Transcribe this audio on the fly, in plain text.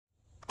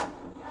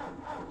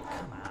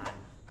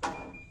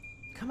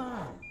Come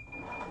on.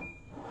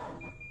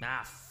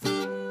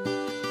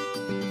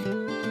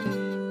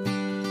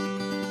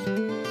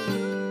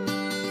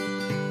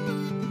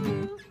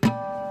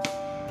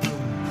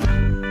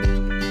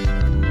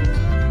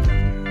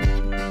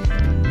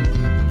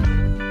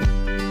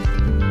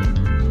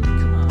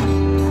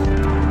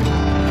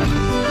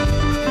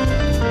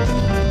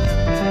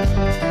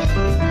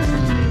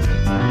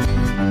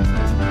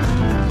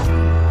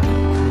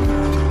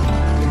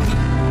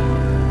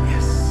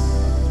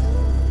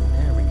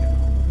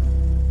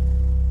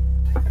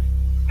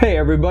 Hey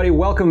everybody,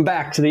 welcome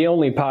back to the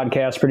only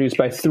podcast produced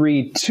by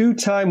three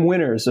two-time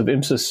winners of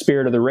IMSA's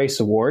Spirit of the Race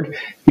Award.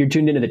 You're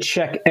tuned into the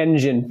Check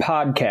Engine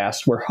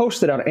Podcast. We're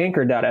hosted on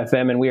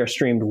Anchor.fm and we are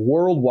streamed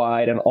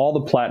worldwide on all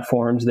the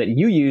platforms that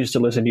you use to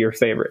listen to your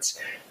favorites.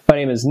 My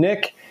name is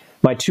Nick.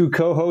 My two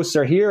co-hosts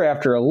are here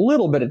after a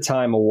little bit of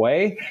time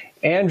away.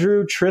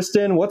 Andrew,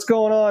 Tristan, what's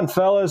going on,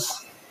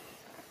 fellas?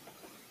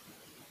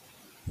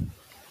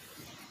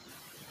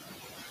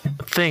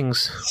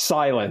 Things.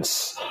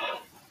 Silence.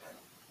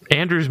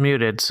 Andrew's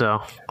muted,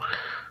 so.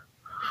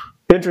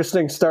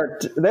 Interesting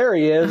start. There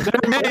he is.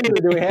 Andrew,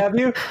 do we have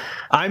you?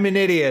 I'm an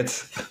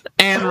idiot.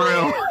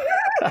 Andrew.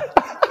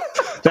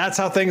 That's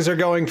how things are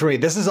going for me.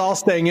 This is all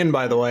staying in,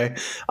 by the way.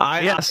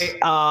 That's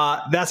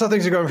how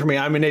things are going for me.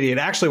 I'm an idiot.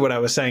 Actually, what I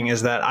was saying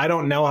is that I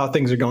don't know how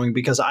things are going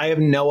because I have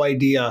no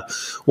idea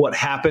what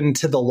happened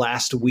to the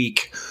last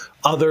week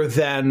other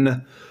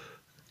than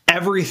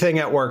everything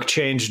at work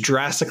changed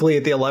drastically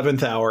at the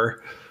 11th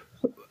hour.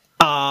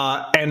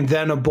 And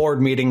then a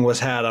board meeting was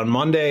had on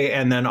Monday,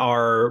 and then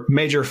our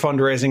major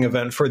fundraising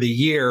event for the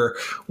year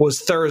was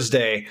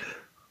Thursday.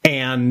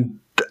 And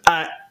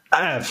I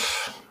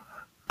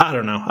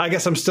don't know. I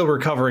guess I'm still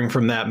recovering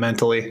from that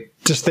mentally.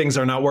 Just things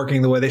are not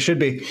working the way they should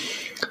be.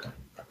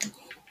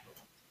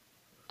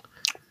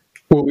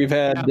 Well, we've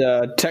had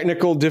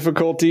technical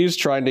difficulties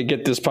trying to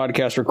get this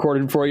podcast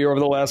recorded for you over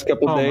the last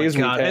couple of days.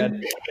 My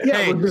God.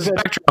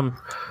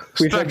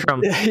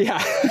 Spectrum.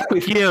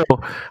 You.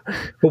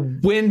 A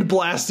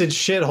wind-blasted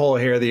shithole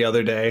here the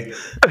other day,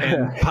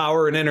 and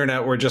power and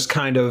internet were just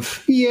kind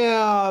of,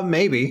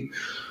 maybe.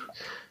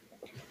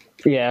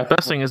 Yeah.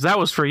 Best thing is that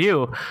was for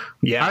you.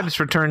 Yeah. I just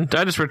returned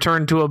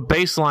to a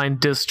baseline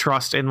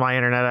distrust in my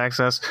internet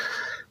access.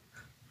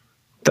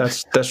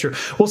 That's true.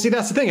 Well, see,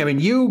 that's the thing. I mean,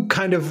 you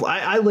kind of,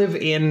 I live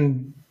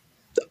in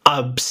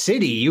a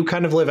city. You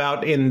kind of live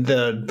out in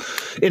the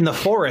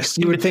forest.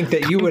 You would think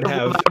that you would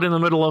have out in the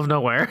middle of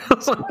nowhere.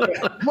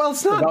 Well,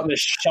 it's not out in the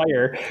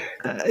Shire.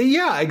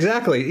 Yeah,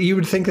 exactly. You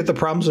would think that the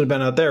problems would have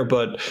been out there,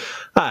 but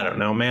I don't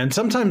know, man.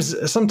 Sometimes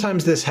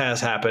this has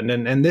happened,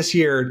 and this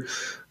year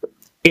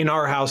in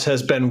our house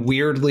has been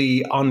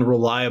weirdly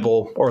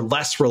unreliable or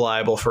less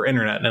reliable for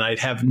internet, and I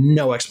have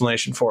no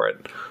explanation for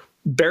it.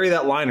 Bury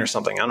that line or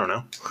something. I don't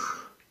know.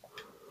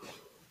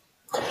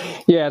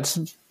 Yeah,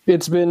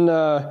 it's been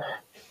a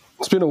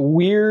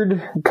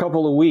weird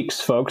couple of weeks,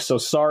 folks. So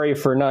sorry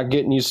for not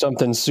getting you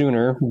something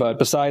sooner. But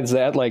besides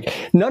that,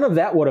 none of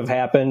that would have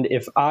happened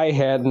if I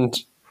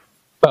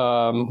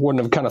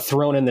wouldn't have kind of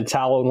thrown in the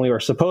towel when we were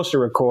supposed to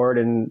record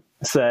and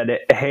said,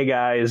 "Hey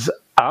guys,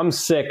 I'm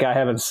sick. I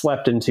haven't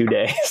slept in 2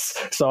 days,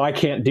 so I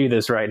can't do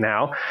this right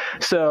now."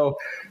 So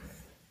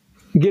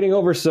getting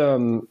over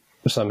some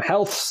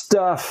health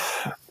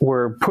stuff,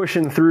 we're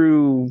pushing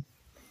through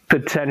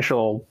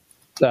potential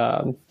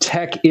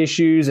tech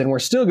issues, and we're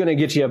still going to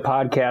get you a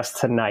podcast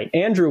tonight.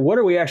 Andrew, what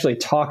are we actually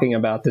talking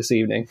about this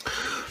evening?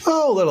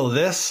 Oh, a little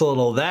this, a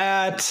little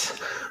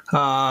that,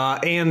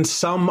 and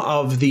some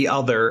of the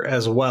other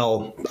as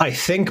well, I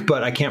think,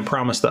 but I can't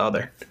promise the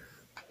other.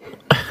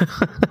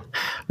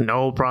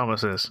 No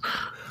promises.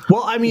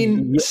 Well, I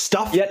mean,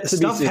 stuff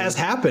has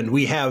happened.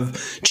 We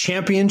have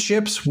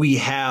championships. We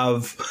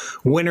have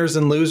winners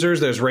and losers.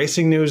 There's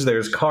racing news.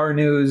 There's car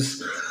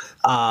news.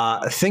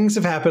 Things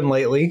have happened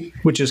lately,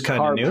 which is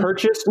kind of new. Car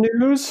purchase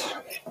news.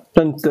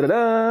 Dun, da, da,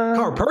 da.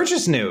 Car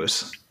purchase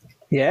news.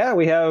 Yeah,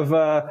 we have.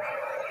 A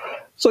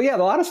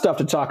lot of stuff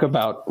to talk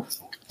about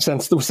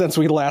since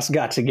we last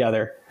got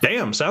together.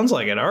 Damn, sounds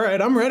like it. All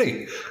right, I'm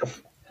ready.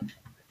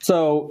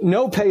 So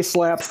no pay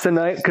slaps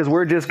tonight because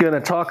we're just going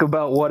to talk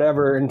about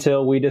whatever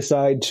until we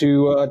decide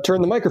to turn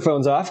the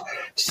microphones off.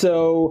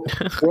 So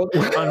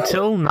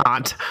until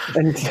not.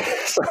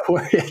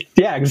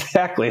 Yeah,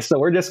 exactly. So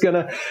we're just going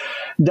to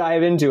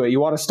dive into it. You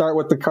want to start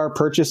with the car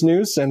purchase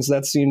news since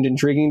that seemed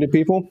intriguing to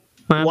people?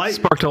 That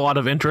sparked a lot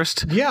of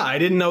interest. Yeah, I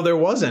didn't know there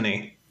was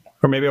any.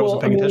 Or maybe I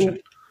wasn't paying attention.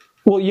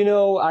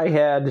 Well, I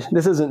had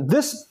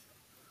this.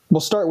 We'll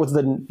start with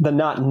the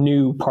not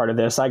new part of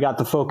this. I got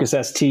the Focus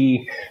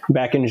ST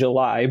back in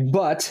July,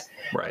 but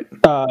right.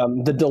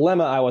 The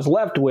dilemma I was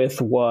left with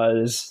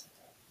was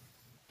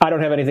I don't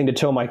have anything to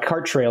tow my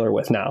cart trailer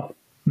with now.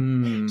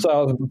 So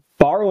I was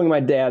borrowing my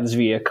dad's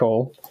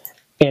vehicle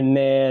and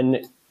then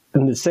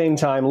at the same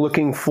time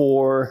looking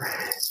for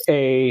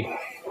I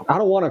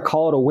don't want to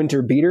call it a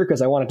winter beater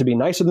because I want it to be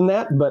nicer than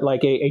that, but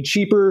like a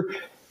cheaper,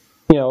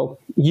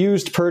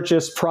 used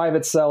purchase,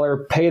 private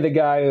seller, pay the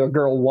guy or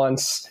girl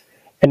once.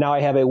 And now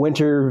I have a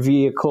winter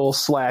vehicle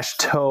 /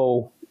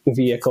 tow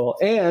vehicle,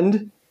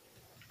 and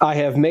I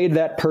have made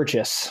that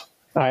purchase.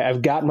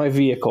 I've got my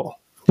vehicle.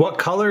 What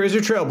color is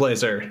your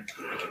Trailblazer?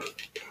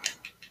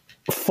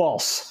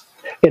 False.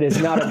 It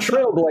is not a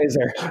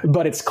Trailblazer,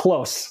 but it's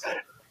close.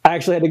 I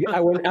actually had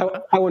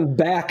to. I went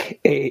back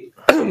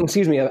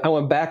excuse me. I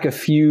went back a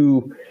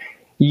few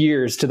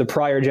years to the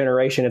prior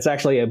generation. It's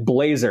actually a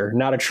Blazer,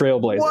 not a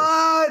Trailblazer.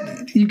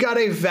 What? You got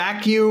a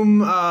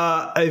vacuum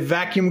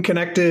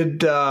connected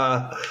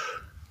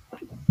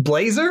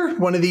Blazer?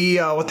 One of the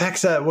what the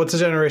heck's that? What's the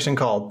generation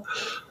called?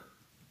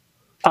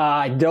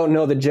 I don't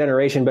know the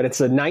generation, but it's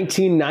a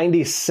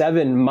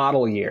 1997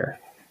 model year.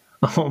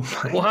 Oh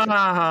my!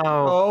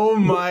 Wow! Oh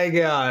my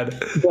God!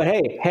 But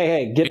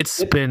hey!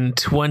 It's been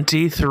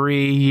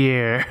 23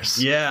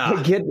 years.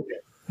 Yeah.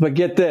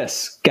 Get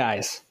this,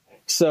 guys.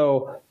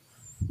 So,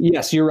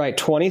 yes, you're right.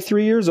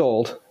 23 years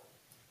old,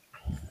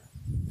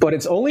 but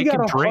it's only got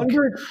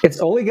 100. It's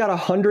only got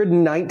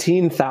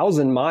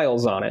 119,000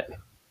 miles on it,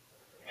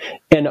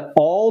 and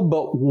all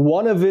but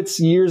one of its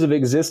years of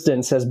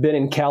existence has been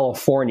in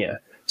California.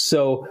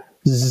 So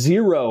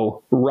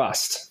 0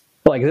 rust.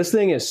 Like, this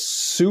thing is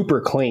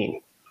super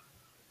clean.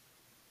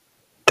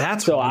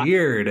 That's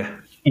weird.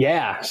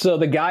 Yeah. So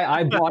the guy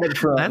I bought it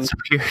from. That's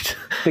weird.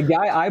 The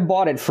guy I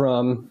bought it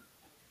from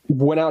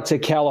went out to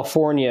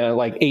California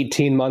like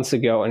 18 months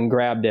ago and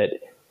grabbed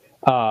it.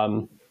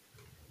 So,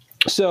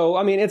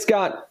 I mean, it's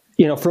got,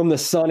 from the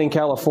sun in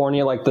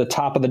California, like the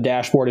top of the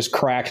dashboard is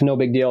cracked. No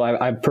big deal.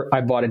 I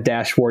bought a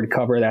dashboard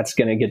cover that's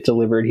going to get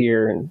delivered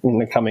here in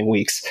the coming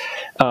weeks.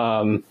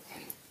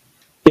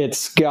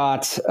 It's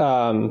got,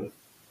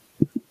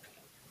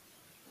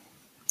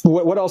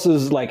 what else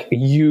is like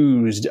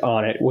used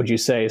on it, would you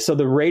say? So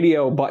the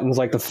radio buttons,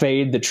 like the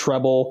fade, the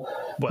treble,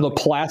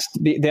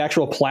 the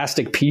actual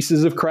plastic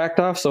pieces have cracked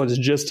off. So it's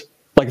just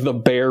like the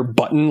bare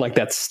button, like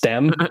that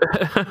stem.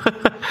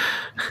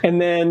 And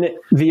then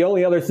the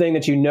only other thing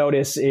that you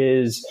notice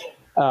is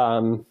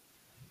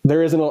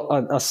there is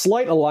a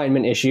slight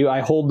alignment issue.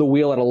 I hold the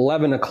wheel at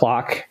 11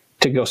 o'clock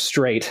to go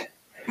straight.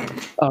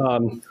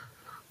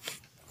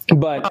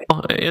 But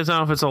I don't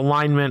know if it's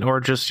alignment or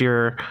just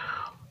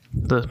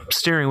the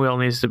steering wheel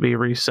needs to be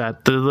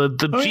reset. The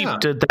Jeep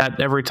did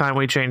that every time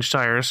we changed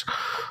tires.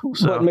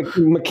 So. But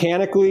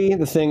mechanically,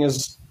 the thing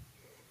is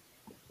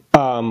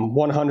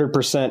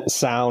 100%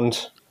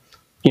 sound.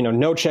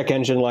 No check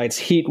engine lights,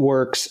 heat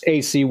works,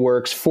 AC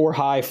works, 4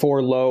 high,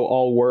 4 low,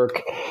 all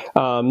work.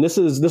 This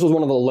was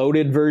one of the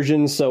loaded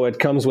versions, so it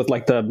comes with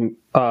like the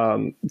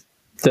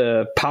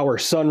power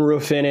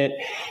sunroof in it.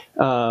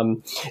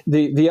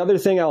 The other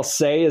thing I'll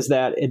say is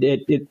that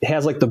it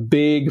has like the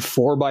big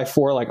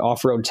 4x4 like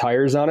off-road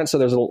tires on it. So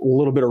there's a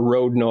little bit of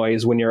road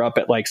noise when you're up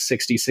at like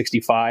 60,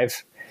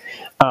 65.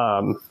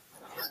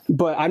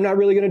 But I'm not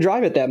really going to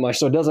drive it that much.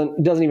 So it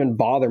doesn't even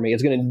bother me.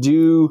 It's going to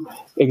do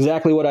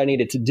exactly what I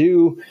need it to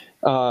do.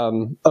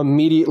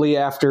 Immediately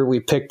after we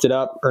picked it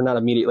up, or not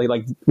immediately,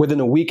 like within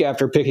a week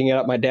after picking it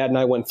up, my dad and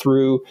I went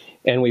through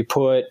and we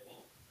put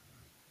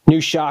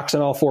new shocks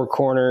on all 4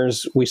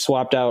 corners. We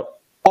swapped out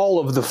all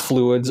of the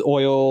fluids,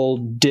 oil,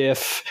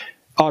 diff,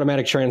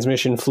 automatic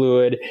transmission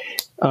fluid,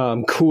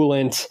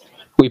 coolant.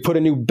 We put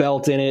a new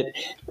belt in it,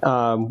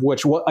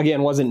 which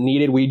again wasn't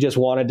needed. We just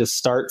wanted to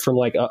start from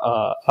like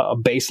a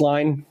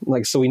baseline,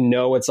 like so we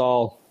know it's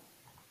all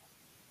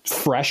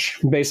fresh,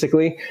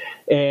 basically.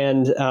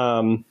 And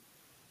man,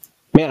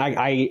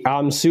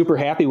 I'm super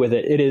happy with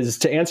it. It is,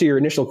 to answer your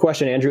initial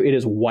question, Andrew, it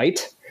is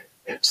white.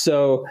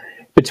 So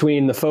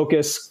between the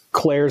Focus,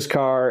 Claire's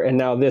car, and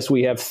now this,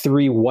 we have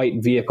 3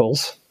 white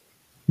vehicles.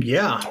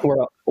 Yeah,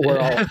 we're all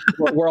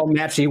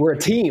matchy. We're a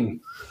team.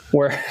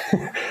 We're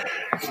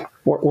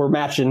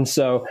matching.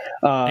 So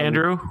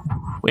Andrew,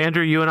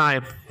 you and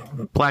I,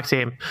 black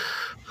team.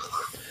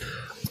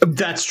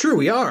 That's true.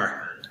 We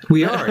are.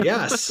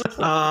 Yes.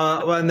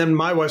 And then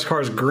my wife's car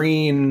is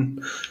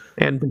green,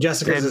 and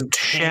Jessica's is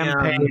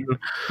champagne.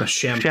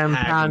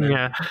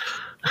 Champagne.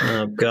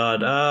 Oh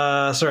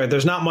God. Sorry.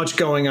 There's not much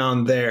going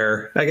on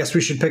there. I guess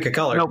we should pick a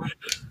color. Nope.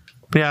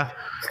 Yeah.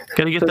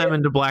 Got to get them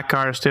into black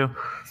cars too.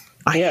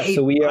 I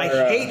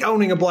hate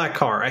owning a black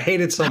car. I hate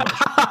it so much.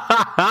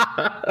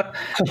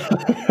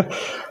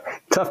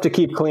 Tough to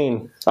keep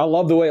clean. I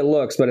love the way it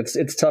looks, but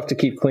it's tough to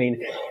keep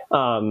clean.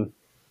 But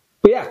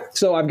yeah,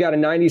 so I've got a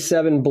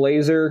 97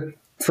 Blazer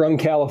from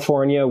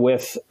California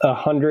with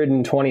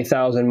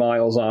 120,000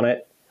 miles on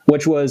it,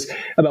 which was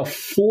about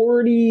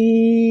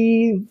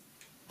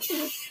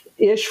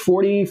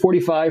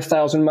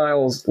 45,000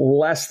 miles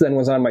less than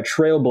was on my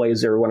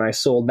Trailblazer when I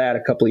sold that a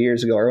couple of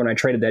years ago, or when I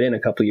traded that in a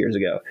couple of years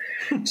ago.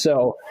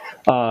 So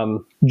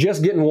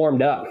just getting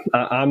warmed up.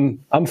 I'm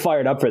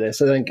fired up for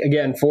this. I think,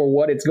 again, for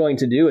what it's going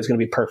to do, it's going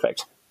to be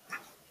perfect.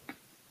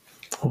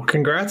 Well,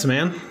 congrats,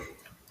 man.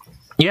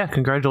 Yeah,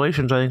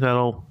 congratulations. I think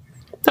that'll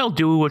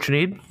do what you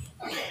need.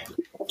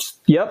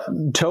 Yep.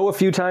 Tow a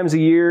few times a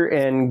year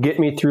and get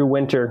me through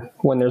winter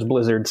when there's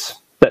blizzards.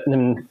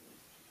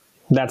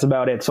 That's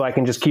about it. So I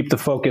can just keep the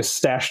Focus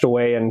stashed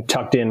away and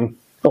tucked in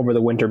over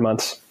the winter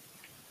months.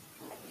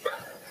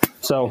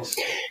 So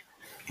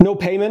no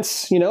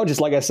payments,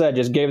 just like I said,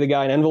 just gave the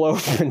guy an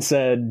envelope and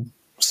said,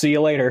 see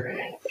you later.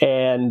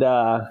 And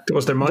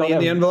was there money in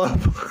the envelope?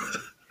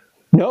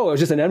 No, it was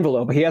just an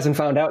envelope. He hasn't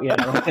found out yet.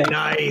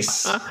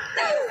 Nice.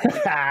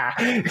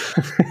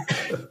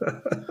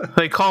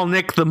 They call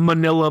Nick the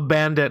Manila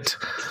Bandit.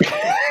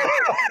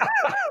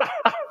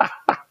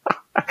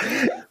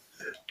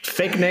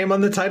 Fake name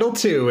on the title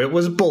too. It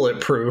was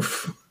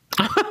bulletproof.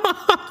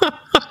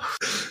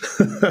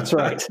 That's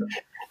right.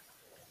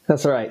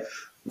 That's right.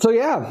 So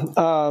yeah,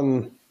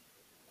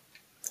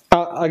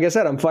 like I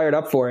said, I'm fired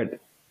up for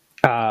it.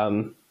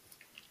 Not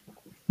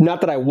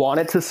that I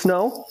want it to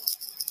snow.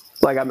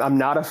 Like I'm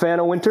not a fan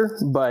of winter,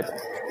 but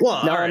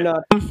now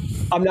right.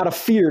 I'm not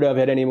afeared of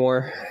it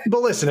anymore.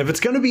 But listen, if it's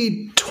going to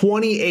be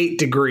 28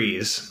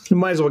 degrees, you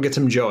might as well get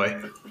some joy.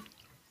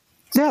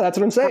 Yeah, that's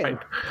what I'm saying.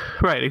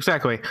 Right,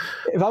 exactly.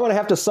 If I'm going to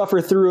have to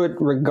suffer through it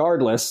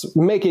regardless,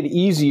 make it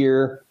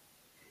easier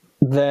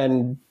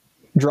than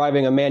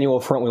driving a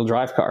manual front-wheel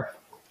drive car.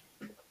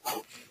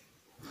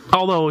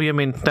 Although, I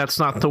mean, that's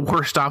not the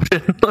worst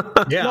option.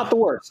 Yeah, not the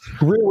worst.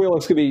 Rear wheel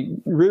could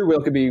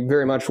be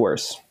very much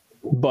worse,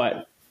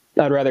 but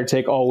I'd rather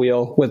take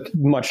all-wheel with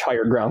much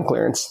higher ground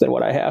clearance than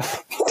what I have.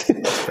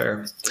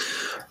 Fair.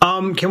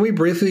 Can we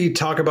briefly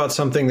talk about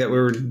something that we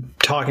were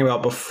talking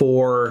about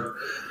before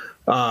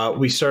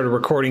we started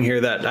recording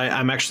here that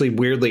I'm actually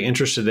weirdly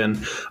interested in?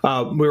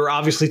 We were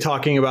obviously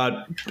talking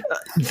about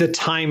the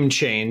time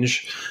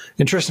change.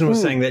 And Tristan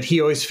was saying that he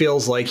always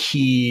feels like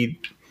he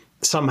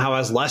somehow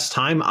has less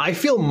time. I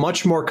feel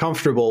much more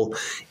comfortable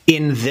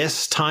in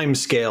this time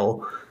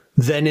scale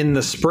than in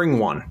the spring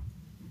one.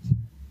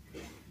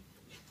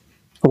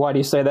 Why do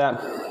you say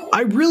that?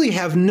 I really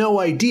have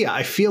no idea.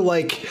 I feel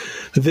like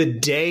the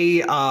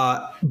day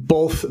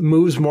both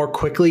moves more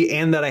quickly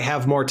and that I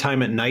have more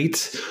time at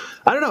night.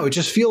 I don't know. It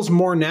just feels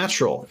more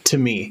natural to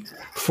me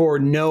for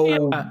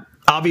no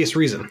obvious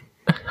reason.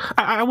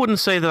 I wouldn't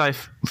say that I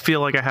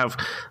feel like I have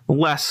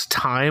less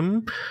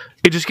time.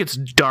 It just gets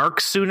dark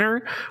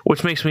sooner,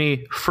 which makes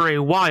me, for a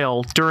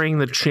while during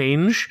the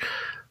change,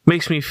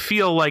 makes me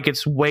feel like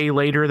it's way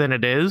later than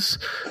it is.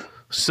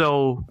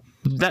 So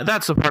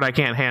that's the part I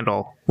can't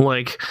handle.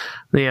 Like,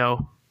 the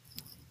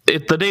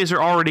days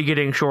are already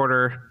getting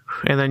shorter,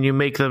 and then you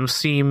make them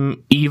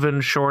seem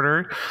even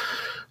shorter,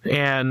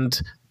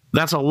 and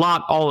that's a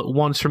lot all at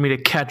once for me to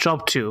catch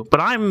up to. But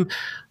I'm,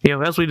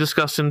 as we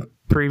discussed in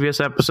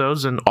previous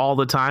episodes and all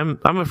the time,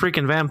 I'm a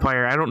freaking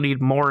vampire. I don't need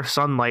more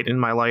sunlight in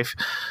my life.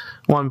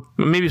 Well,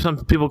 maybe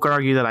some people could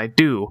argue that I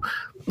do,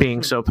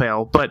 being so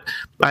pale, but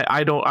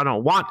I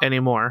don't want any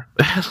more.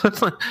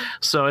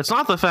 So it's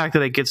not the fact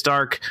that it gets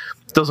dark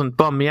doesn't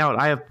bum me out.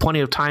 I have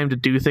plenty of time to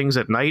do things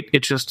at night.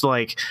 It's just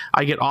like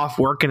I get off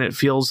work and it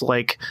feels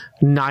like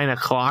 9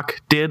 o'clock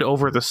did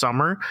over the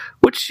summer,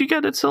 which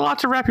it's a lot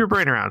to wrap your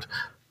brain around.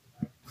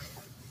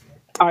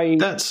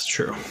 That's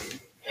true.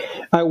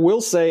 I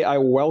will say I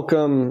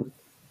welcome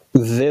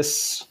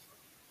this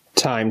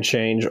time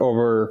change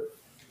over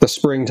the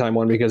springtime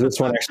one because this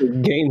one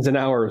actually gains an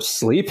hour of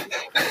sleep.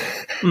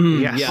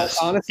 Yes.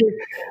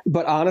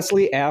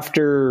 Honestly,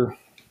 after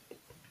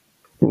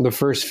the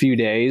first few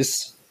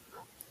days,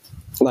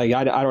 like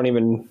I don't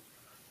even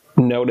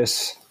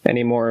notice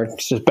anymore.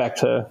 It's just back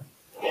to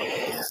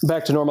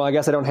normal. I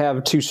guess I don't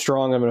have too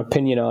strong of an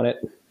opinion on it.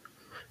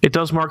 It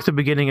does mark the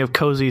beginning of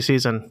cozy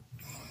season.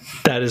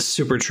 That is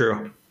super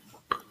true.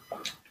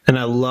 And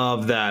I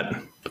love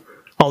that.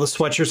 All the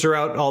sweatshirts are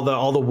out,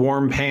 all the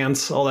warm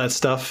pants, all that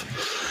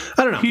stuff.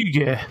 I don't know.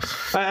 Yeah.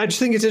 I just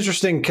think it's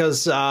interesting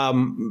because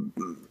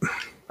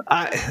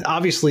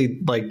obviously,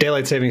 like,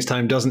 daylight savings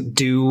time doesn't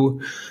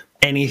do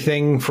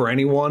anything for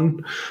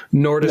anyone,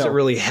 nor does it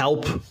really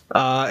help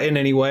in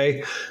any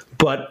way.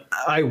 But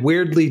I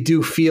weirdly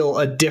do feel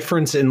a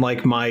difference in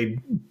like my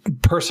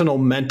personal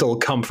mental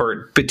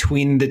comfort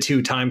between the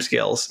two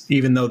timescales,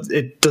 even though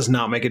it does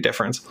not make a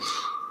difference.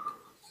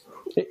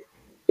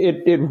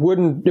 It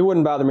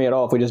wouldn't bother me at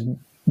all if we just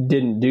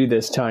didn't do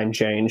this time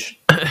change.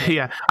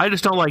 Yeah, I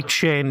just don't like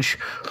change.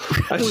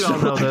 We all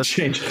know this.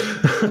 Change.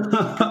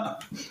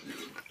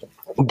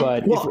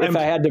 But if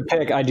I had to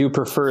pick, I do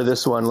prefer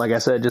this one, like I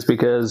said, just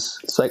because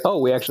it's like, oh,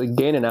 we actually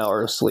gain an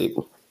hour of sleep.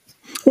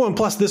 Well, and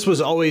plus this was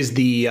always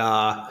the,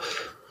 I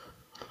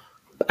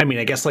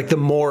guess like the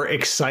more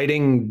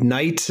exciting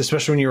night,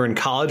 especially when you were in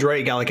college, right?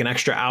 You got like an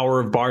extra hour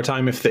of bar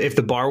time if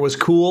the bar was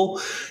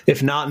cool.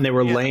 If not, and they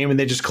were lame and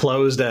they just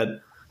closed at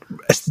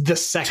the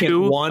second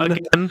two one.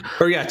 Again.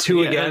 Or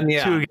two again.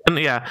 Yeah. Two again.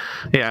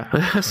 Yeah.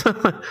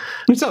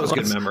 It's always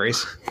good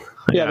memories.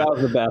 Yeah, that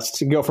was the best.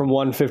 To go from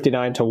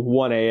 1:59 to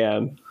 1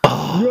 a.m.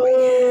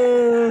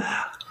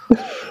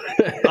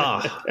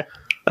 Oh,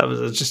 that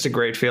was just a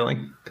great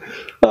feeling.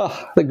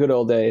 Oh, the good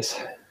old days.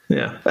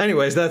 Yeah.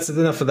 Anyways, that's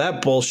enough of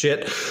that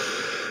bullshit.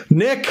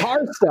 Nick. Car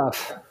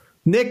stuff.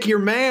 Nick, your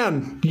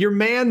man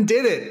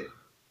did it.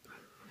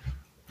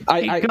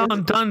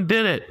 Done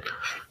did it.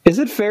 Is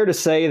it fair to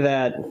say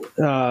that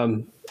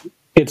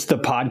it's the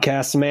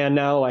podcast man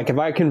now? Like, have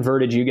I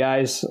converted you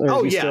guys?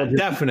 Oh, yeah,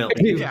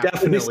 definitely. You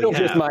definitely still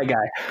have. just my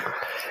guy.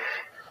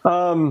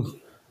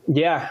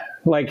 Yeah,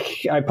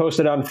 like I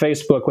posted on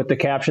Facebook with the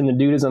caption, "The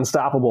dude is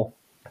unstoppable."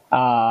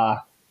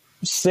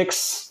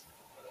 Sixth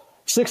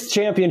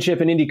championship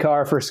in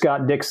IndyCar for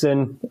Scott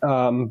Dixon.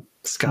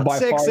 Scott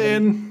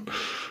Dixon.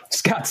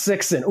 Scott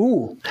Dixon.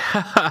 Ooh,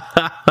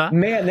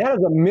 man, that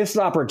is a missed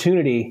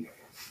opportunity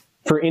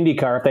for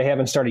IndyCar if they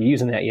haven't started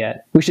using that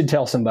yet. We should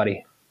tell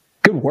somebody.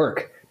 Good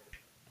work.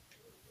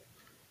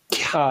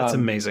 Yeah, that's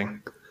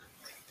amazing.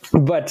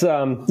 But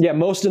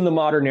most in the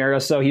modern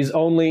era. So he's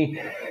only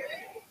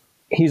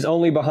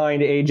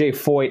behind AJ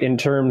Foyt in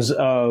terms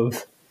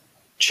of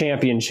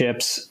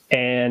championships.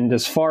 And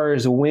as far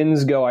as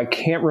wins go, I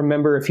can't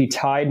remember if he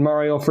tied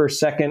Mario for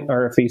second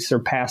or if he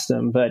surpassed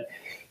him, but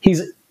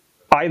he's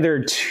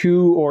either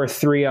 2 or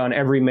 3 on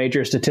every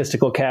major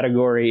statistical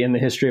category in the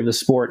history of the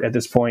sport at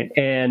this point.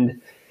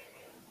 And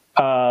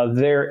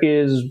there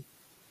is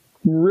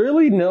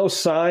really no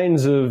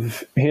signs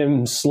of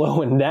him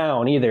slowing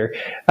down either.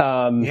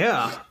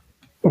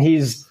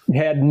 He's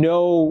had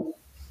no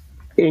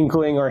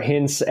inkling or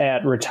hints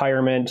at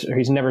retirement.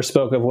 He's never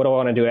spoke of what do I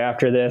want to do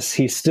after this.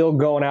 He's still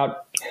going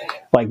out,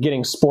 like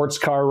getting sports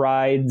car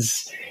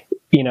rides,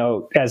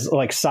 as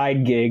like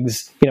side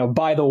gigs.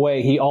 By the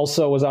way, he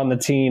also was on the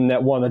team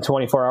that won the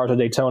 24 Hours of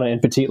Daytona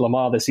and Petit Le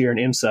Mans this year in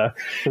IMSA.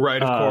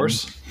 Right, of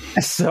course.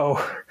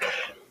 So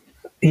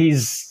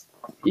he's,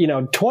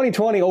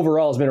 2020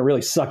 overall has been a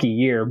really sucky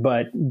year,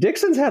 but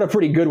Dixon's had a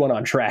pretty good one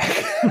on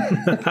track.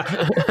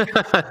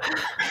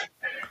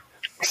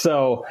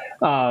 So,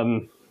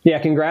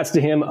 congrats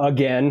to him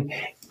again.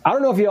 I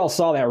don't know if you all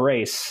saw that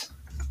race.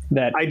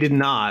 That I did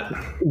not.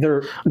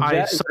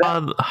 I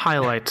saw the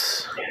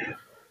highlights.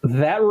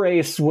 That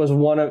race was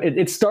one of it.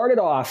 It started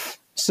off.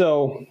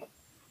 So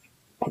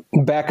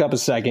back up a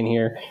second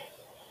here.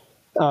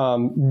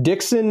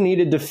 Dixon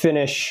needed to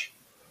finish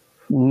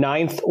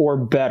 9th or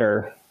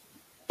better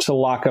to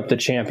lock up the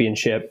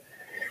championship.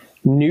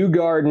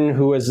 Newgarden,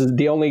 who was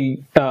the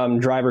only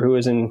driver who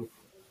was in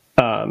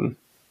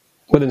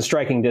within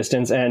striking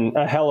distance, and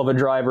a hell of a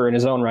driver in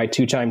his own right,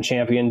 2-time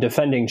champion,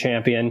 defending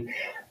champion,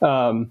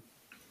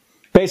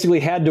 basically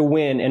had to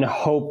win and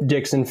hope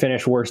Dixon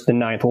finished worse than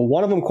 9th. Well,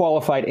 one of them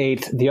qualified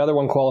 8th. The other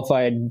one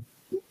qualified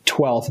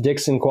 12th.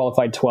 Dixon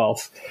qualified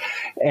 12th.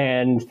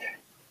 And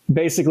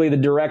basically the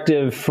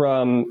directive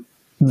from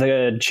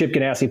the Chip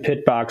Ganassi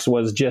pit box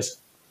was just,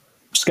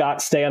 Scott,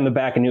 stay on the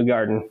back of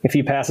Newgarden. If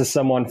he passes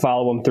someone,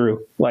 follow him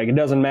through. Like, it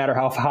doesn't matter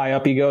how high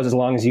up he goes, as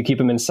long as you keep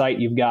him in sight,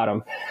 you've got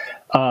him.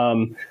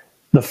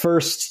 The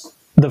first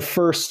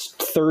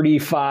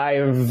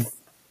 35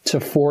 to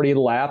 40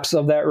 laps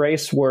of that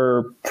race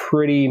were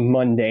pretty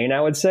mundane, I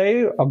would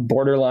say, a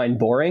borderline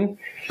boring.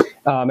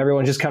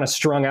 Everyone just kind of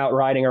strung out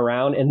riding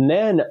around. And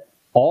then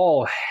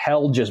all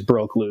hell just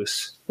broke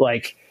loose.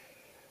 Like,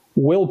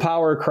 Will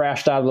Power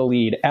crashed out of the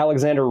lead.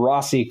 Alexander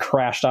Rossi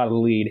crashed out of the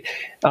lead.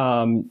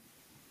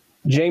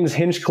 James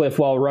Hinchcliffe,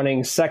 while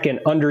running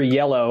second under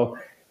yellow,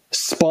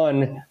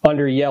 spun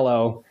under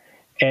yellow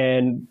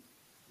and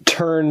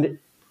turned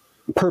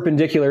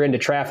perpendicular into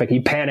traffic.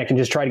 He panicked and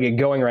just tried to get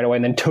going right away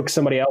and then took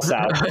somebody else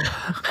out.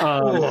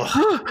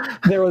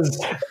 There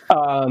was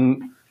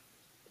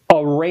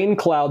a rain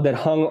cloud that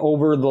hung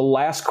over the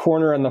last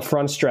corner on the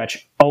front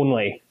stretch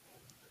only.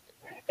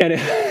 And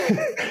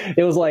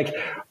it was like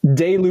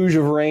deluge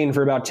of rain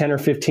for about 10 or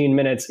 15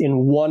 minutes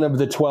in one of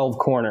the 12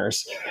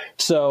 corners.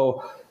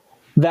 So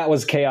that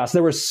was chaos.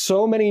 There were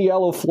so many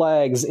yellow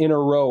flags in a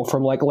row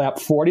from like lap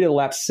 40 to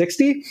lap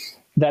 60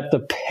 that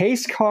the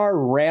pace car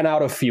ran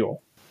out of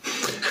fuel.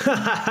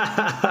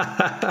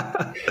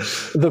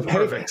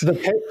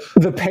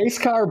 The pace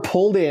car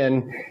pulled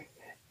in,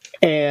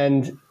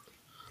 and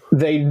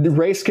the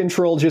race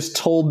control just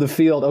told the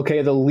field,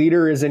 okay, the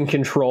leader is in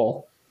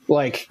control.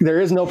 Like,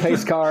 there is no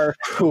pace car.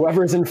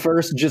 Whoever's in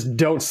first, just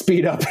don't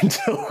speed up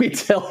until we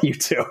tell you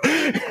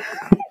to.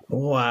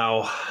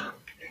 Wow.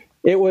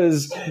 It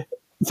was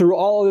through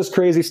all of this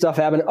crazy stuff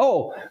happened.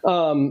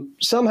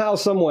 Somehow,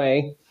 some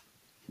way,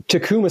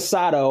 Takuma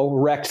Sato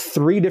wrecked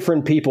 3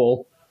 different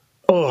people.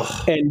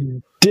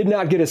 And did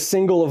not get a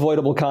single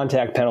avoidable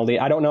contact penalty.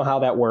 I don't know how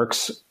that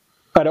works.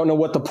 I don't know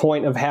what the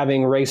point of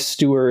having race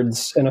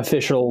stewards and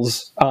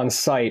officials on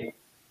site.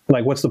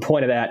 Like, what's the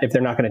point of that if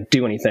they're not going to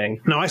do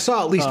anything? No, I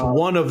saw at least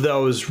one of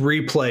those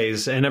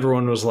replays, and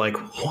everyone was like,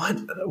 what?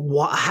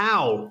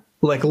 How?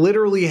 Like,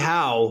 literally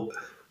how?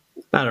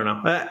 I don't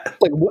know.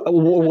 Like,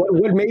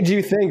 what made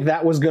you think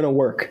that was going to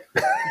work?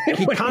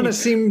 He kind of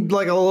seemed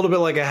like a little bit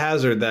like a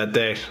hazard that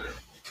day.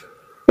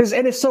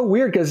 And it's so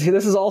weird because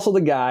this is also the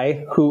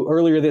guy who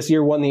earlier this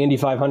year won the Indy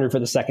 500 for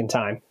the second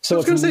time. So I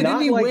was going to say, didn't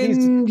he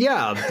win?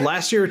 Yeah,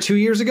 last year or 2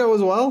 years ago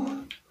as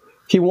well.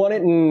 He won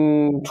it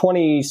in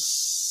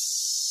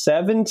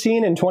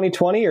 2017 and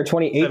 2020, or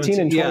 2018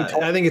 and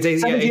 2020. Yeah, I think it's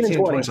 18 and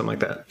 20, something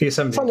like that. Yeah,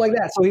 something like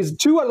that. So he's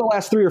 2 out of the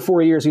last 3 or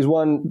 4 years. He's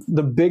won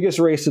the biggest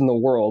race in the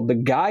world. The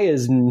guy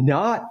is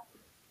not,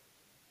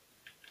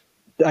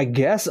 I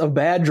guess, a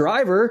bad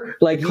driver.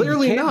 Like,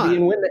 clearly not.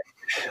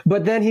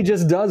 But then he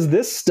just does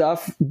this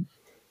stuff, and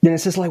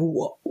it's just like,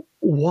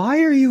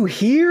 why are you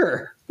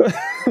here?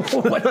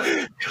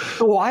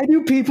 Why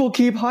do people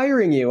keep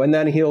hiring you? And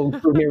then he'll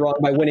prove me wrong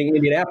by winning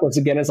Indianapolis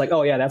again. It's like,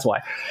 oh yeah, that's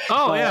why.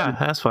 Oh yeah,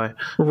 that's why.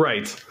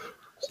 Right.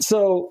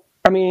 So,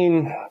 I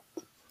mean,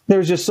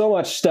 there's just so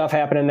much stuff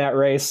happening in that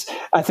race.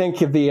 I think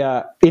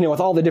the, with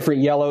all the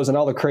different yellows and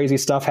all the crazy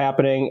stuff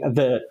happening,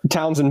 the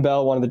Townsend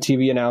Bell, one of the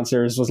TV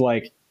announcers, was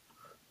like,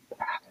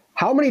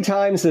 how many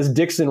times has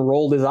Dixon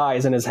rolled his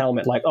eyes in his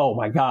helmet? Like, oh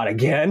my God,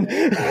 again?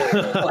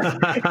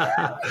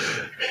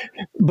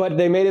 But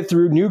they made it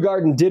through.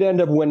 Newgarden did end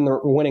up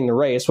winning the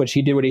race, which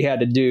he did what he had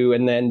to do.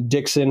 And then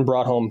Dixon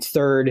brought home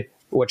third,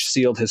 which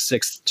sealed his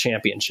 6th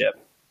championship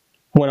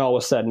when all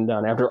was said and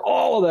done, after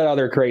all of that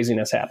other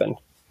craziness happened.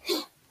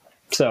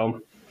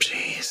 So,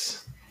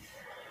 jeez.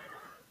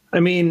 I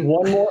mean,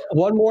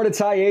 one more to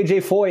tie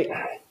AJ Foyt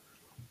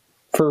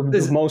for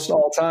most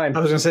all time.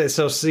 I was going to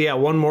say, so yeah,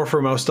 one more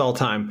for most all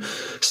time.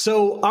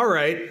 So, all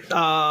right.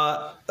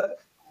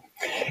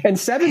 And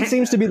 7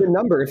 seems to be the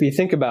number if you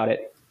think about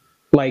it.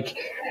 Like,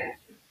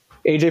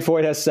 AJ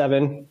Foyt has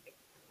 7.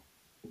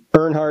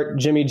 Earnhardt,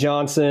 Jimmy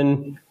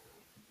Johnson,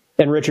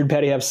 and Richard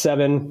Petty have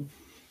 7.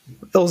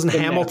 Those and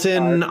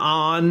Hamilton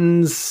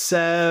on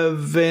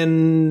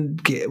 7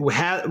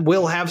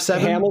 will have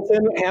 7.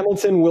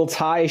 Hamilton will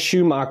tie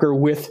Schumacher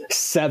with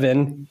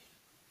 7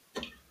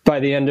 by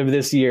the end of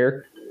this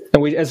year.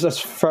 And as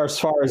far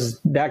as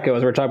that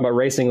goes, we're talking about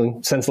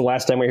racing. Since the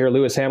last time we were here,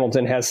 Lewis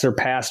Hamilton has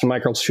surpassed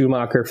Michael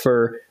Schumacher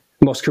for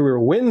most career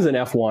wins in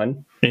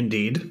F1.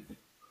 Indeed.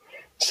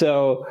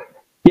 So,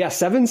 yeah,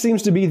 7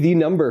 seems to be the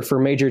number for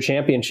major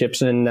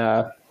championships, and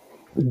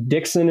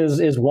Dixon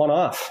is one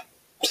off.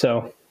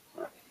 So,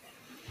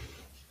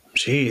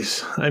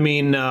 jeez, I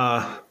mean,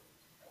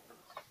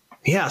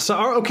 yeah.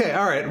 So, okay,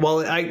 all right. Well,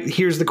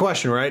 here's the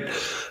question, right?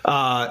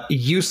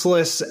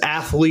 Useless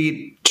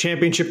athlete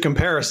championship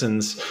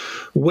comparisons.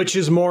 Which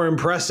is more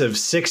impressive,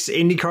 6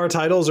 IndyCar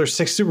titles or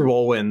 6 Super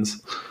Bowl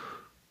wins?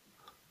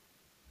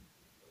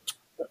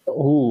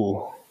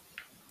 Ooh.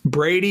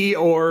 Brady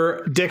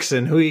or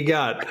Dixon? Who you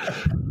got?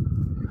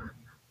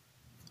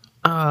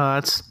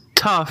 That's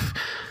tough.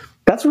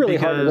 That's really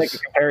hard to make a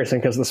comparison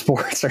because the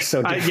sports are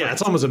so different. Yeah,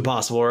 it's almost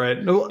impossible, right?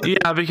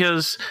 Yeah,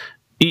 because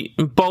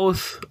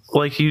both,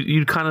 like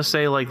you'd kind of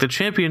say, like the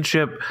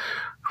championship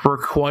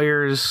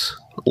requires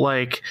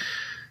like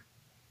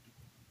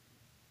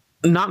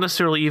not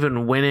necessarily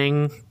even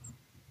winning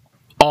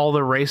all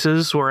the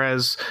races,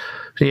 whereas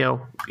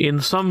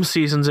in some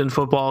seasons in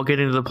football,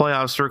 getting to the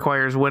playoffs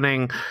requires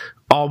winning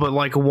all but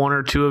like 1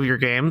 or 2 of your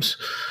games.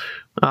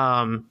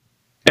 And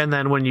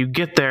then when you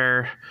get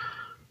there,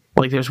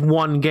 like there's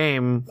one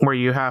game where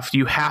you have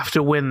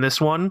to win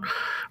this one.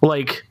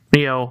 Like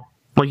you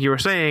were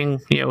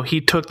saying,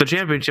 he took the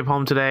championship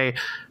home today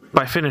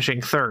by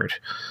finishing 3rd.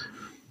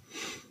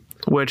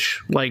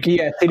 Which, like, he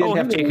didn't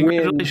have to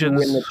win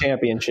the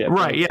championship.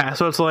 Right, yeah.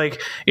 So it's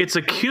like, it's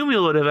a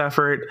cumulative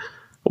effort,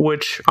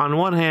 which on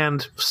one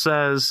hand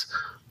says,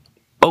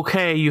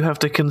 okay, you have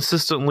to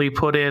consistently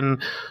put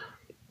in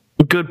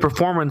good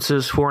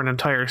performances for an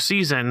entire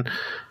season,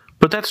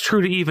 but that's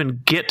true to even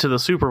get to the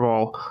Super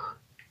Bowl.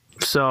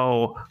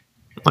 So,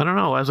 I don't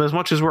know. As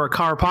much as we're a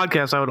car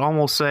podcast, I would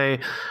almost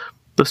say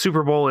the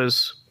Super Bowl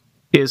is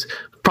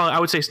probably, I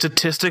would say,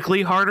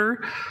 statistically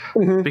harder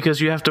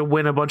because you have to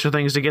win a bunch of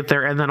things to get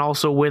there and then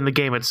also win the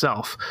game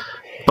itself.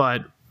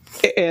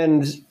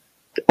 And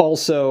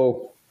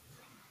also,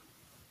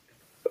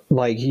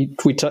 like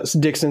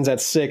Dixon's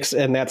at 6,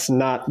 and that's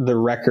not the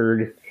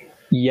record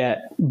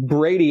yet.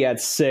 Brady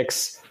at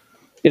 6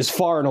 is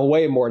far and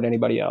away more than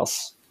anybody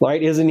else,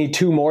 right? Isn't he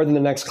 2 more than the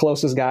next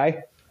closest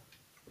guy?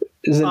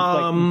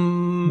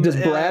 Does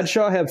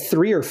Bradshaw have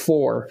 3 or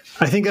 4?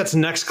 I think that's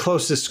next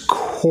closest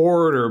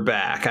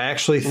quarterback. I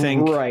actually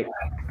think right.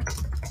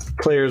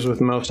 Players with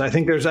most. I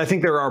think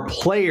there are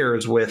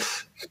players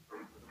with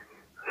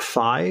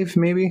 5,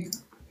 maybe.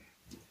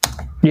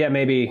 Yeah,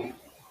 maybe.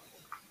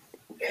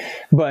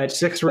 But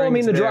 6 rings. I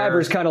mean, the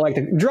driver's kind of like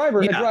the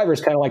driver. Yeah. The driver's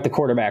kind of like the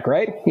quarterback,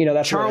 right?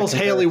 That's Charles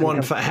Haley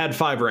had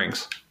 5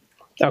 rings.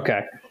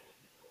 Okay.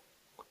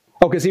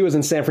 Oh, because he was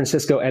in San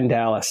Francisco and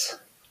Dallas.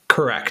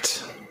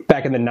 Correct.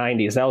 Back in the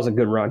 90s. That was a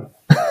good run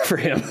for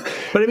him.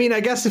 But I mean,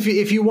 I guess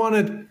if you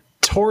want to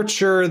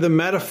torture the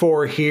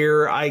metaphor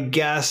here, I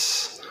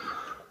guess.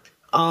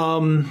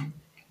 I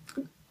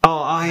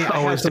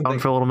always down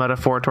for a little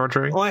metaphor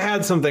torturing. Well, I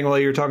had something while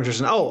you were talking,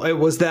 Tristan. Oh, it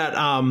was that.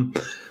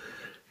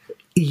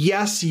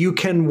 Yes, you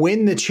can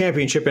win the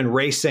championship in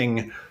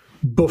racing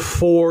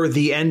before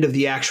the end of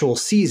the actual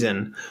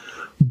season,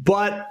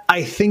 but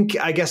I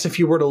guess if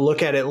you were to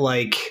look at it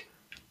like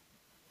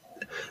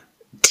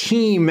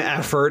team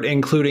effort,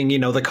 including,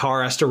 the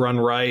car has to run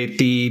right,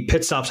 the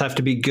pit stops have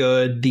to be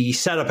good, the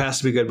setup has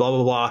to be good, blah,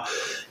 blah, blah.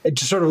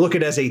 To sort of look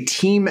at it as a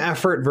team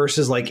effort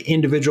versus like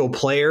individual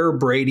player,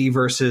 Brady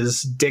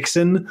versus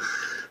Dixon,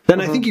 then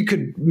I think you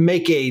could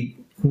make a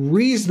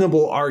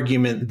reasonable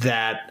argument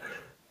that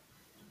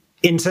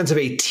in sense of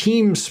a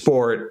team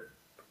sport,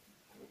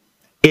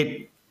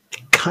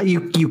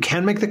 you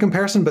can make the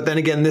comparison, but then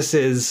again, does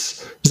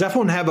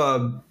F1 have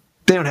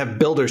they don't have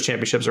builders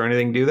championships or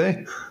anything, do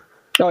they?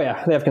 Oh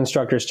yeah, they have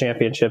constructors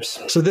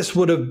championships. So this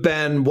would have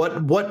been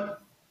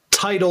what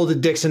title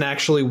did Dixon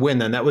actually win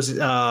then? That was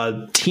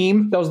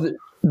team? That was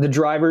the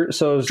driver.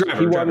 So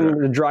he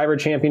won the driver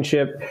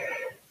championship.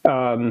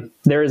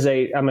 There is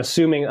I'm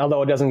assuming,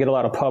 although it doesn't get a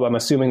lot of pub, I'm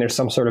assuming there's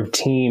some sort of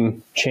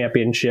team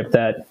championship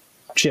that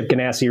Chip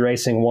Ganassi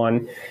Racing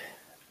won.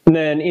 And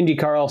then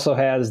IndyCar also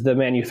has the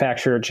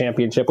manufacturer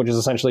championship, which is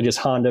essentially just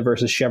Honda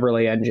versus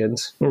Chevrolet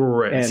engines.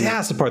 Right. And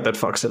that's the part that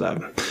fucks it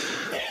up.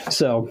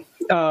 So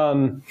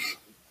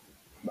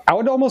I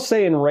would almost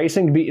say in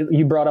racing,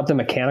 you brought up the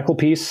mechanical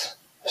piece.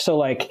 So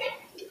like,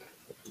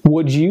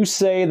 would you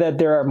say that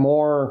there are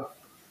more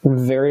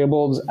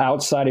variables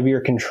outside of your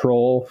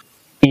control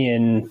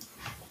in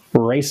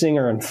racing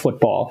or in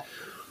football?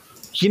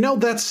 You know,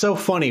 that's so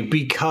funny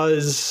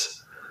because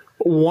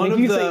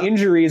say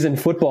injuries in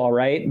football,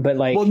 right? But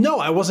like, well, no,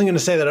 I wasn't going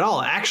to say that at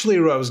all. Actually,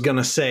 what I was going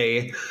to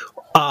say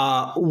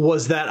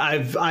was that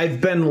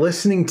I've been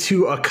listening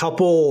to a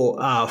couple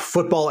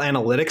football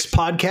analytics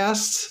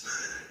podcasts,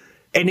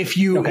 and if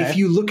you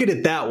look at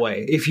it that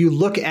way, if you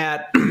look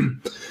at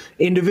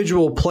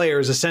individual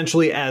players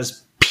essentially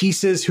as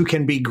pieces who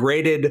can be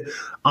graded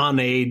on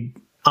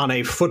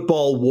a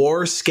football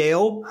war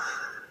scale,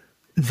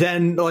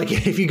 then like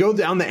if you go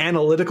down the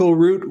analytical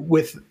route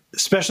with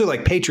especially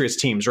like Patriots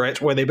teams,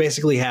 right, where they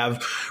basically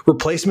have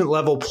replacement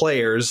level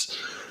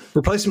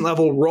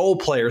role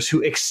players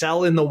who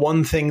excel in the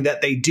one thing that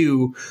they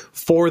do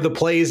for the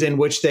plays in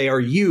which they are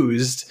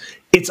used,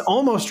 it's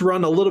almost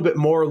run a little bit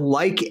more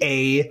like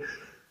a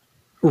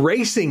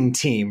racing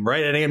team,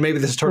 right? And again, maybe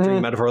this is torturing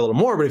the metaphor a little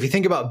more, but if you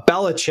think about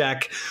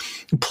Belichick,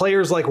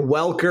 players like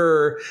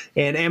Welker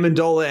and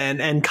Amendola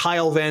and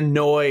Kyle Van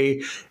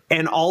Noy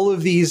and all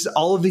of these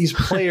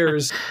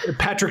players,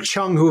 Patrick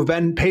Chung, who have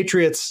been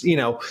Patriots,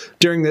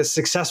 during this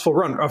successful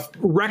run,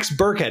 Rex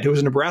Burkhead, who was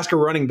a Nebraska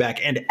running back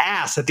and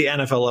ass at the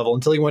NFL level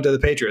until he went to the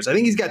Patriots. I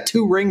think he's got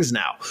 2 rings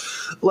now.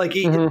 Like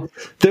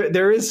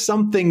there is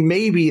something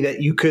maybe that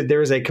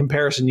there is a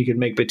comparison you could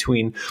make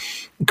between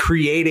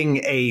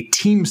creating a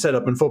team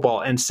setup in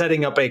football and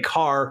setting up a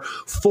car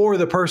for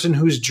the person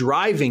who's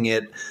driving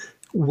it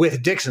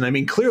with Dixon. I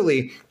mean,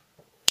 clearly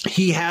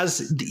he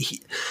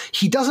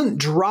doesn't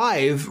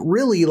drive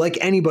really like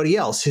anybody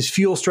else. His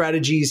fuel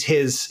strategies,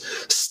 his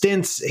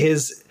stints,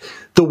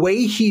 the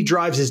way he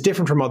drives is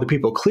different from other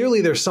people.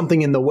 Clearly there's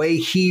something in the way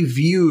he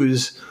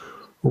views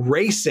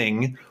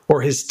racing,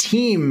 or his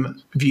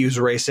team views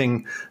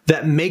racing,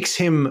 that makes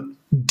him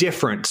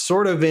different,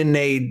 sort of in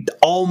a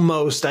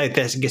almost, I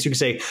guess you could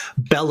say,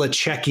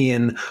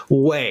 Belichickian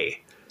way.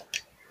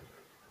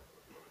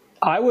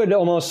 I would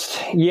almost,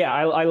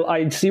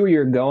 I see where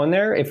you're going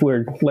there.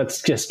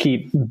 Let's just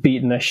keep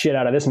beating the shit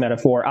out of this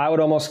metaphor. I would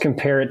almost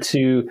compare it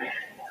to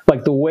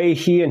like the way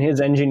he and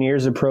his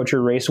engineers approach a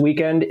race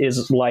weekend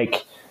is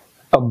like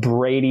a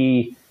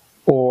Brady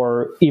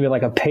or even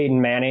like a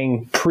Peyton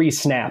Manning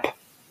pre-snap,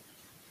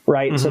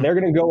 right? Mm-hmm. So they're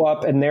going to go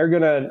up and they're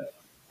going to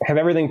have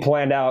everything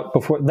planned out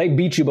before they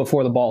beat you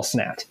before the ball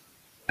snapped,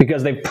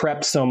 because they've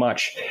prepped so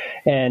much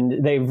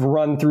and they've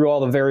run through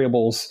all the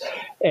variables.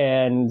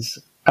 And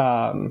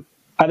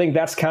I think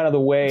that's kind of the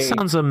way.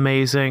 Sounds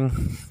amazing.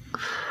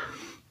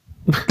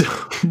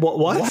 What?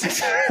 What?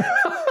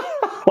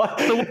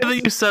 The way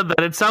that you said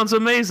that, it sounds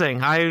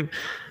amazing. I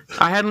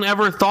hadn't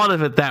ever thought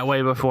of it that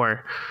way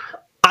before.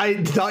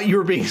 I thought you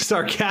were being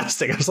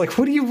sarcastic. I was like,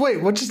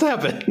 what just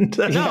happened?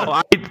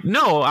 I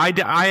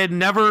had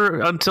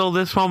never until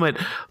this moment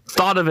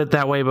thought of it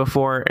that way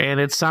before, and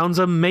it sounds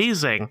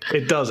amazing.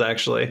 It does,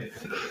 actually.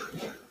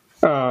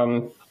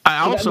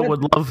 I also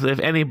would love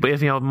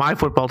if my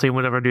football team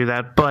would ever do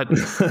that, but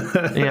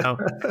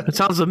it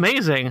sounds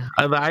amazing.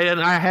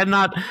 I had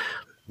not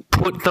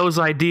put those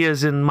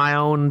ideas in my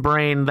own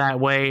brain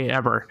that way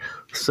ever.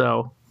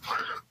 So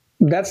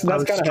that's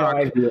kind of how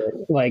I view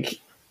it.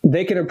 Like,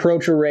 they can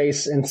approach a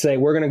race and say,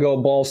 we're going to go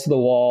balls to the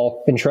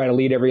wall and try to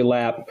lead every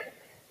lap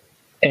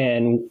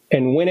and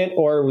win it,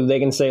 or they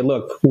can say,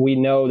 look, we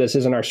know this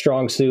isn't our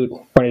strong suit.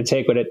 We're going to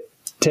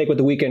take what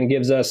the weekend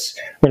gives us.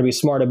 We're going to be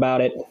smart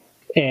about it.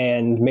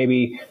 And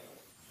maybe,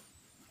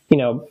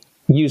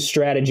 use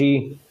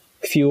strategy,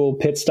 fuel,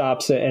 pit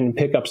stops, and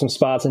pick up some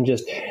spots, and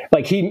just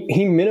like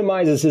he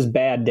minimizes his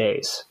bad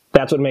days.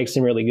 That's what makes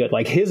him really good.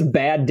 Like, his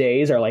bad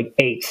days are like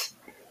 8th,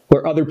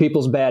 where other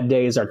people's bad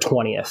days are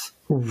 20th.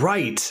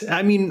 Right.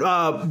 I mean,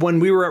 when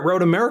we were at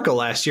Road America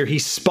last year, he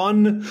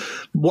spun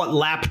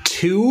lap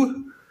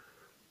 2?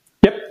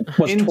 Yep.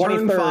 Was in 23rd.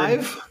 Turn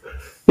 5?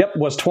 Yep.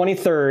 Was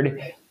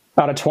 23rd.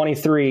 Out of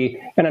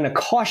 23, and in a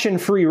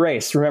caution-free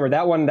race. Remember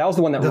that one? That was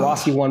the one that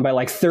Rossi won by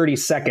like 30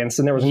 seconds,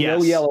 and there was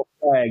no yellow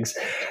flags,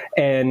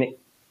 and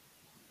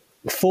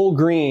full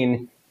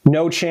green,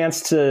 no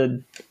chance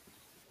to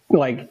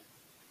like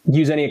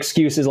use any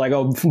excuses like,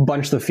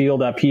 bunch the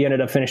field up. He ended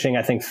up finishing,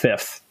 I think,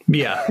 5th.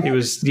 Yeah, he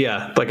was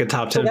like a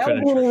top 10 that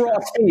finish. Was a little raw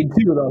speed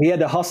too, though. He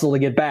had to hustle to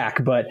get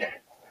back, but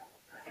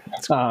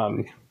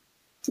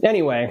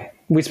anyway,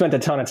 We spent a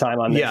ton of time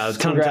on this. Yeah, a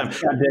ton of time.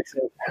 Scott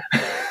Dixon.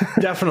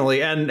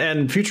 Definitely.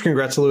 And future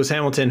congrats to Lewis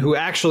Hamilton, who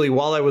actually,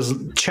 while I was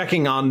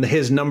checking on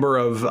his number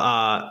of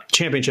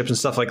championships and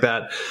stuff like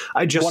that,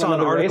 I just saw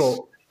an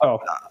article.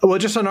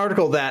 Just an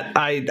article that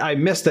I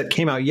missed that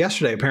came out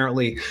yesterday,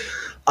 apparently.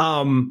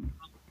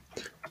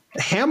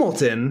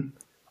 Hamilton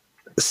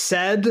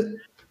said,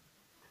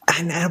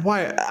 and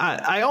why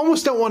I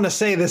almost don't want to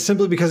say this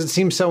simply because it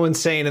seems so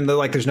insane and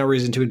there's no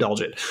reason to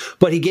indulge it.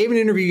 But he gave an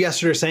interview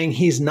yesterday saying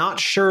he's not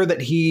sure that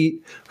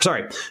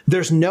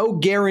there's no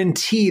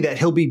guarantee that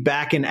he'll be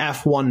back in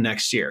F1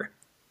 next year.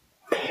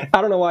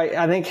 I don't know why.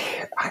 I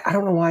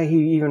don't know why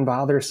he even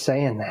bothers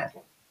saying that.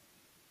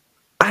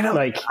 I don't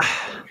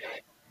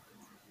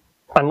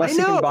unless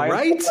he can buy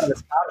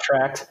this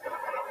contract.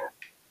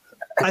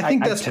 I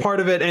think that's part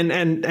of it, and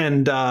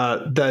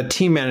the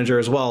team manager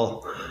as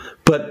well.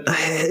 But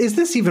is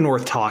this even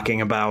worth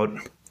talking about?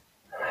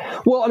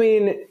 Well, I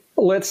mean,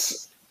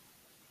 let's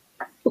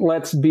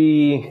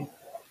think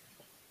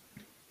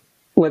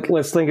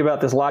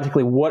about this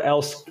logically. What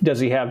else does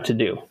he have to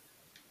do?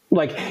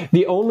 Like,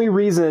 the only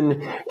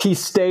reason he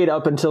stayed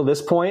up until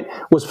this point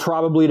was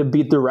probably to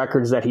beat the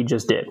records that he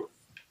just did.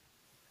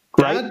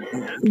 Right?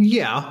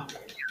 Yeah.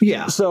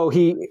 So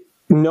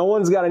no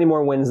one's got any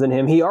more wins than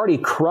him. He already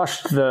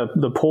crushed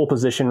the pole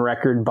position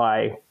record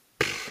by,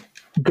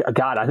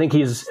 God, I think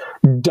he's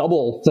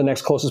double the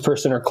next closest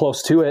person or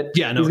close to it.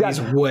 Yeah, no,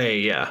 he's way,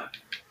 yeah.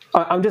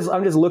 I'm just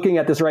looking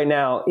at this right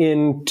now.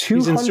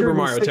 He's in Super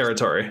Mario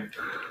territory.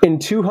 In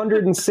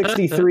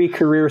 263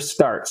 career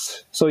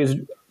starts. So he's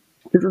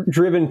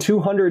driven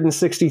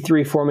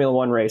 263 Formula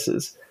One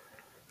races.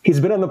 He's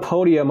been on the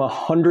podium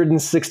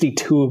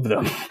 162 of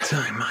them.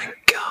 Oh my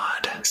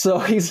God. So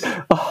he's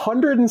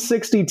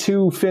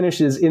 162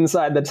 finishes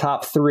inside the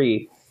top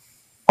three,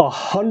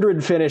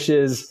 100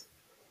 finishes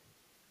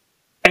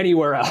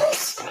anywhere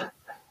else.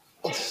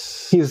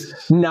 He's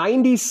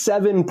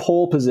 97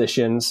 pole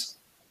positions,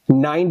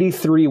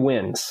 93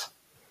 wins.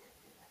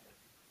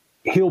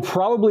 He'll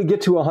probably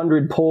get to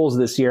 100 poles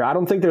this year. I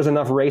don't think there's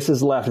enough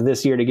races left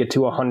this year to get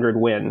to 100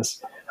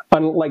 wins.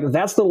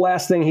 That's the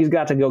last thing he's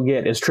got to go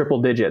get is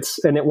triple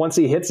digits. And once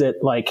he hits it,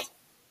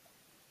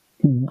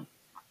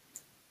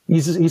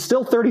 he's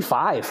still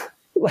 35.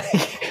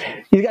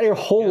 He's got your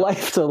whole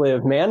life to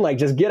live, man.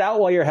 Just get out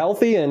while you're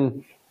healthy.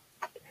 And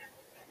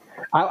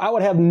I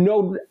would have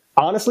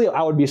honestly,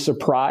 I would be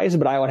surprised,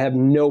 but I would have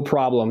no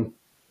problem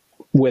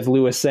with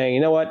Lewis saying,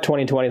 you know what,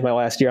 2020 is my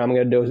last year. I'm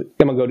going to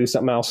go do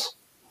something else.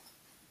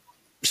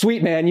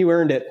 Sweet, man, you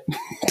earned it.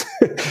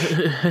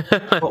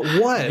 But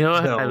what?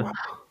 No.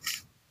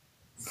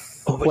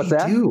 What's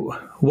that?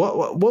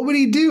 What would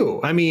he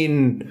do? I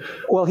mean,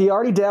 well, he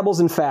already dabbles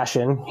in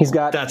fashion. He's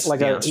got that's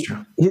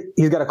true.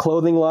 He's got a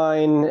clothing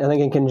line, I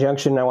think in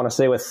conjunction, I want to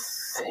say, with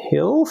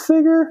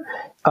Hilfiger.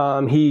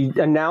 He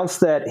announced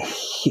that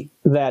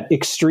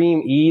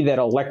Extreme E, that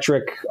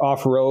electric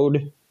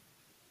off-road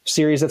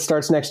series that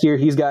starts next year,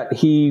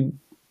 he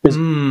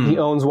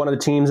owns one of the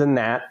teams in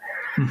that.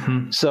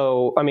 Mm-hmm.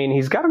 So, I mean,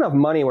 he's got enough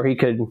money where he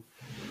could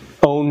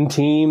own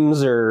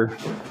teams or,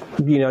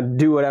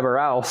 do whatever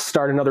else,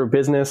 start another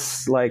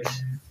business.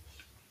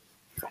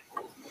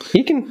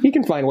 He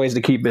can find ways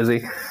to keep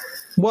busy.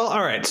 Well,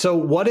 all right. So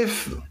what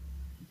if,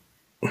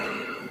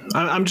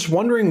 I'm just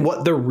wondering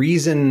what the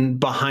reason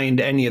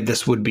behind any of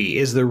this would be.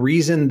 Is the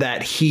reason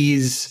that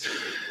he's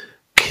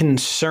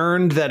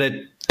concerned that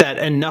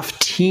enough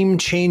team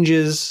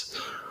changes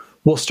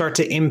will start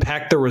to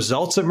impact the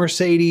results at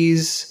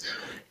Mercedes?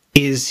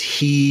 Is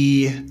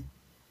he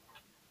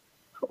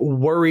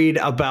worried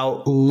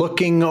about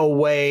looking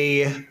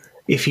away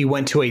if he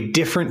went to a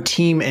different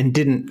team and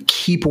didn't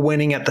keep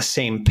winning at the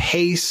same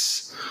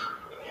pace?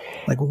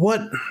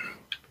 What's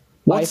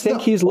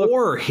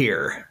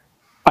here?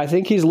 I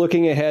think he's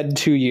looking ahead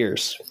 2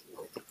 years.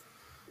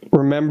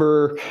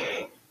 Remember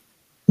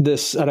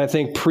this, and I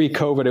think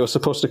pre-COVID it was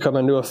supposed to come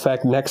into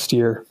effect next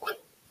year,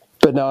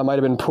 but now it might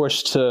have been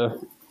pushed to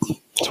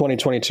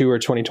 2022 or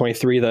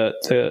 2023,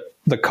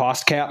 the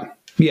cost cap.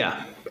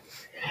 Yeah.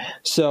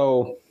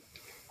 So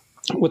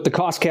with the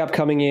cost cap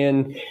coming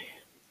in,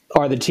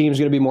 are the teams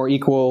going to be more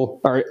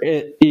equal?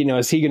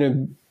 Is he going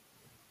to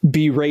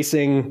be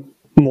racing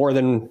more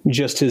than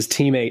just his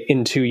teammate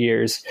in 2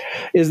 years?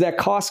 Is that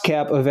cost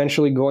cap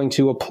eventually going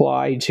to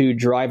apply to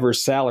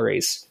drivers'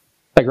 salaries?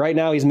 Right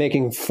now he's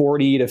making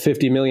 $40 to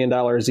 $50 million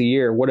a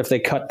year. What if they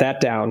cut that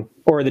down?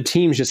 Or the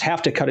teams just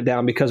have to cut it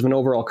down because of an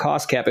overall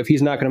cost cap? If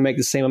he's not going to make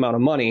the same amount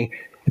of money,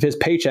 if his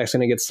paycheck's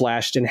going to get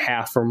slashed in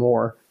half or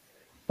more,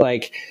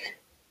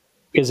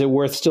 is it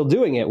worth still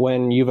doing it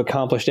when you've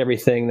accomplished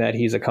everything that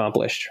he's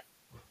accomplished?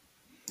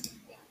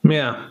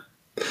 Yeah.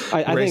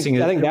 I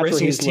think that's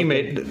racing his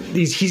teammate.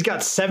 He's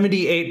got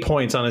 78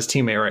 points on his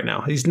teammate right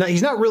now. He's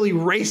not really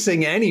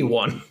racing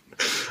anyone.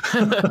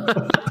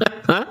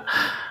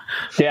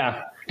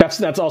 Yeah,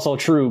 that's also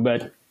true.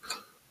 But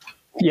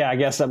yeah, I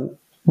guess.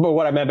 But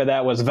what I meant by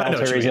that was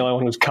Valtteri's the only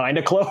one who's kind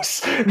of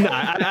close. No,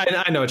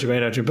 I know what you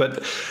mean,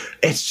 but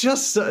it's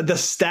just the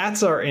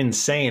stats are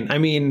insane. I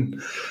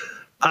mean,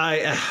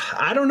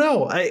 I don't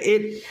know.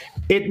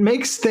 It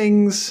makes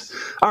things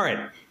all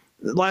right.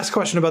 Last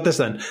question about this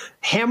then.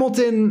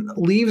 Hamilton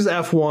leaves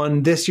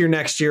F1 this year,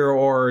 next year,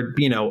 or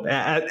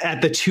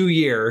at the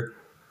 2-year.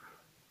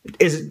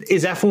 Is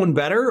F1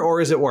 better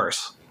or is it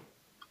worse?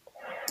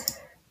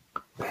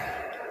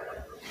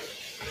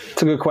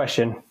 It's a good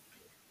question.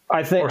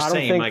 I don't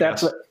think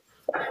that's.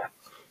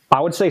 I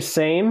would say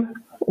same,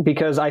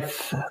 because I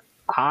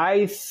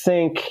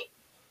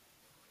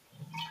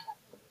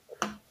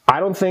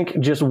don't think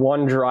just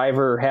one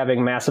driver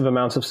having massive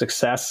amounts of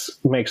success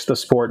makes the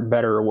sport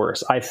better or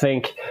worse. I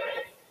think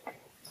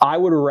I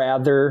would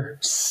rather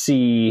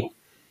see,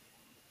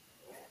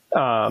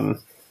 4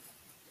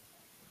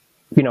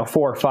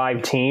 or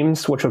 5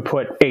 teams, which would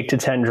put 8 to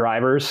 10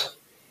 drivers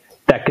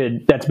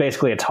that's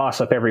basically a toss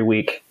up every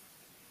week,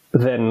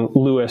 than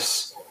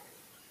Lewis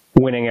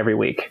winning every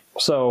week.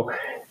 So,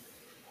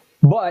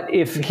 but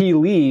if he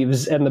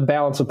leaves and the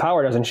balance of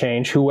power doesn't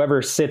change,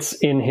 whoever sits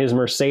in his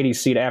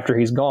Mercedes seat after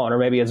he's gone, or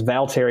maybe it's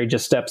Valtteri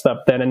just steps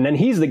up then, and then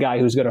he's the guy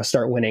who's going to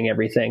start winning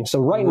everything. So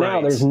right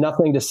now, there's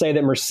nothing to say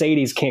that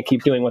Mercedes can't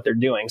keep doing what they're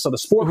doing. So the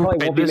sport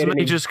probably won't be made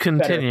any just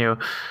continue.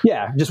 Better.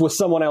 Yeah, just with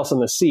someone else in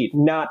the seat,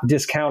 not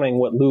discounting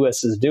what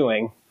Lewis is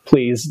doing.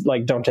 Please,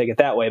 don't take it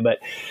that way. But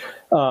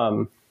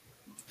I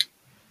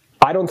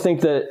don't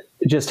think that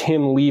just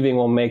him leaving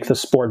will make the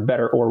sport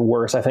better or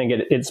worse. I think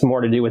it's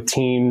more to do with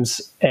teams,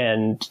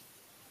 and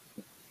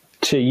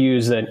to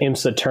use an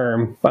IMSA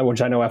term,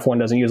 which I know F1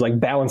 doesn't use, like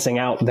balancing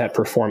out that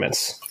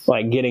performance,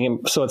 like getting him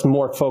so it's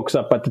more folks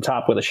up at the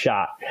top with a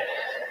shot.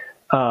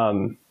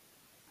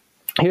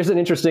 Here's an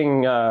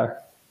interesting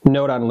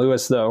note on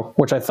Lewis, though,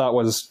 which I thought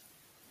was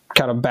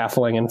kind of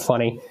baffling and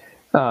funny.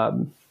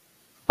 On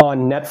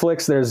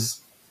Netflix, there's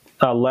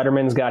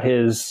Letterman's got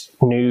his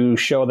new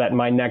show that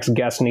My Next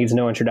Guest Needs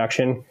No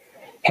Introduction.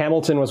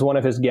 Hamilton was one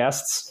of his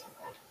guests,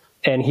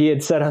 and he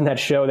had said on that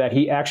show that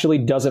he actually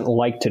doesn't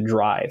like to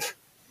drive.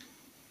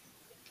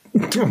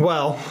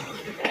 Well,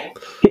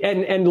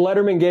 and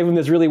Letterman gave him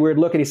this really weird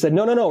look, and he said,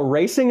 no,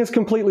 racing is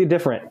completely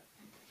different.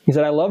 He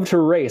said, I love to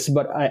race,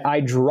 but I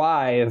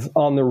drive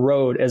on the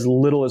road as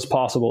little as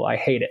possible. I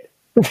hate it.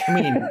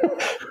 I mean,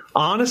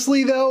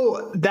 honestly,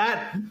 though,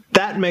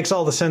 that makes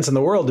all the sense in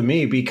the world to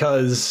me,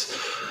 because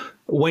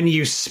when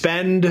you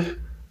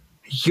spend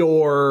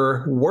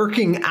your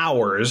working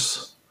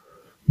hours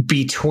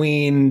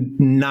between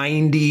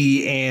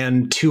 90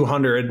 and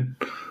 200,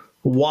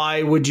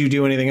 why would you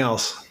do anything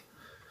else?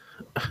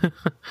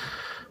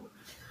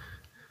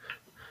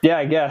 Yeah,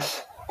 I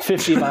guess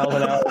 50 miles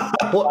an hour.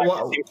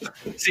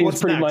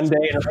 Seems pretty next?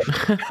 mundane.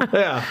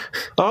 Yeah.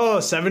 Oh,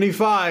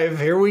 75.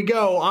 Here we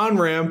go. On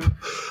ramp.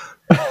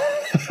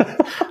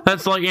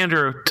 That's like,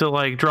 Andrew,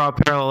 to draw a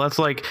parallel. That's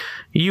like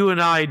you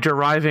and I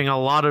deriving a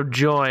lot of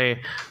joy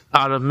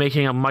out of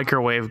making a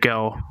microwave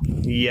go.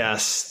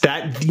 Yes.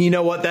 That, you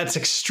know what? That's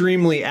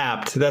extremely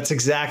apt. That's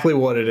exactly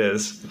what it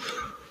is.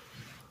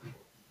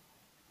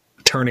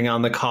 Turning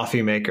on the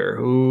coffee maker.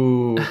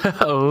 Ooh.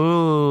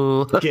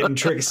 Ooh. Getting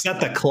tricky.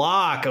 Set the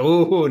clock.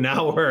 Ooh,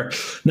 now we're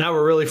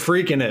really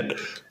freaking it.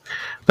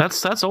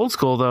 That's old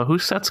school, though. Who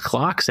sets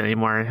clocks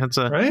anymore? It's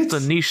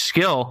a niche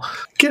skill.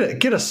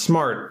 Get a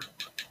smart.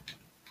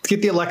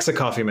 Get the Alexa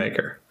coffee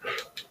maker.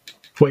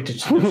 Wait,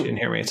 she didn't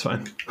hear me. It's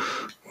fine.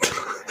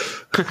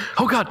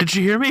 Oh God, did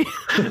you hear me?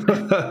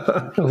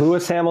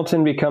 Lewis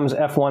Hamilton becomes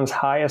F1's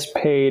highest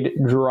paid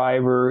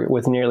driver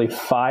with nearly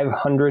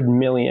 $500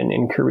 million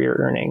in career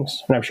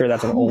earnings. And I'm sure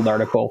that's an old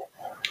article.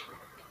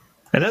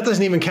 And that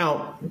doesn't even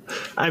count.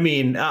 I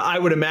mean, I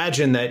would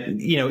imagine that,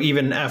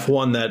 even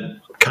F1 that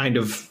kind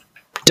of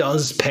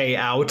does pay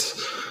out,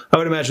 I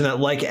would imagine that,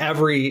 like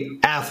every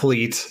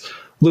athlete,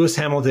 Lewis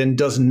Hamilton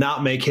does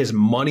not make his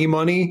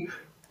money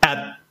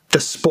at the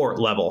sport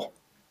level.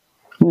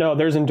 No,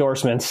 there's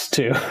endorsements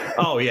too.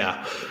 Oh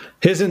yeah,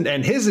 his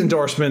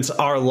endorsements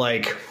are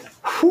like,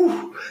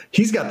 whew,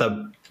 he's got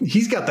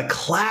the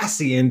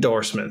classy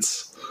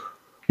endorsements.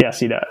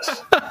 Yes, he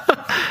does.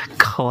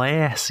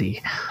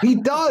 Classy. He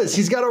does.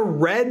 He's got a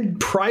red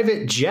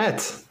private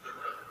jet.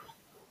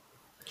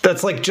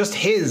 That's like just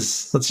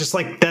his. That's just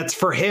like, that's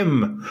for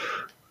him.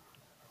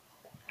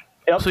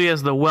 Yep. So he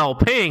has the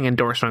well-paying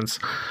endorsements.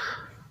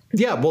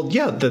 Yeah, well,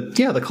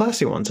 the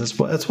classy ones.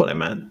 That's what I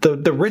meant.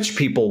 The rich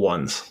people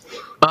ones.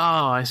 Oh,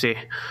 I see.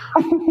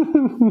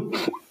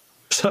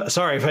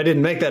 Sorry if I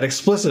didn't make that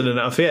explicit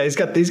enough. Yeah, he's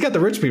got the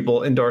rich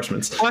people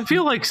endorsements. Well, I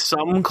feel like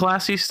some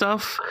classy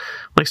stuff,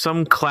 like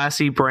some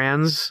classy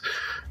brands,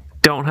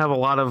 don't have a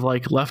lot of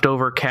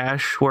leftover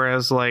cash,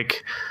 whereas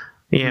like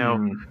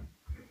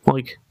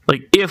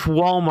if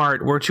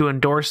Walmart were to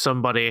endorse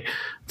somebody,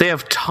 they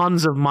have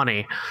tons of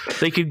money.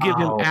 They could give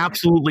him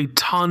absolutely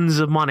tons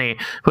of money,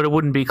 but it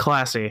wouldn't be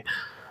classy.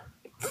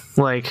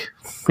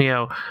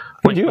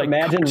 Could you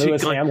imagine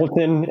Lewis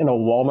Hamilton in a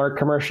Walmart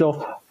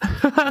commercial?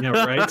 Yeah,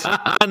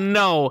 right.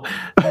 No,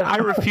 I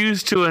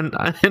refuse to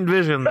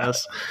envision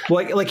this.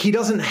 Like he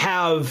doesn't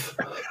have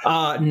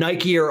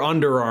Nike or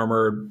Under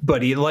Armour,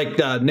 but he, like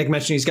Nick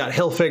mentioned, he's got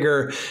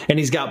Hilfiger and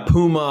he's got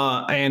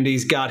Puma and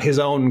he's got his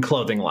own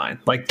clothing line,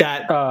 like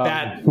that.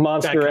 That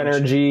Monster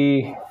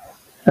Energy.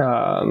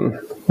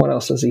 What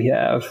else does he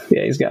have?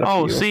 Yeah, he's got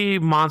a few. See,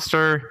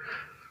 Monster.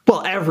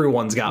 Well,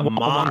 everyone's got Walmart.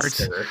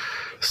 Monster.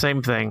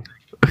 Same thing.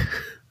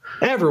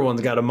 Everyone's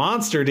got a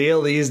Monster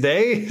deal these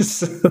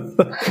days.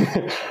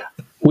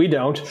 We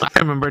don't. I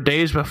remember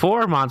days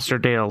before Monster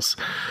deals.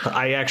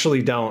 I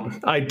actually don't.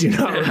 I do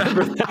not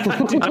remember that.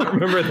 I do not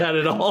remember that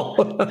at all.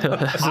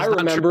 I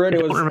remember it.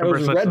 It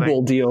was Red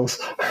Bull deals.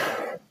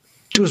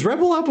 Was Red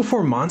Bull out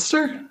before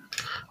Monster?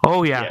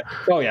 Oh, yeah.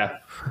 Oh, yeah.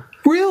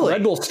 Really?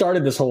 Red Bull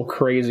started this whole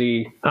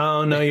crazy...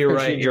 Oh, no, you're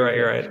right. You're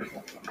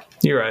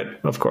right.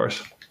 Of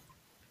course.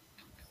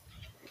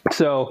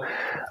 So,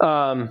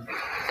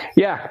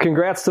 yeah,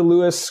 congrats to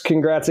Lewis.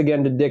 Congrats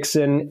again to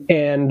Dixon.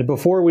 And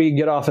before we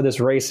get off of this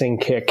racing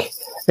kick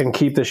and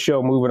keep the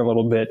show moving a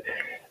little bit,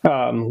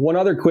 one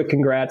other quick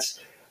congrats.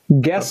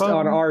 Guest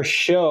on our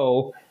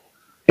show,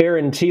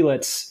 Aaron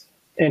Telitz,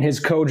 and his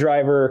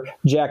co-driver,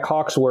 Jack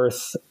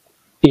Hawksworth,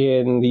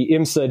 in the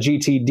IMSA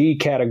GTD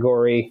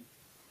category,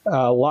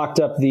 locked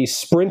up the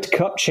Sprint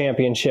Cup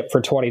Championship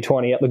for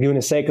 2020 at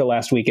Laguna Seca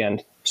last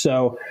weekend.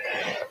 So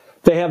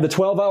they have the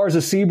 12 Hours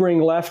of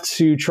Sebring left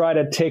to try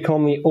to take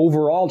home the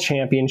overall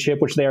championship,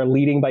 which they are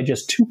leading by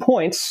just 2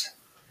 points.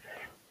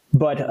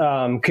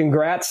 But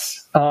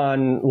congrats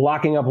on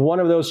locking up one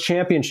of those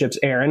championships,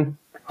 Aaron.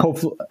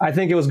 Hopefully, I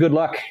think it was good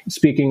luck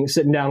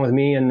sitting down with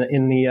me in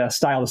the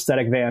Style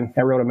Aesthetic van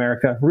at Road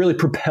America. Really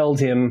propelled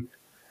him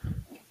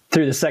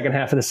through the second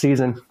half of the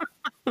season.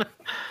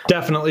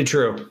 Definitely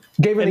true.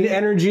 Gave him the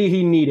energy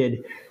he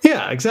needed.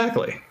 Yeah,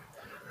 exactly.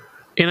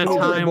 In a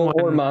time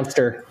when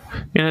Monster.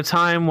 In a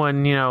time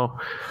when,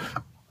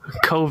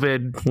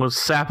 COVID was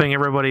sapping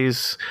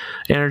everybody's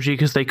energy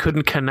because they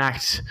couldn't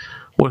connect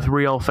with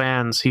real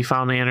fans, he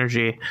found the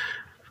energy.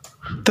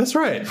 That's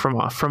right. From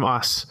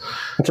us.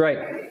 That's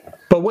right.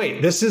 But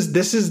wait, this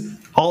is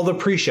all the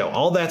pre-show.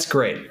 All that's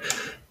great.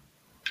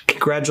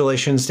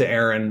 Congratulations to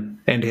Aaron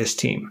and his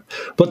team.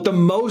 But the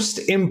most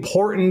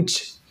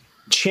important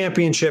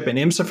championship in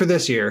IMSA for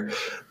this year,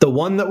 the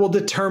one that will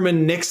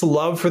determine Nick's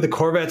love for the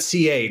Corvette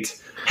C8,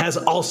 has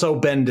also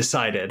been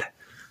decided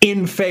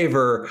in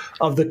favor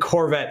of the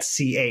Corvette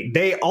C8.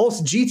 They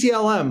also,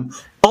 GTLM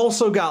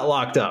also got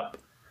locked up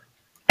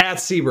at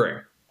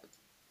Sebring.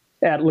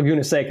 At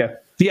Laguna Seca.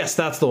 Yes,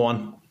 that's the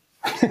one.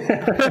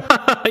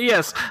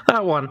 Yes,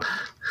 that one.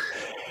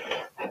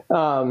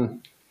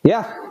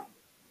 Yeah.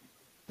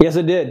 Yes,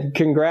 it did.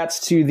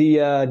 Congrats to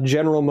the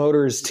General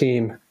Motors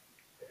team.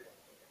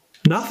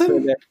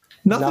 Nothing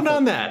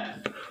on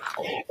that.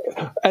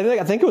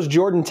 I think it was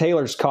Jordan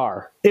Taylor's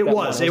car. It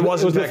was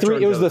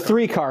the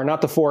 3 car,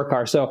 not the 4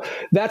 car. So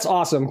that's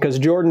awesome because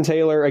Jordan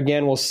Taylor,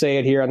 again, we'll say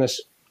it here on this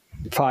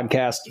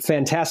podcast.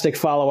 Fantastic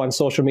follow on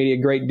social media.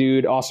 Great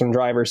dude, awesome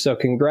driver. So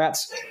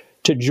congrats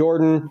to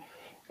Jordan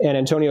and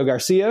Antonio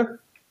Garcia.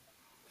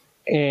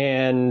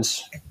 And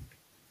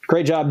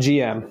great job,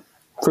 GM,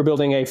 for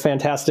building a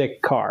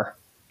fantastic car.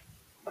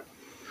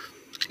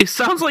 It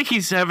sounds like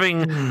he's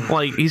having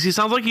he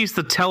sounds like he's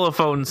the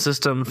telephone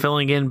system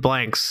filling in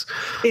blanks.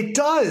 It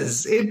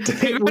does. It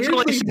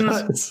really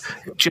does.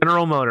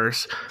 General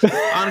Motors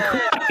on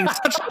creating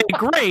such a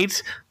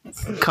great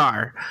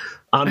car,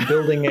 on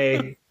building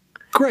a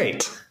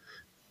great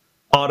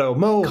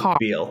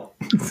automobile.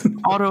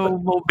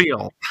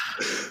 Automobile.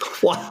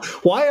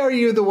 Why are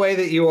you the way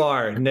that you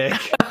are, Nick?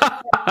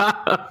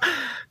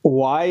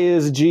 Why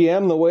is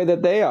GM the way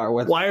that they are?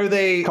 Why are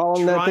they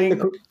calling that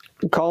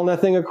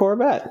thing a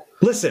Corvette?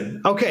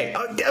 Listen, okay,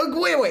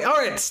 wait. All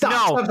right,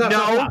 stop.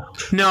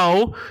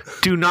 No.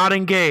 Do not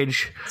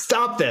engage.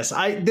 Stop this.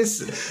 I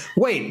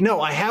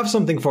have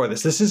something for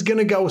this. This is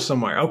gonna go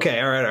somewhere. Okay,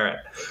 all right.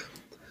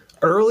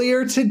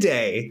 Earlier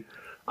today,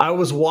 I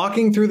was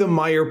walking through the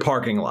Meijer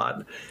parking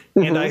lot,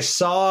 and I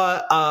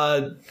saw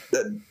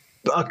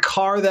a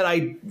car that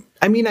I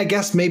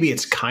guess maybe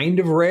it's kind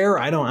of rare.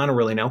 I don't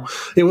really know.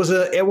 It was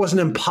an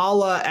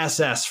Impala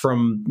SS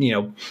from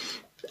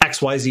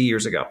XYZ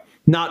years ago.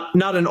 Not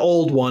an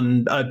old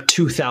one, a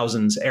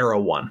 2000s era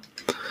one.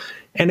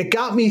 And it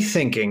got me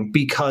thinking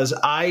because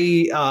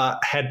I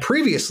had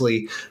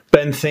previously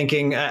been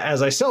thinking,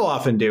 as I so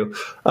often do,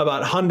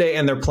 about Hyundai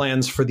and their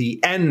plans for the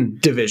N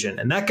division.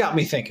 And that got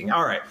me thinking,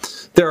 all right,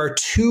 there are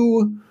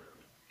 2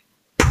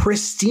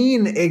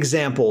 pristine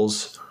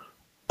examples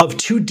of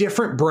 2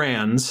 different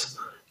brands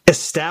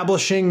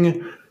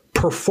establishing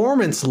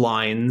performance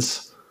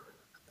lines,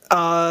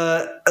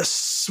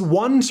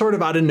 one sort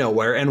of out of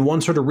nowhere and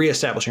one sort of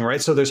reestablishing,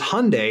 right? So there's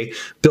Hyundai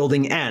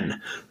building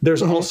N.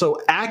 There's also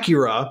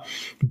Acura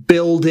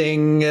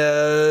building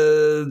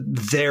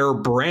their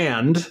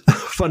brand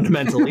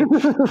fundamentally,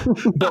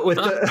 but with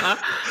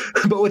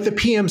the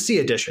PMC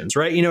additions,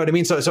 right? You know what I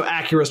mean? So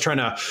Acura's trying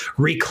to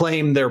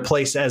reclaim their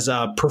place as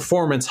a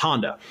performance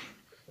Honda.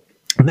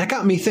 And that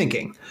got me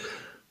thinking.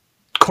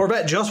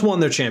 Corvette just won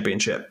their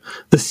championship.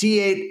 The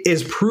C8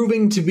 is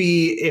proving to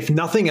be, if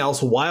nothing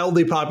else,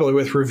 wildly popular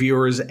with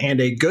reviewers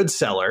and a good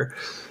seller.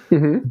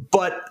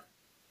 But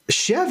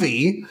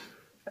Chevy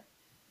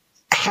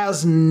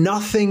has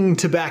nothing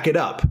to back it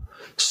up.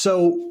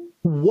 So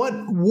what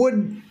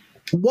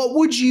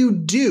would you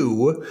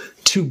do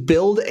to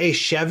build a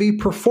Chevy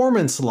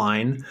performance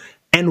line,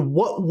 and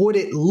what would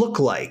it look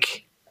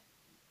like?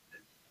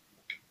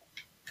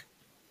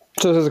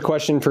 So this is a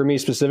question for me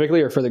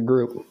specifically or for the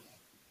group?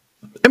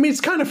 I mean,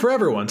 it's kind of for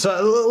everyone.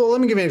 So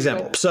let me give you an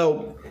example.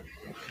 So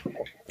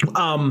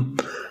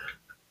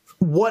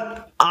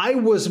what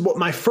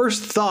my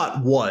first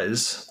thought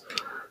was,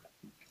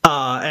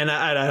 and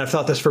I've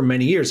thought this for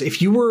many years,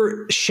 if you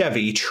were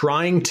Chevy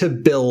trying to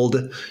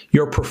build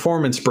your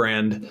performance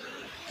brand,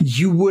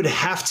 you'd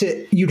have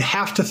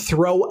to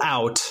throw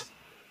out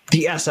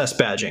the SS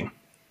badging.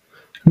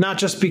 Not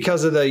just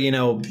because of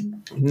the,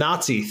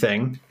 Nazi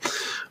thing,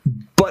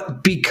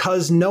 but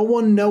because no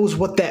one knows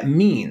what that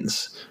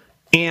means.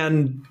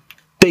 And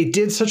they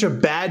did such a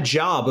bad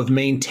job of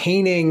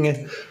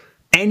maintaining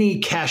any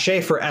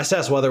cachet for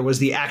SS, whether it was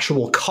the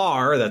actual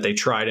car that they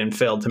tried and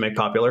failed to make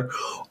popular,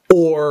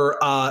 or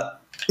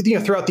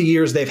throughout the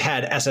years they've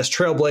had SS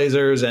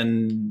Trailblazers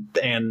and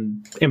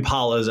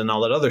Impalas and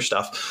all that other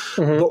stuff.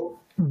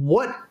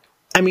 But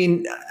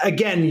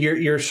again,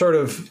 you're sort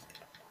of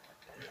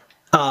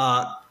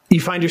you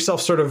find yourself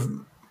sort of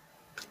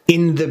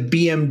in the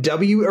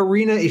BMW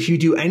arena if you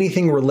do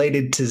anything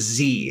related to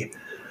Z.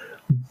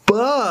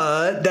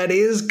 But that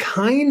is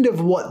kind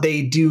of what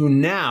they do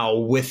now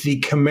with the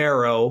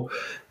Camaro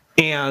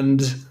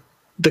and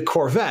the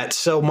Corvette.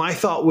 So my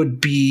thought would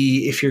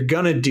be, if you're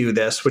going to do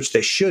this, which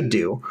they should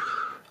do,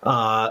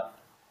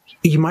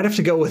 you might have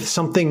to go with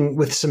something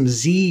with some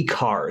Z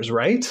cars,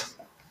 right?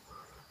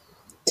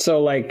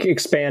 So like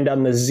expand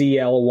on the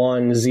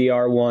ZL1,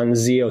 ZR1,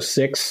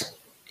 Z06.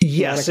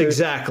 Yes, monikers.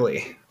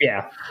 Exactly.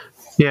 Yeah.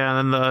 Yeah,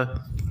 and then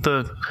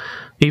the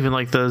even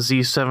like the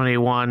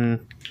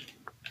Z71,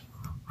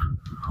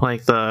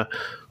 like the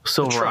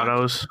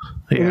Silverados.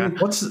 Yeah.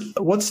 What's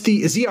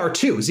the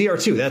ZR2?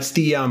 ZR2. That's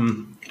the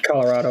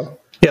Colorado.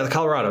 Yeah, the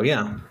Colorado.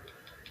 Yeah.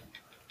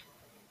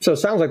 So it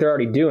sounds like they're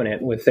already doing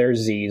it with their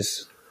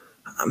Zs.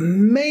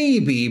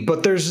 Maybe,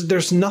 but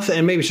there's nothing,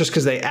 and maybe it's just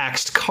because they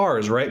axed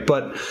cars, right?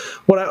 But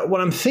what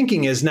I'm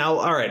thinking is now,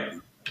 all right,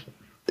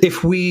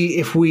 if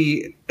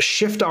we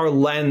shift our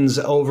lens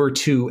over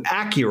to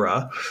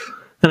Acura.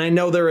 And I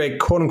know they're a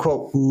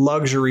quote-unquote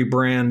luxury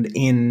brand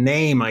in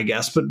name, I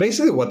guess. But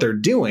basically what they're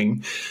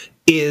doing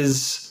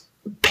is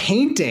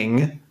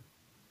painting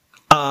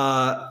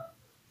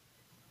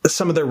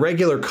some of their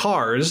regular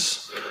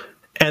cars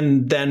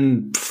and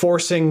then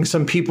forcing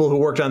some people who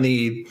worked on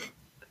the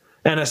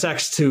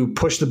NSX to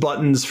push the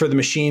buttons for the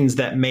machines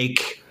that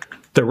make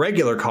the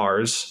regular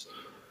cars.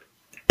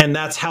 And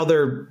that's how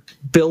they're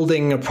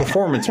building a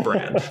performance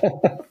brand.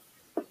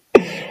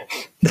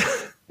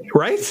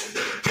 Right?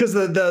 Because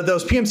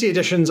those PMC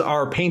editions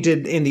are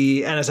painted in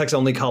the NSX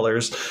only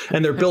colors,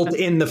 and they're built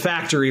in the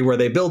factory where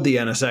they build the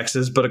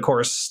NSXs. But of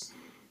course,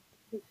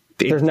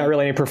 there's not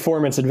really any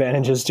performance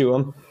advantages to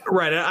them.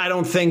 Right. I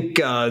don't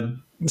think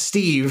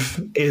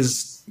Steve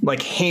is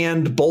like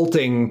hand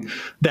bolting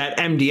that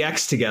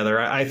MDX together.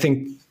 I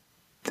think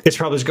it's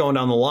probably just going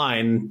down the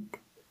line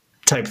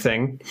type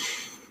thing.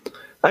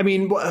 I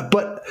mean,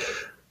 but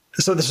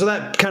so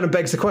that kind of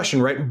begs the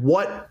question, right?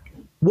 What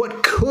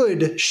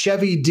could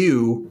Chevy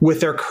do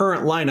with their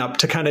current lineup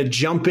to kind of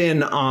jump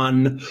in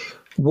on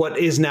what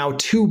is now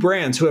two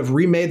brands who have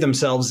remade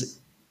themselves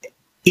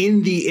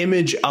in the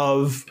image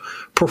of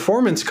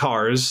performance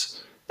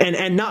cars,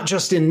 and not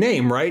just in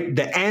name, right?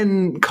 The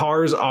N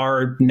cars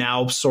are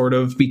now sort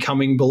of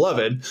becoming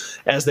beloved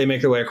as they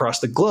make their way across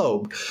the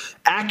globe.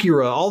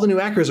 Acura, all the new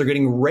Acuras are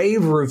getting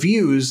rave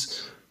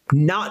reviews,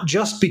 not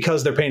just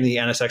because they're painting the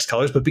NSX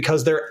colors, but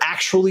because they're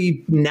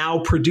actually now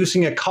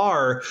producing a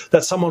car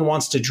that someone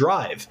wants to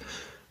drive.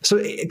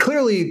 So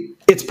clearly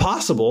it's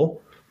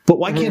possible, but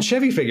why can't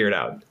Chevy figure it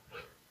out?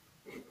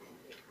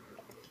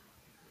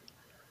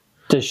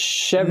 Does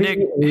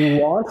Chevy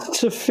want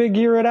to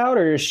figure it out,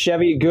 or is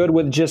Chevy good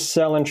with just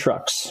selling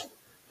trucks?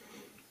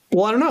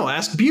 Well, I don't know.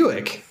 Ask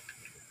Buick.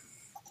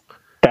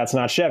 That's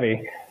not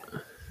Chevy.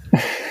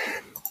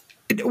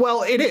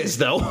 Well, it is,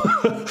 though.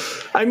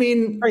 I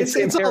mean, it's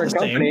all the same.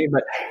 Company,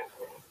 but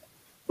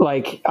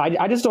like,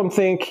 I just don't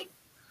think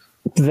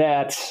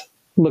that.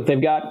 Look,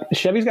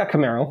 Chevy's got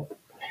Camaro.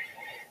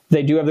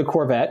 They do have the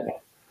Corvette,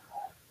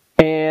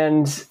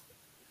 and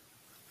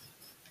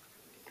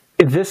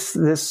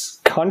this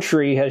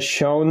country has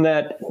shown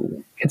that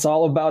it's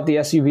all about the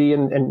SUV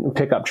and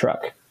pickup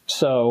truck.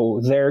 So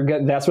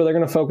that's where they're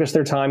going to focus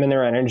their time and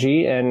their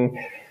energy, and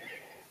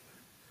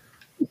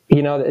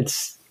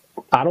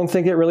I don't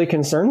think it really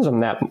concerns them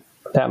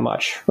that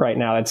much right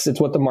now. It's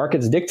what the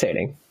market's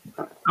dictating.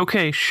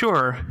 Okay,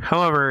 sure.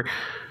 However,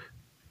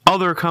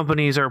 other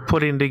companies are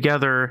putting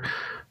together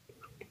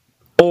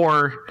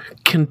or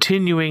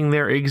continuing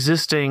their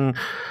existing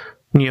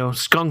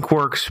Skunk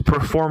Works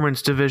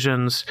performance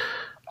divisions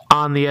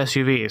on the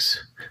SUVs.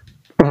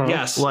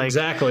 Yes,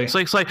 exactly. It's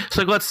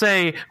like let's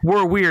say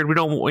we're weird. We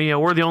don't,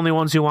 we're the only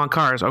ones who want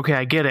cars. Okay,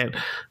 I get it,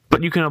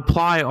 but you can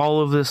apply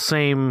all of this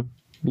same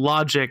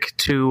logic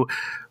to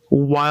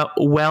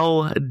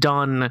well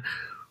done,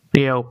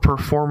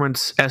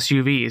 performance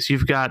SUVs.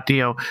 You've got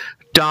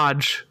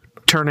Dodge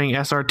turning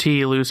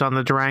SRT loose on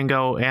the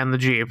Durango and the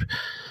Jeep.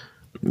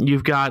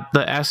 You've got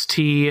the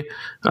ST,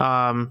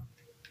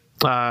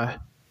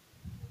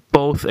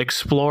 both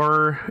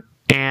Explorer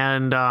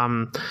and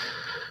the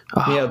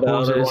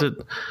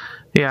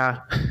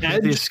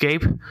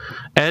Escape,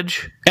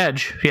 Edge,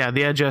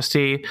 the Edge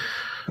ST.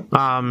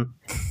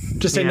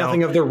 Just say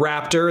nothing of the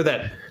Raptor,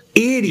 that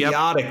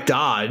idiotic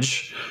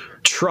Dodge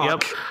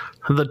truck. Yep.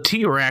 The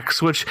T-Rex,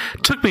 which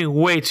took me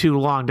way too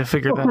long to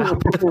figure that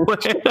out.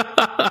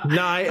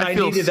 No, I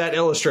needed that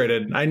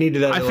illustrated. I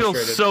feel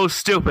so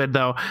stupid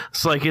though.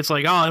 It's like,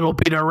 oh, it'll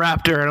beat a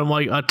Raptor, and I'm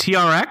like, a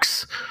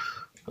TRX?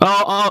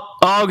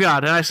 Oh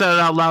God! And I said it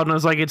out loud, and I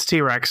was like, "It's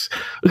T-Rex."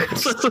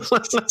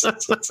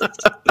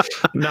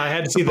 No, I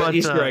had to see the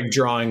Easter egg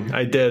drawing.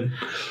 I did.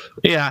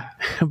 Yeah,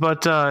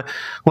 but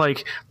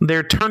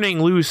they're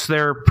turning loose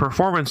their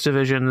performance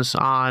divisions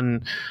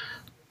on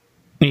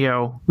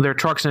their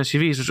trucks and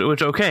SUVs,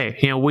 which okay,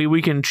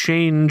 we can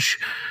change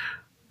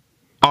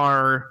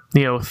our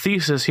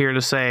thesis here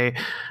to say,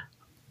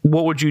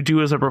 what would you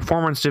do as a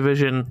performance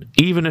division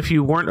even if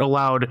you weren't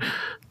allowed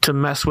to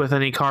mess with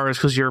any cars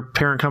because your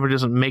parent company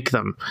doesn't make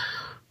them,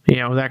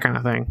 that kind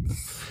of thing.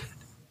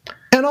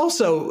 And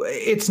also,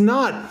 it's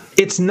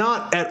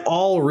not at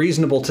all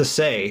reasonable to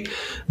say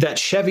that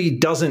Chevy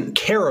doesn't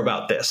care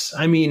about this.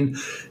 I mean,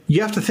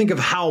 you have to think of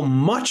how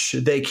much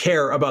they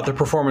care about the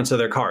performance of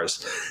their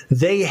cars.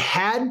 They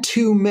had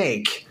to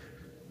make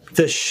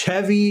the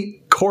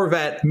Chevy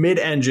Corvette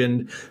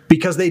mid-engine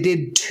because they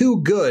did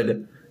too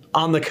good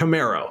on the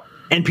Camaro.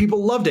 And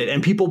people loved it,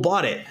 and people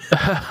bought it.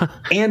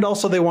 And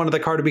also they wanted the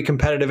car to be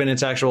competitive in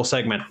its actual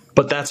segment.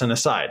 But that's an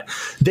aside.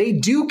 They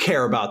do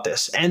care about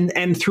this.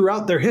 And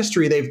throughout their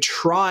history, they've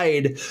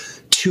tried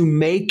to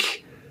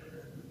make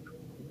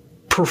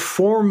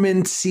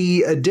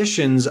performance-y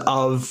editions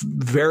of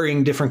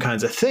varying different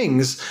kinds of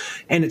things.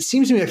 And it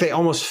seems to me like they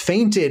almost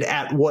fainted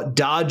at what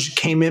Dodge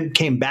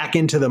came back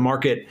into the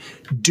market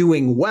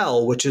doing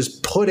well, which is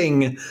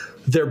putting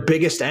their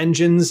biggest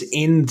engines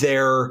in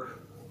their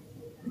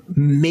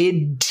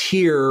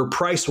mid-tier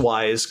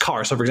price-wise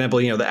car. So for example,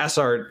 the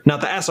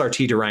not the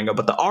SRT Durango,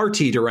 but the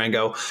RT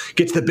Durango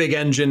gets the big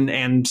engine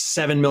and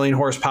 7 million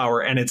horsepower,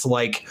 and it's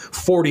like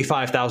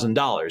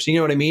 $45,000. You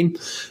know what I mean?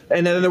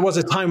 And then there was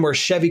a time where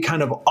Chevy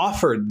kind of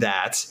offered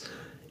that,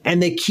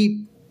 and they keep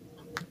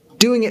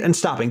doing it and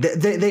stopping.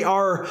 They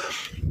are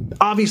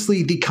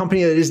obviously the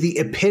company that is the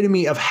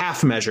epitome of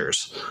half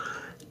measures.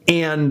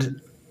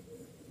 And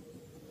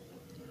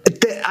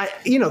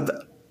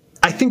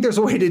I think there's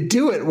a way to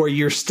do it where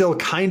you're still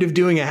kind of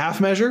doing a half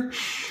measure,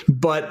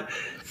 but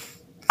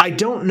I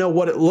don't know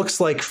what it looks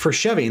like for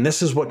Chevy. And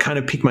this is what kind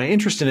of piqued my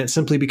interest in it,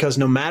 simply because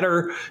no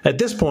matter at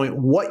this point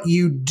what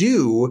you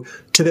do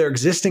to their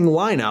existing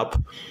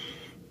lineup,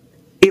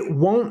 it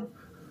won't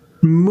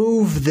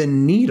move the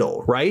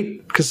needle,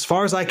 right? Because as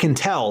far as I can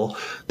tell,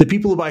 the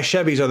people who buy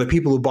Chevys are the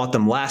people who bought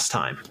them last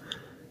time.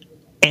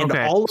 And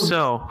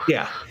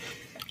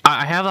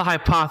I have a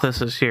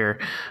hypothesis here,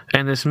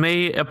 and this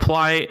may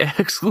apply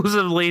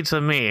exclusively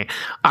to me.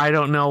 I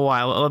don't know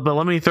why, but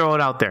let me throw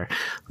it out there.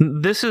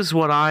 This is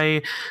what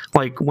I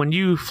like when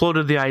you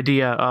floated the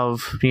idea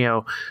of,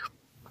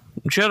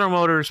 General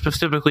Motors,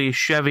 specifically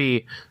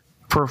Chevy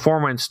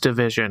performance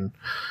division.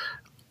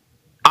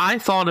 I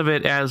thought of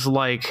it as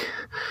like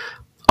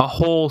a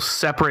whole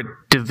separate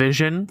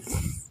division,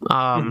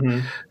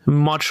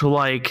 much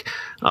like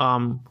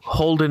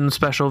Holden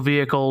Special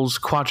Vehicles,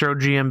 Quattro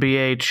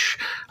GmbH,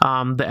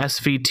 the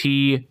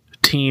SVT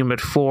team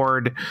at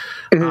Ford,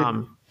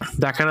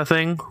 that kind of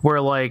thing,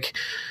 where like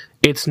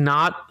it's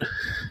not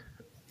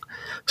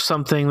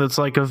something that's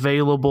like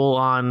available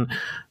on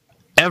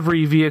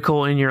every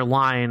vehicle in your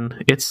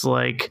line. It's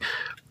like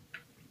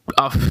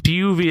a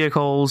few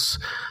vehicles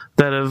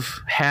that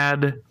have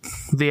had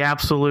the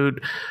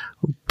absolute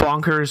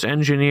bonkers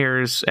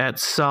engineers at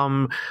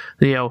some,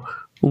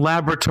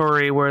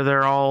 laboratory where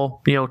they're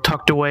all,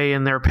 tucked away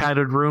in their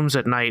padded rooms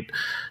at night,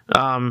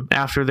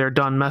 after they're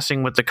done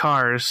messing with the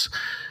cars,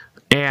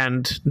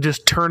 and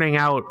just turning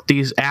out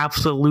these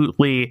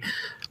absolutely,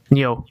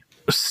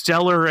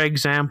 stellar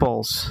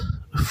examples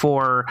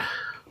for,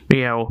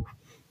 the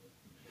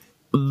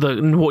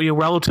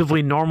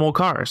relatively normal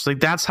cars.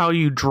 Like that's how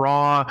you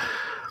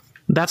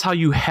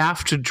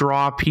have to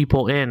draw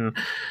people in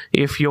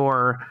if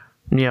you're,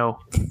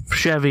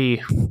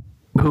 Chevy,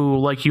 who,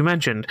 like you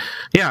mentioned,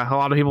 a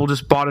lot of people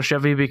just bought a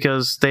Chevy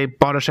because they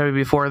bought a Chevy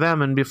before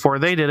them, and before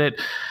they did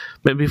it,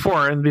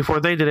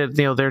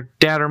 their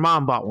dad or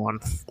mom bought one.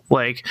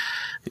 Like,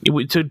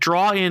 to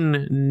draw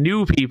in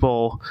new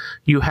people,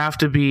 you have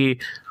to be,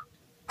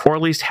 or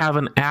at least have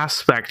an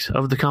aspect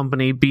of the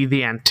company be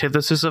the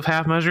antithesis of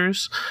half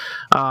measures.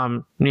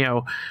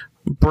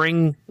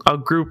 bring a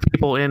group of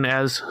people in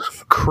as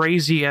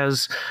crazy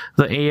as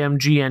the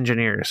AMG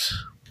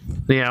engineers,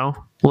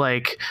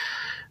 like,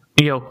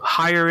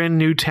 hire in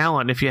new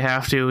talent if you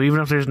have to, even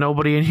if there's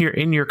nobody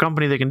in your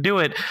company that can do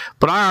it.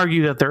 But I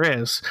argue that there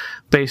is,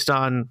 based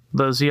on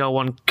the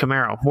ZL1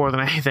 Camaro more than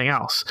anything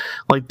else.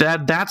 Like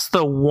that's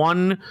the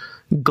one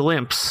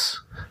glimpse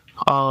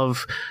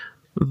of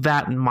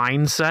that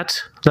mindset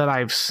that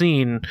I've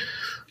seen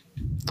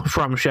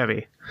from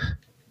Chevy.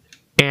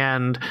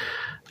 And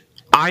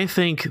I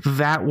think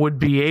that would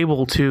be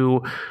able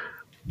to,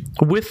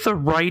 with the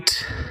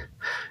right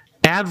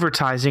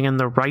advertising and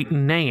the right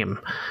name,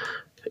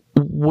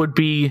 would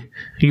be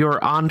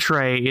your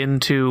entree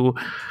into,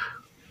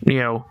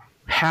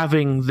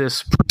 having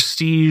this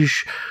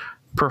prestige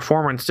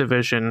performance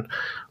division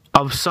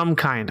of some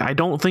kind. I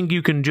don't think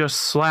you can just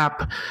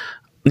slap,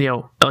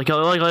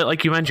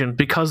 like you mentioned,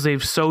 because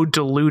they've so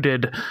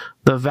diluted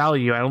the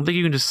value. I don't think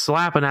you can just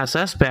slap an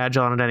SS badge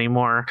on it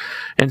anymore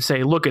and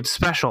say, look, it's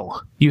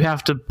special. You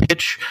have to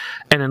pitch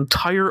an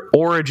entire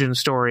origin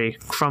story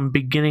from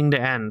beginning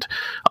to end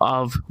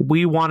of,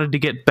 we wanted to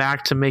get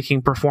back to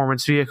making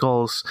performance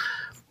vehicles.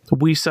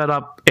 We set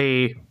up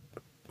a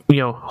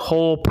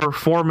whole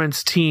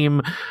performance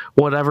team,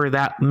 whatever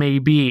that may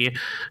be.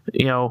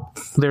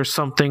 There's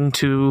something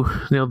to,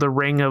 the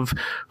ring of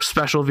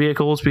special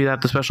vehicles, be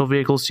that the special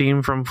vehicles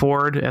team from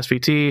Ford,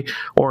 SVT,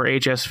 or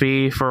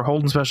HSV for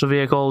Holden special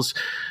vehicles.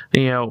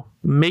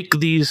 Make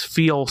these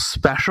feel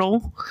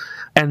special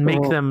and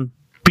make them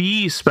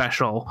be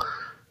special.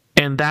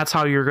 And that's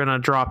how you're going to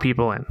draw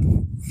people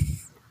in.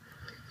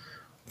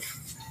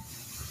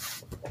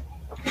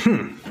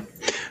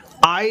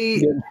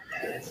 I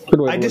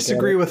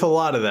disagree with a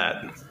lot of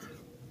that,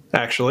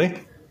 actually.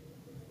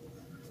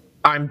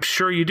 I'm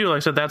sure you do. Like I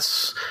said,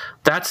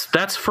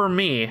 that's for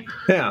me.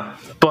 Yeah.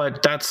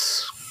 But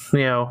that's,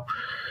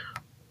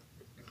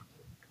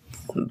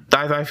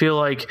 I feel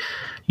like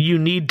you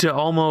need to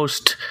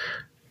almost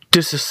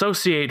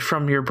disassociate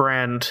from your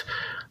brand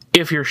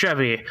if you're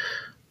Chevy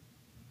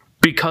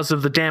because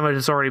of the damage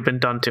that's already been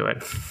done to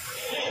it.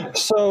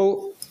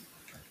 So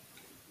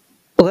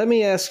let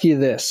me ask you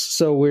this.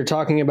 So we're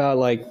talking about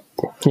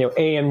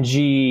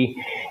AMG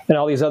and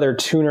all these other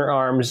tuner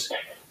arms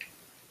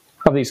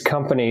of these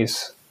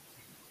companies.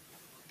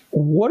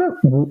 What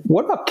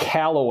about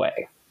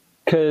Callaway?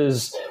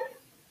 Because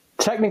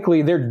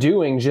technically they're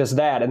doing just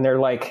that, and they're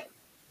like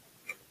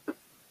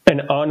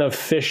an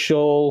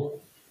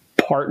unofficial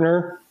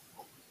partner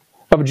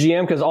of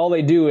GM, because all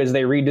they do is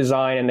they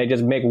redesign and they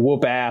just make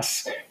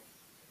whoop-ass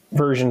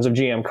versions of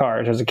GM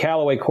cars. There's a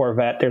Callaway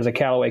Corvette, there's a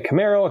Callaway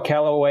Camaro, a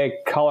Callaway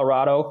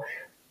Colorado,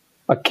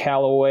 a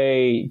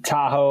Callaway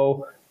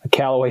Tahoe, a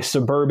Callaway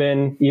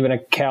Suburban, even a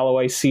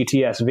Callaway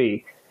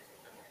CTSV.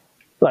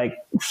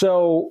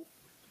 So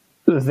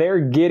they're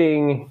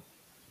getting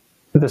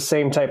the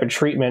same type of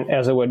treatment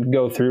as it would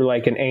go through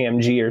like an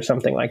AMG or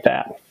something like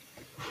that.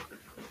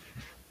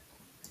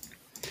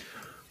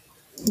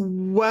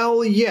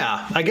 Well,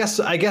 yeah. I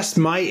guess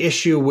my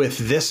issue with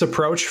this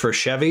approach for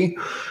Chevy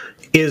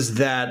is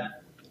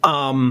that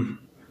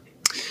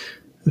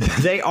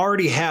they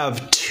already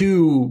have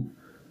two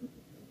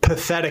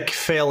pathetic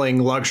failing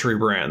luxury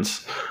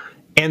brands,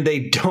 and they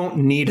don't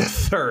need a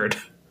third.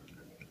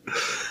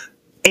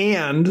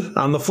 And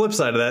on the flip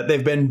side of that,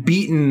 they've been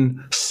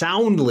beaten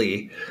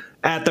soundly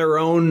at their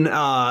own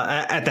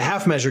at the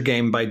half measure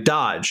game by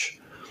Dodge.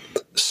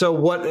 So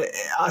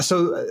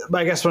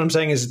I guess what I'm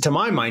saying is, to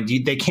my mind,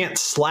 they can't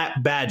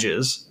slap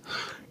badges,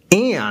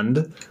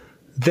 and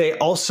they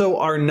also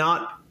are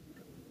not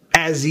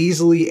as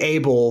easily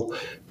able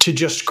to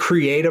just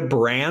create a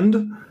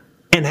brand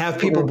and have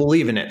people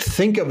believe in it.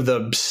 Think of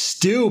the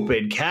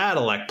stupid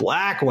Cadillac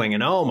Blackwing,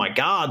 and oh my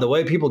God, the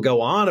way people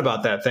go on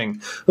about that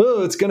thing.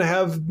 Oh, it's going to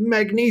have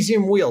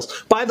magnesium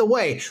wheels. By the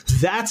way,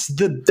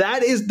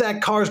 that is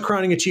that car's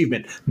crowning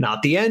achievement.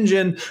 Not the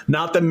engine,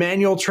 not the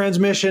manual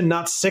transmission,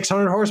 not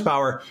 600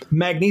 horsepower.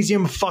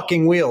 Magnesium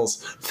fucking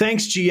wheels.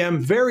 Thanks, GM.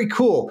 Very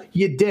cool.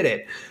 You did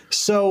it.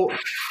 So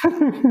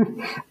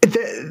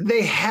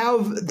they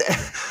have.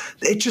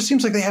 It just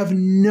seems like they have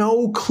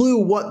no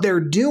clue what they're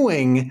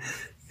doing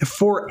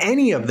for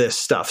any of this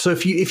stuff. So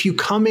if you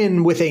come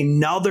in with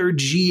another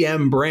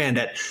GM brand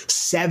at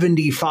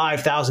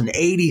 $75,000,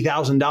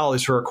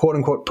 $80,000 for a quote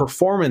unquote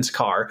performance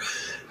car,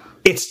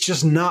 it's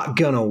just not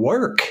gonna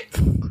work.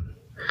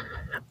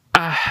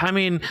 I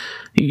mean,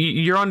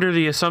 you're under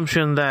the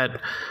assumption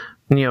that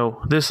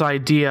this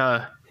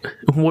idea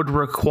would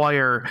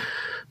require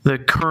the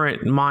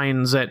current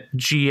minds at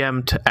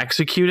GM to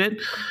execute it.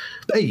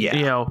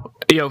 Yeah.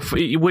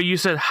 When you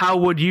said, how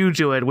would you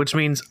do it? Which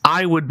means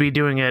I would be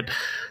doing it,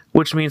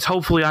 which means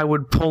hopefully I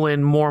would pull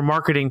in more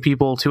marketing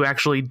people to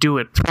actually do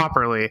it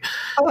properly.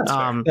 Oh, that's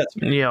fair. That's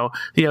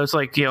fair. It's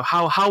like,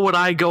 how would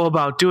I go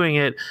about doing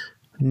it?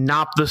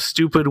 Not the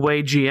stupid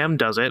way GM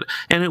does it.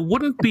 And it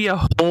wouldn't be a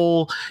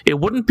whole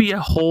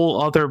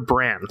other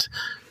brand.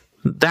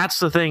 That's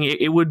the thing.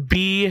 It would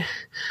be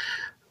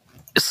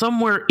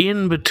somewhere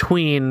in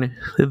between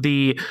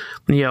the,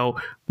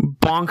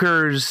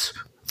 bonkers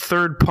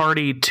third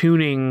party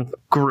tuning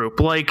group,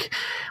 like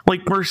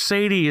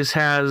Mercedes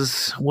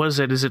has,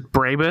 is it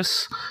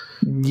Brabus?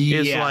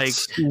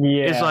 Yes.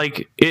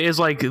 Is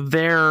like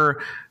their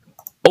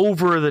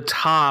over the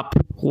top,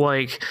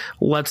 like,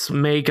 let's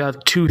make a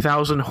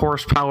 2,000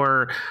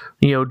 horsepower,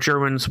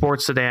 German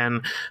sports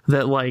sedan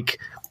that, like,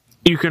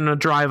 you can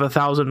drive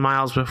 1,000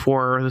 miles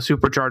before the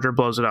supercharger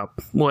blows it up.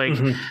 Like,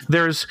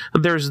 there's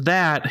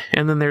that,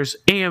 and then there's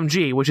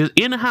AMG, which is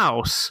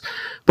in-house,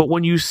 but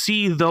when you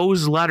see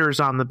those letters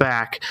on the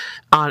back,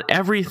 on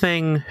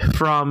everything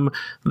from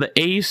the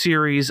A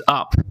series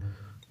up,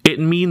 it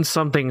means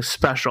something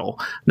special.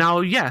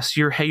 Now, yes,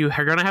 you're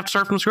going to have to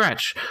start from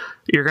scratch.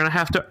 You're going to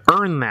have to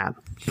earn that.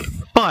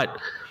 But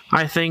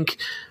I think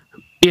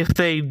if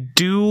they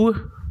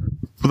do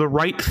the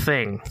right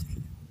thing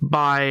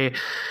by,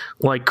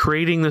 like,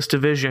 creating this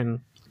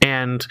division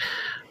and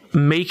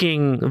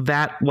making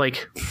that,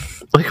 like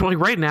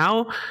right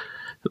now,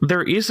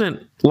 there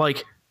isn't,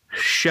 like,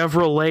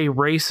 Chevrolet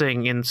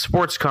racing in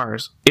sports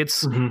cars.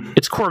 It's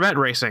Corvette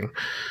racing.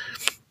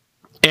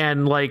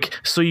 And, like,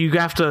 so you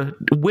have to,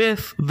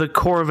 with the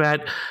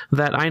Corvette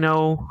that I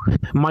know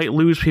might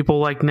lose people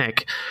like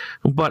Nick,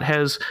 but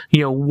has,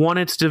 won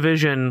its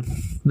division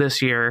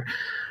this year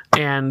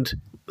and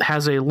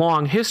has a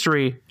long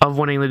history of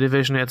winning the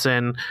division it's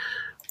in,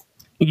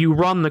 you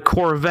run the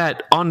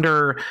Corvette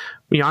under,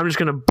 I'm just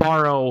going to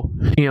borrow,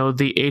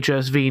 the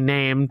HSV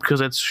name because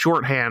it's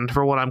shorthand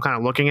for what I'm kind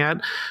of looking at.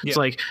 Yeah. It's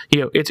like,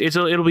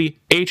 it'll be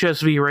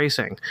HSV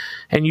racing.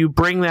 And you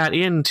bring that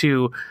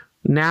into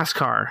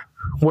NASCAR,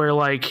 where,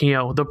 like,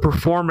 the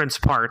performance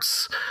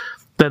parts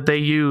that they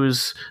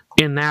use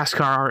in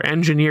NASCAR are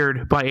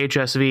engineered by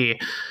HSV,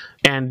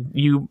 and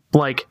you,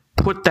 like,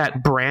 put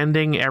that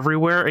branding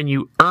everywhere, and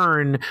you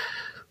earn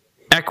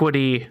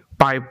equity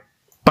by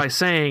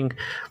saying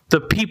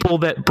the people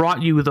that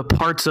brought you the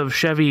parts of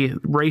Chevy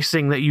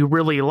racing that you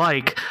really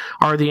like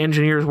are the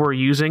engineers we're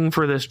using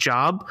for this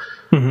job.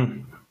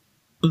 And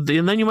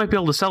then you might be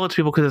able to sell it to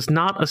people because it's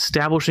not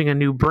establishing a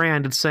new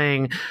brand. It's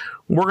saying,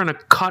 we're going to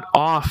cut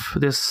off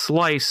this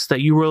slice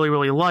that you really,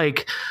 really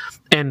like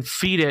and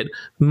feed it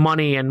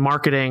money and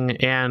marketing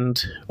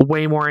and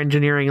way more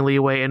engineering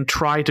leeway and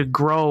try to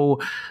grow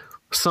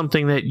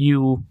something that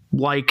you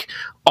like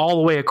all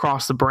the way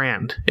across the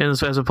brand,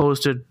 as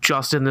opposed to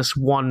just in this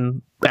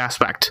one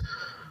aspect.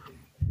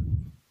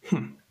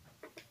 I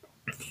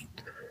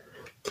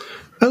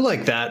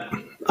like that.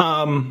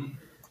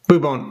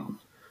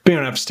 We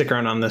don't have to stick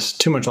around on this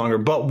too much longer,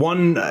 but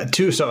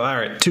two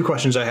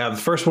questions I have.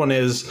 The first one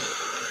is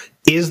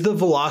the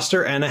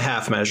Veloster and a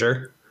half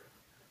measure?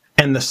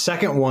 And the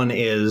second one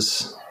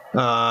is,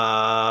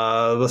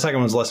 the second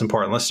one's less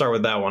important. Let's start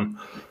with that one.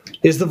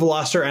 Is the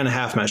Veloster and a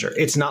half measure?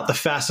 It's not the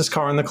fastest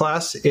car in the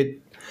class.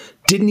 It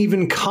didn't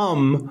even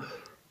come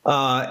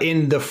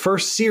in the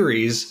first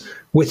series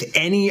with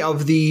any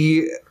of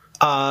the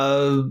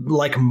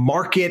like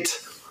market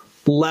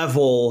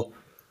level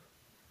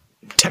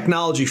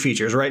technology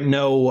features, right?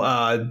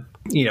 No,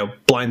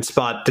 blind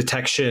spot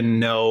detection,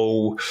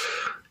 none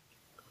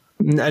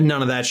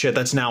of that shit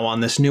that's now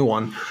on this new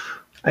one.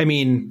 I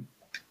mean,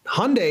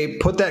 Hyundai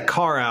put that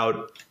car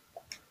out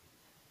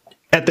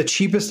at the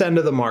cheapest end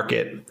of the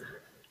market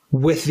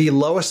with the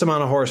lowest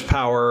amount of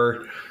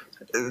horsepower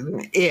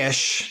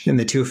ish in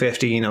the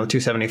 250,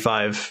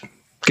 275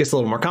 gets a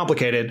little more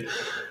complicated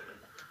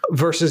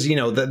versus,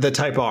 the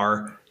Type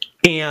R.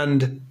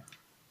 And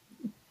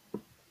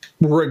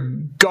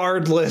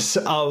regardless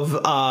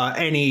of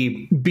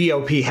any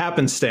BOP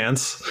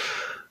happenstance,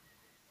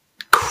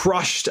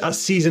 crushed a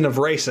season of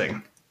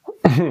racing.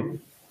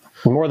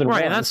 More than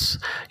right. one.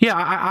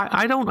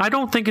 I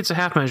don't think it's a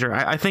half measure.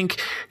 I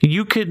think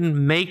you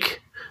can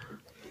make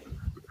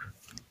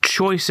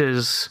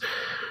choices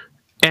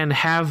and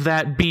have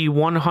that be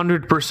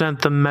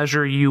 100% the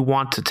measure you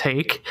want to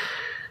take.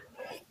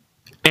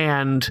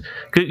 And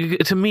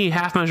to me,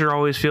 half measure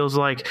always feels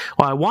like,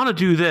 well, I want to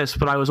do this,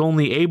 but I was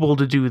only able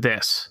to do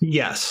this.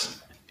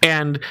 Yes.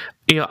 And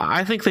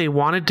I think they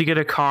wanted to get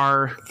a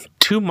car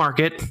to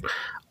market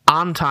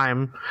on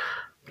time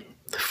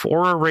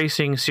for a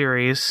racing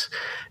series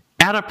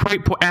at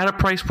a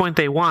price point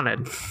they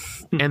wanted.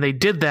 And they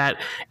did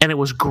that, and it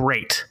was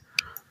great.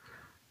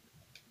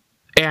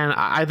 And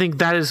I think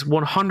that is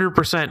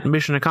 100%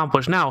 mission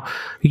accomplished. Now,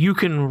 you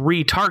can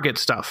retarget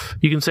stuff.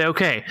 You can say,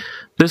 okay,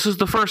 this is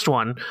the first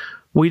one.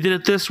 We did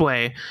it this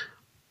way.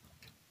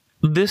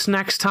 This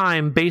next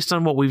time, based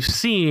on what we've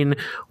seen,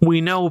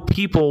 we know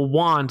people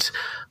want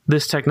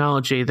this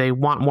technology. They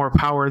want more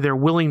power. They're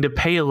willing to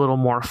pay a little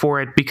more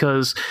for it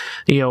because,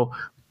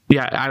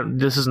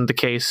 this isn't the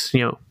case,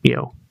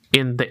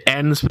 in the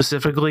N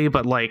specifically,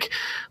 but like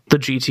the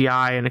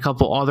GTI and a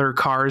couple other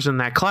cars in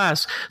that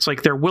class, it's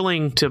like they're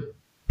willing to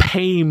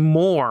pay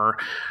more.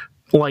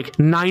 Like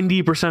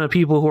 90% of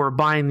people who are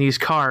buying these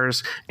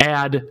cars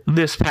add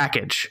this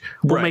package.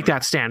 We'll make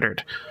that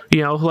standard.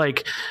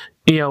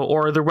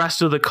 Or the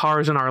rest of the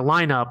cars in our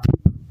lineup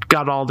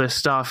got all this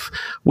stuff.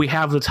 We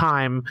have the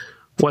time.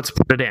 Let's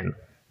put it in.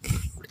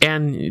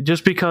 And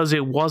just because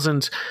it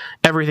wasn't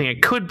everything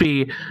it could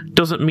be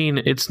doesn't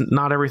mean it's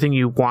not everything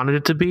you wanted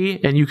it to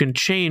be, and you can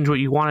change what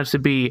you want it to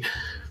be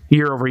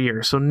year over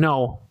year. So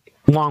no,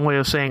 long way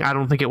of saying I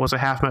don't think it was a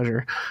half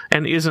measure,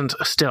 and isn't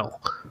still.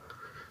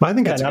 I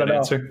think that's a good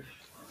answer.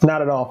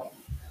 Not at all.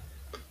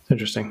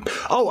 Interesting.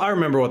 Oh, I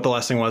remember what the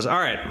last thing was. All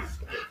right.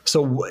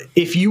 So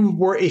if you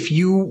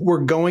were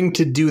going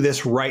to do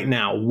this right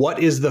now,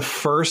 what's the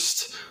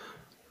first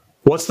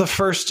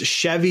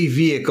Chevy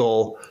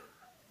vehicle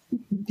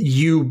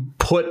you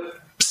put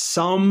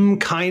some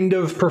kind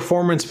of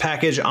performance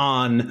package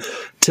on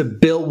to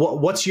build?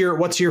 What's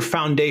your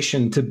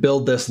foundation to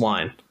build this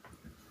line?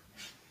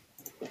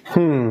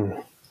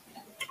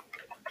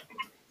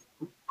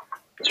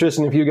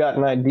 Tristan, if you got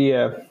an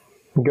idea,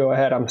 go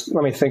ahead.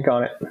 Let me think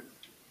on it.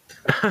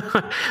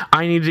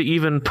 I need to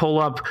even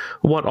pull up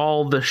what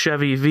all the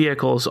Chevy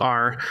vehicles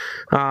are.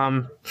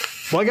 I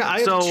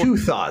have two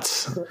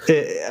thoughts.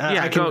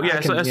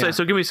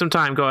 So give me some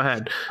time. Go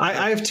ahead.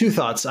 I have two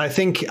thoughts. I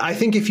think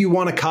if you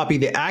want to copy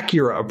the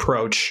Acura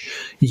approach,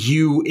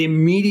 you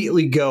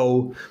immediately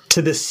go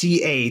to the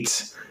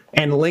C8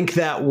 and link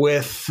that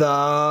with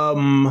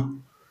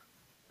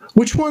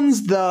which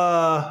one's is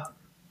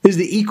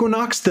the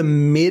Equinox the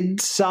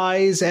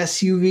mid-size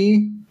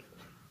SUV?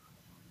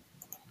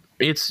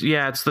 It's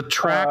the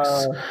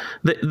Trax.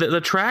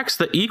 The Trax,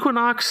 the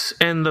Equinox,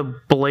 and the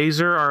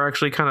Blazer are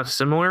actually kind of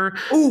similar.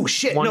 Oh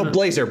shit! No,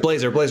 Blazer,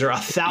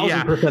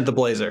 1,000% the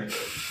Blazer.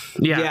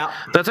 Yeah.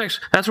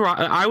 That's where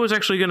I was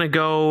actually going to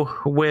go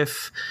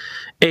with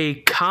a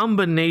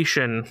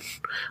combination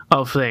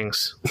of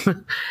things.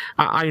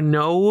 I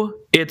know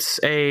it's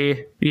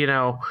I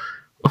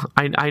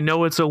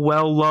know it's a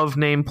well-loved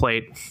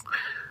nameplate.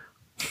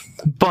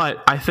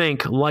 But I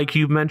think, like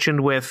you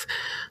mentioned with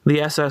the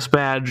SS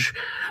badge,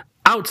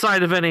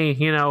 outside of any,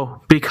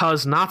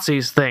 because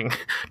Nazis thing,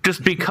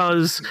 just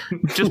because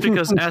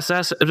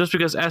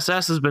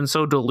SS has been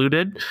so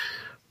diluted,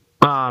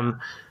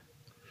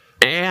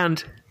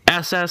 and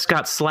SS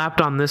got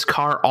slapped on this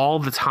car all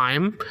the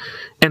time,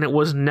 and it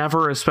was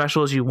never as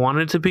special as you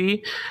wanted it to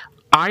be.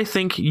 I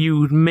think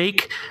you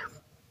make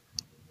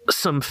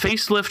some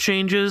facelift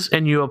changes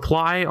and you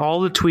apply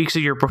all the tweaks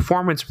that your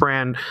performance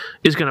brand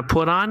is going to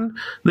put on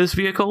this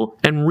vehicle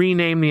and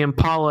rename the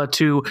Impala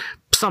to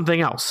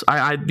something else.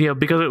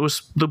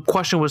 Because the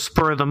question was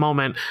spur of the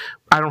moment,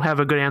 I don't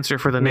have a good answer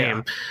for the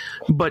name.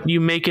 But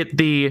you make it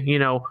the,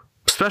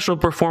 special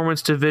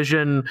performance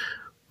division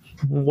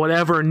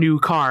whatever new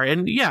car,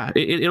 and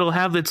it'll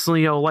have its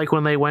like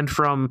when they went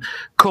from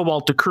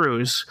Cobalt to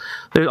Cruise.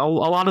 A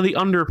lot of the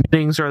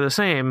underpinnings are the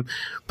same,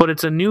 but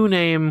it's a new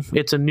name,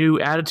 it's a new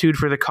attitude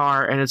for the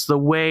car, and it's the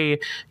way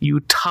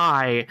you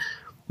tie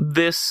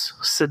this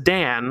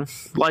sedan,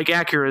 like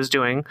Acura is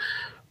doing,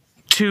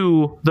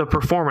 to the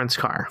performance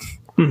car.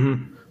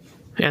 Mm-hmm.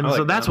 And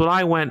so that's what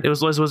I went. It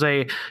was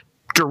a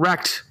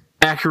direct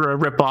Acura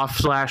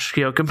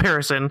ripoff /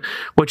 comparison,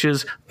 which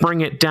is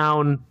bring it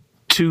down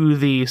to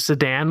the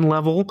sedan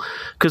level,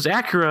 because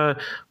Acura,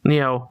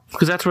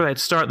 because that's where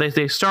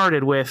they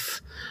started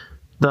with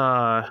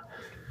the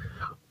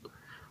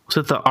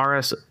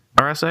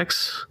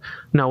RSX?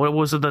 No, what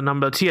was it? The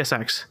number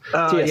TSX?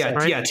 TSX,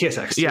 right? Yeah,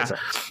 TSX. Yeah,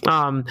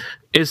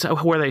 is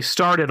where they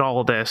started all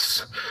of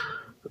this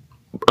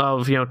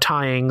of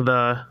tying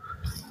the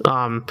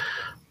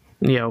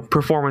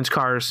performance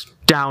cars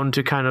down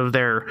to kind of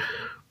their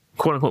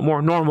quote unquote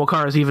more normal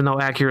cars, even though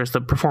Acura is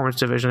the performance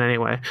division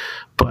anyway,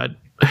 but.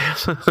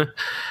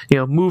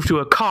 Move to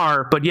a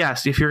car. But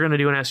yes, if you're going to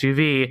do an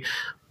SUV,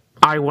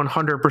 I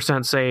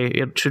 100% say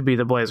it should be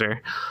the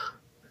Blazer.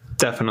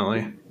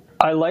 Definitely.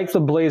 I like the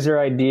Blazer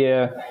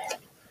idea.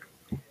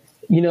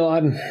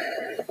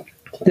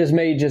 This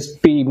may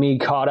just be me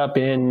caught up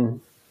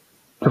in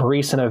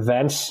recent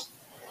events,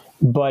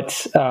 but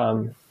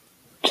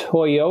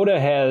Toyota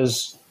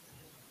has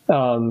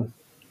been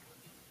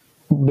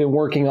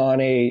working on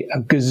a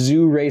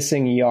Gazoo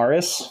Racing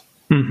Yaris.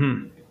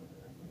 Mm-hmm.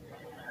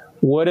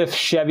 What if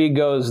Chevy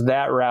goes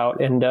that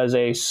route and does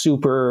a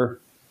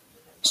super,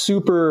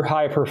 super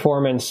high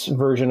performance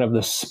version of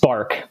the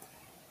Spark?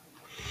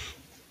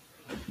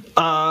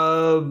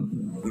 I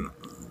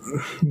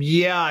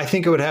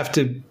think it would have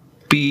to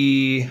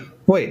be.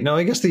 Wait, no,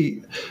 I guess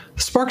the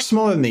Spark's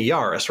smaller than the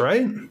Yaris,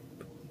 right?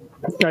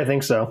 I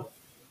think so.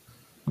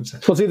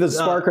 Well, see the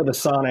Spark or the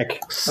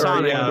Sonic.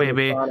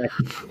 Maybe.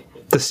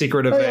 The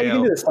Secret of AO. You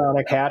can do the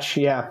Sonic hatch,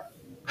 yeah.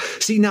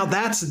 See, now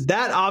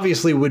that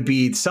obviously would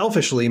be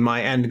selfishly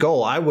my end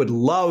goal. I would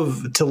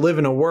love to live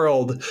in a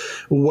world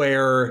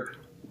where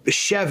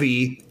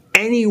Chevy,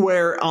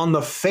 anywhere on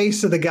the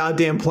face of the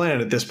goddamn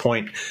planet at this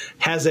point,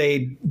 has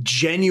a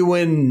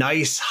genuine,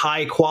 nice,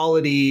 high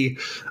quality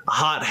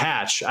hot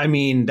hatch. I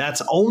mean,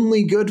 that's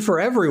only good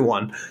for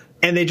everyone.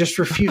 And they just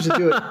refuse to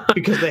do it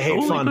because they hate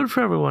fun. Only good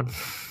for everyone.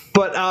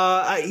 But,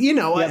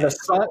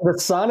 the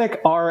Sonic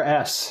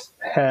RS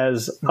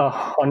has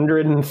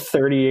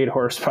 138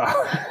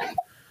 horsepower.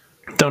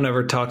 Don't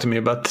ever talk to me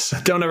about this.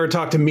 Don't ever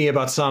talk to me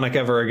about Sonic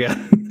ever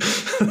again.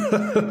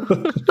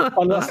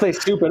 Unless they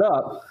soup it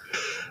up.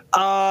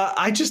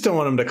 I just don't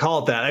want them to call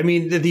it that. I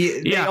mean,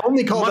 they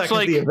only call that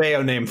because the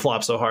Aveo name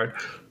flopped so hard.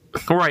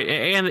 Right,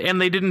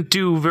 and they didn't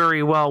do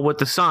very well with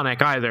the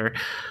Sonic either.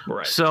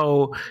 Right.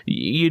 So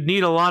you'd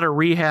need a lot of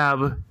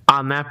rehab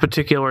on that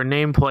particular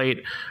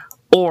nameplate,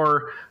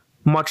 or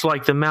much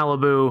like the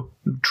Malibu,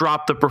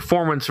 drop the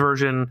performance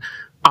version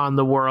on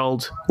the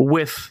World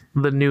with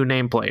the new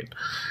nameplate.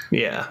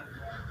 Yeah.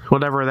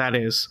 Whatever that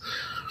is.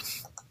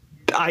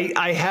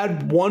 I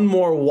had one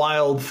more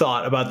wild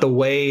thought about the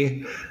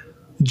way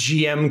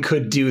GM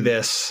could do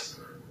this.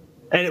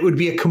 And it would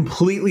be a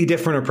completely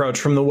different approach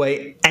from the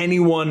way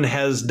anyone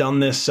has done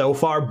this so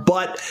far.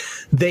 But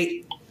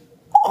they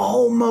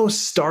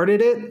almost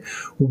started it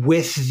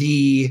with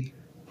the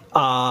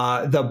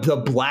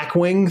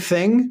Blackwing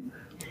thing.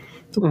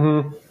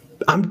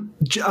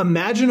 Mm-hmm.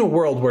 Imagine a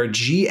world where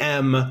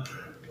GM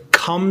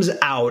comes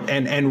out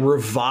and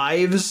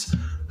revives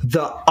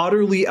the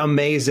utterly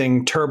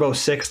amazing Turbo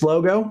 6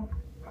 logo.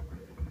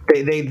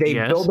 They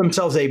build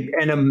themselves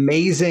an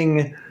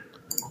amazing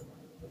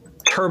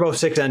Turbo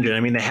 6 engine. I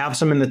mean, they have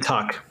some in the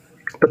tuck,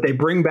 but they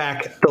bring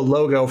back the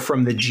logo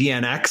from the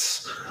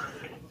GNX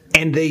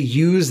and they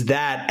use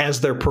that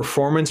as their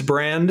performance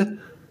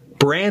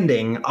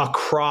branding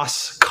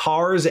across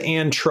cars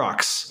and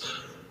trucks.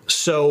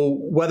 So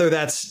whether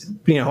that's,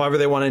 however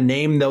they want to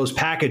name those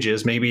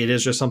packages, maybe it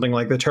is just something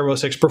like the Turbo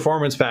 6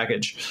 performance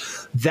package,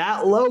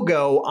 that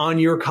logo on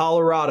your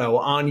Colorado,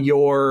 on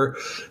your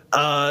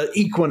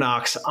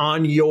Equinox,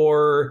 on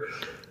your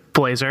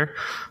Blazer,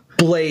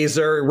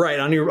 right,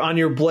 on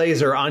your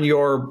Blazer, on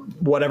your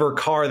whatever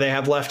car they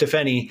have left, if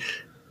any,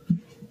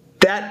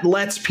 that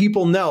lets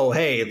people know,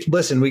 hey,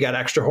 listen, we got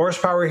extra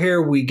horsepower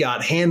here, we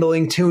got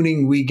handling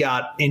tuning, we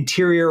got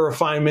interior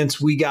refinements,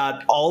 we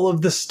got all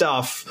of the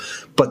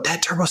stuff. But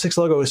that Turbo 6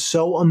 logo is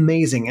so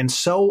amazing and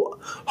so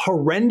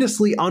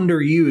horrendously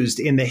underused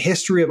in the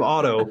history of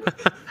auto.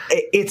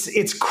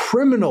 It's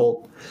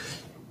criminal.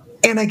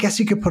 And I guess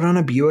you could put on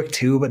a Buick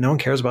too, but no one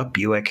cares about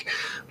Buick.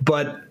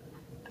 But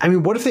I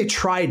mean, what if they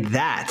tried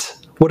that?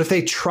 What if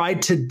they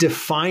tried to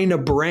define a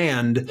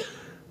brand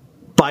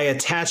by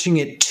attaching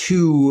it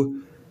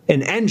to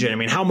an engine? I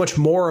mean, how much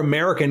more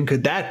American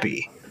could that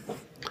be?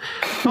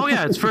 Oh,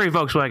 yeah, it's very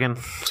Volkswagen.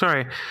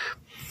 Sorry.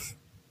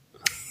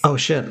 Oh,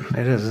 shit.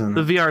 It is.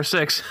 The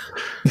VR6.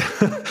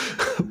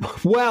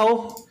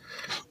 Well,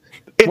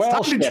 it's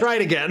time to try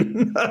it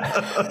again.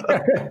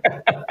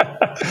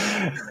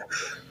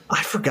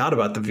 I forgot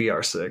about the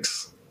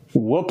VR6.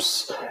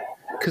 Whoops.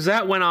 Because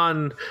that went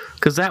on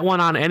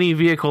any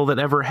vehicle that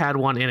ever had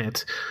one in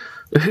it.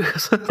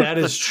 That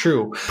is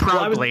true.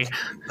 Probably.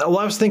 Well,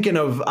 I was thinking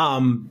of,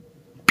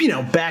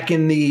 back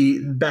in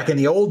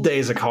the old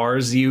days of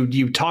cars,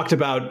 you talked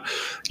about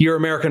your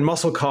American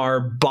muscle car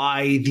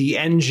by the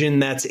engine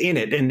that's in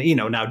it, and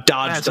now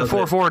Dodge. It's a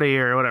 440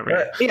 or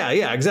whatever.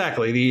 Yeah,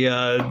 exactly.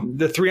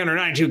 The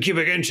 392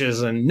 cubic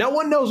inches, and no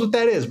one knows what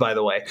that is, by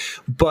the way.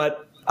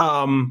 But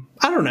I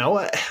don't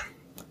know.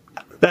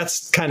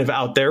 That's kind of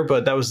out there,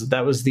 but that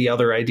was the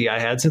other idea I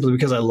had, simply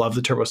because I love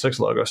the Turbo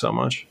 6 logo so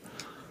much.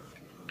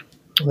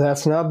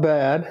 That's not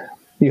bad.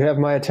 You have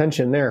my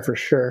attention there for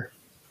sure.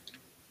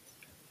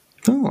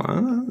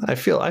 Oh, I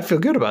feel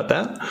good about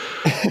that.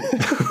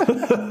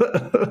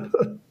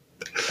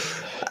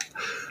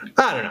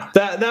 I don't know.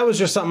 That was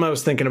just something I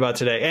was thinking about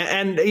today.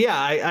 And yeah,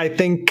 I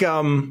think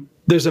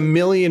there's a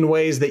million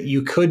ways that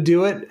you could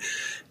do it.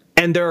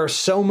 And there are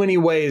so many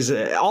ways,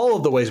 all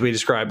of the ways we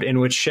described, in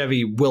which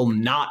Chevy will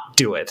not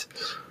do it.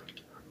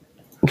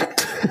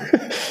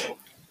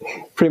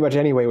 Pretty much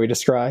any way we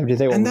described,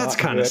 they will. And that's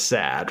kind of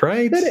sad,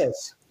 right?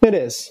 It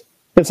is.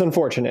 It's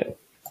unfortunate.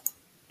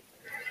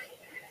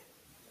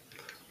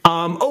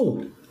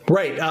 Oh,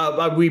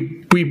 right.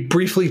 We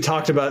briefly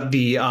talked about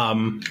the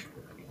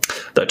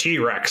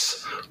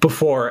T-Rex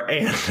before,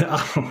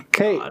 and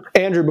hey,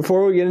 Andrew,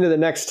 before we get into the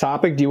next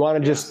topic, do you want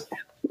to just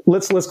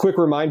let's quick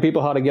remind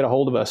people how to get a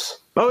hold of us?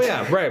 Oh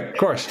yeah, right. Of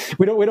course.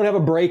 We don't have a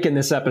break in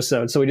this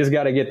episode, so we just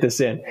got to get this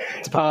in.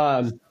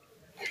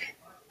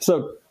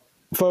 So,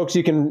 folks,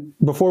 you can,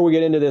 before we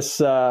get into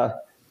this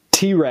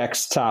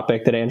T-Rex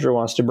topic that Andrew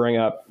wants to bring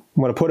up,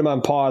 I'm going to put him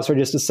on pause for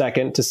just a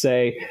second to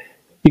say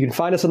you can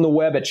find us on the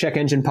web at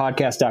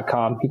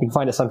checkenginepodcast.com. You can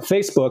find us on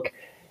Facebook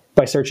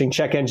by searching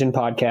Check Engine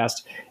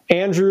Podcast.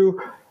 Andrew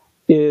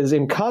is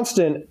in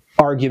constant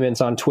arguments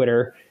on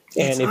Twitter,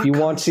 and if you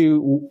want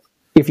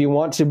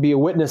to be a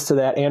witness to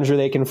that, Andrew,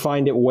 they can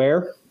find it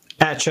where?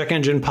 At Check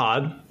Engine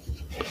Pod.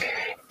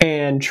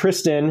 And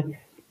Tristan,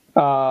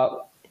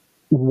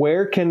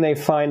 where can they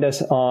find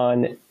us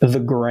on the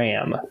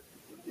Gram?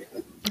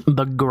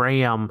 The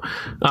Gram.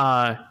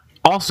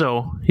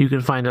 Also, you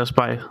can find us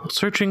by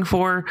searching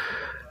for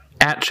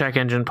at Check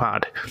Engine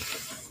Pod.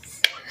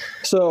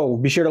 So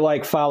be sure to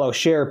like, follow,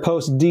 share,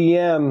 post,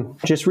 DM.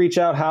 Just reach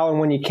out how and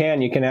when you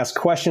can. You can ask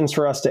questions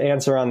for us to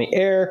answer on the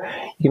air.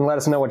 You can let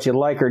us know what you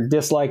like or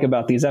dislike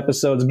about these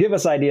episodes. Give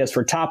us ideas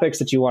for topics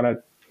that you want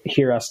to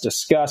hear us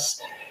discuss.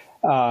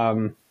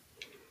 Let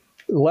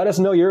us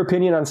know your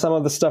opinion on some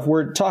of the stuff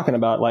we're talking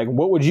about. Like,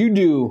 what would you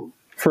do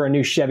for a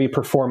new Chevy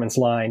Performance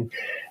line.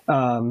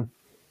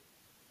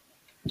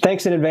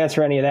 Thanks in advance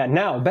for any of that.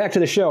 Now back to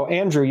the show.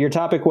 Andrew, your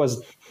topic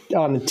was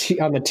on the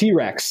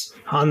T-Rex.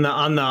 On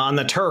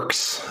the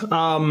Turks.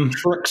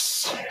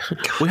 Turks.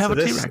 We have a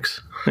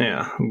T-Rex.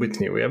 Yeah,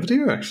 we have a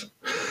T-Rex.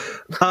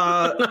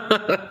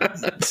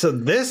 So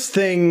this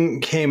thing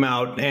came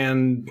out,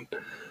 and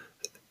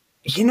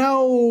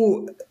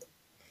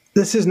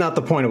this is not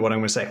the point of what I'm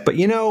going to say, but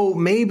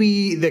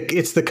maybe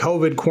it's the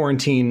COVID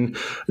quarantine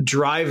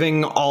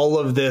driving all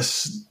of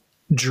this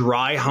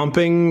dry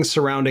humping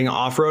surrounding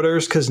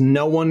off-roaders, because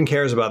no one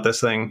cares about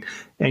this thing,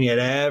 and yet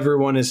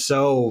everyone is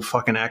so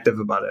fucking active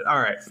about it. All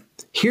right,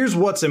 here's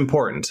what's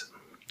important.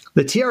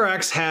 The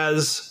TRX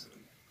has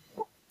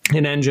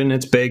an engine.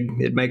 It's big.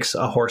 It makes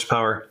a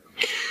horsepower.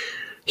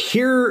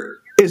 Here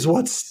is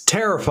what's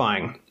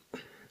terrifying.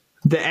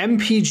 The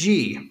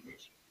MPG.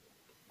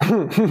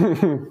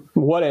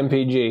 What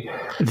MPG?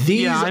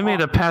 I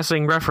made a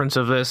passing reference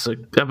of this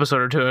an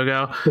episode or two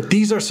ago. But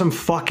these are some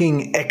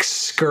fucking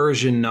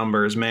excursion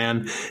numbers,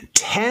 man.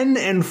 10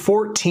 and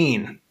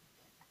 14.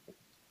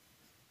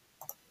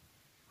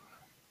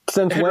 That's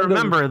average. When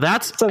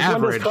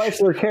does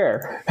Chrysler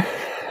care?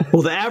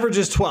 Well, the average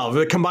is 12.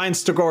 The combined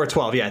score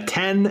 12. Yeah,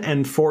 10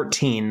 and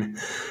 14.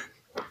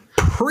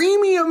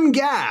 Premium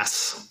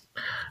gas.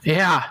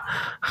 Yeah.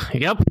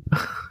 Yep.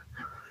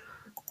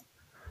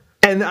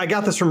 And I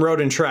got this from Road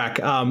and Track,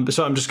 so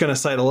I'm just going to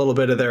cite a little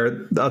bit of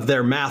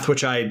their math,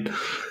 which I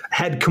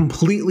had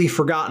completely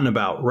forgotten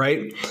about,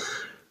 right?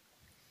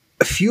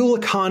 Fuel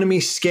economy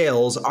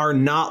scales are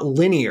not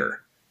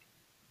linear.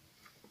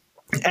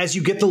 As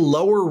you get the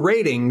lower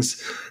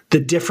ratings, the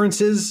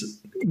differences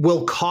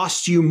will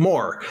cost you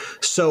more.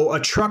 So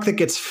a truck that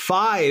gets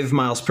 5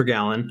 miles per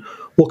gallon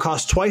will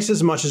cost twice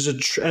as much as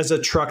a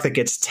truck that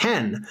gets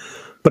 10.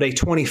 But a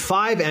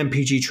 25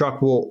 MPG truck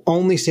will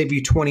only save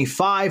you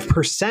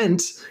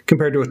 25%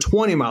 compared to a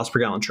 20 miles per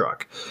gallon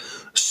truck.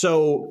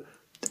 So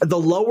the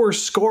lower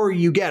score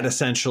you get,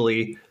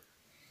 essentially,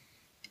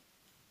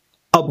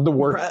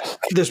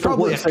 there's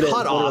probably a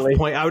cutoff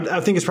point. I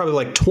think it's probably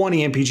like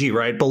 20 MPG,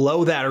 right?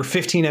 Below that, or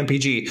 15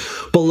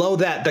 MPG. Below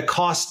that, the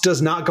cost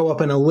does not go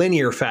up in a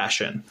linear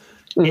fashion.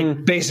 Mm-hmm.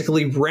 It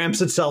basically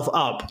ramps itself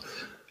up.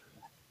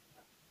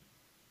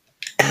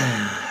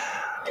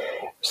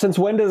 Since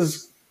when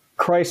does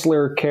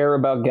Chrysler care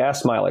about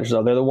gas mileage,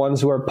 though? They're the ones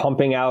who are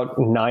pumping out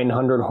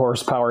 900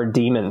 horsepower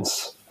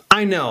demons.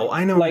 I know.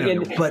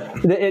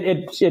 But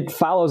it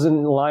follows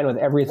in line with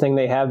everything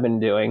they have been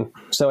doing,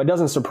 so it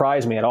doesn't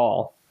surprise me at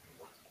all.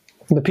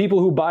 The people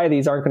who buy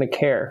these aren't going to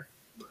care.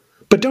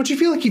 But don't you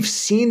feel like you've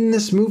seen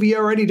this movie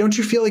already? Don't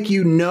you feel like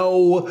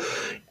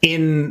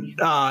in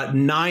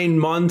 9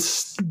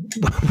 months,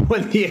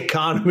 when the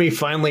economy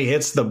finally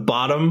hits the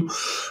bottom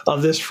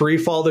of this free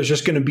fall, there's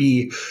just going to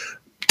be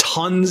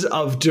tons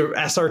of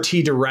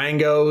SRT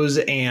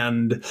Durangos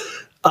and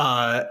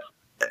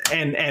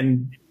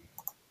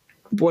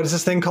what is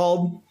this thing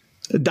called?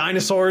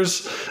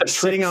 Dinosaurs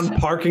sitting on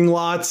parking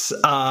lots,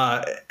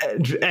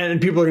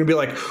 and people are going to be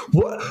like,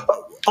 "What?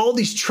 All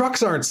these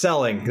trucks aren't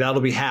selling."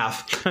 That'll be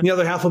half. And the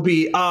other half will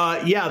be,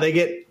 they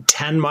get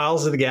 10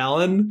 miles to the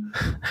gallon.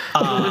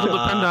 It'll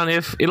depend on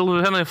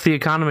if the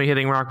economy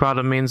hitting rock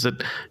bottom means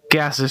that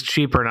gas is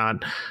cheap or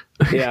not.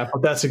 Yeah,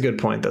 that's a good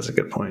point.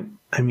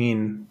 I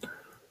mean,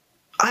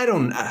 I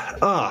don't.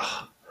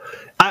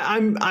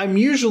 I'm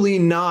usually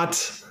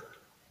not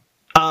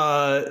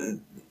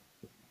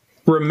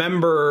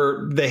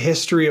remember the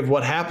history of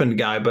what happened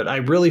guy, but I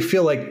really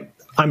feel like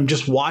I'm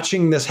just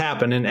watching this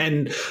happen,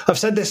 and I've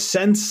said this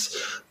since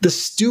the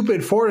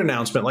stupid Ford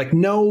announcement. Like,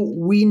 no,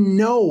 we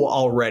know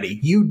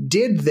already. You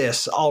did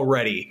this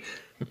already,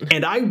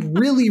 and I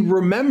really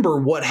remember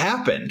what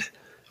happened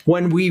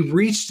when we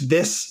reached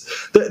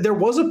this. There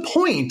was a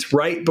point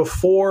right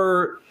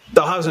before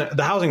the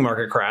housing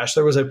market crash.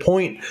 There was a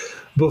point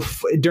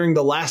during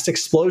the last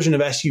explosion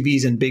of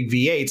SUVs and big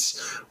V8s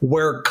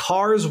where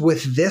cars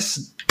with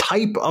this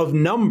type of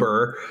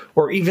number,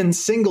 or even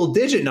single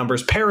digit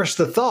numbers, perish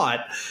the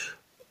thought,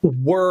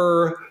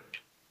 were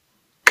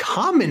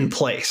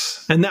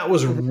commonplace. And that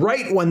was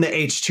right when the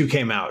H2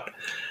 came out.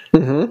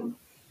 Mm-hmm.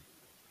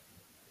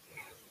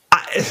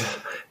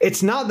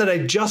 It's not that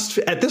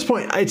at this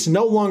point, it's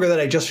no longer that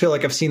I just feel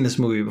like I've seen this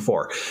movie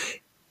before.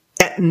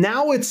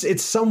 Now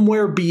it's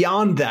somewhere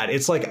beyond that.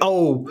 It's like,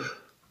 oh,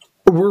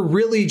 we're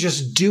really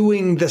just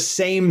doing the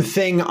same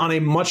thing on a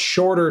much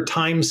shorter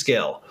time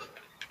scale.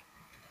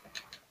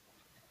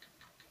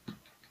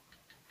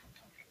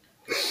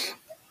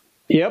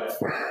 Yep.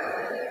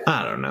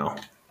 I don't know.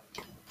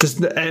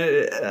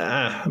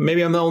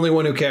 Maybe I'm the only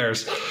one who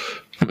cares.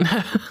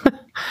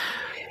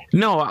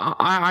 No,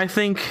 I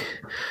think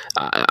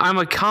I'm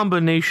a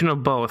combination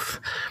of both.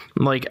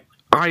 Like,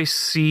 I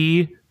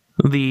see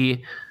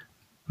the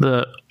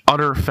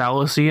utter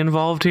fallacy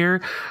involved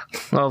here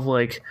of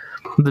like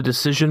the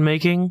decision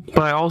making,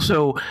 but I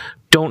also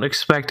don't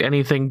expect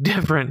anything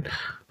different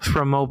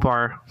from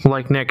Mopar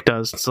like Nick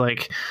does. It's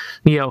like,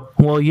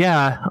 well,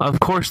 yeah, of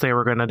course they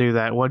were going to do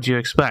that. What'd you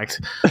expect?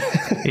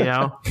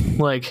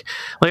 Like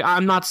Like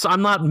I'm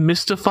not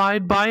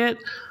mystified by it,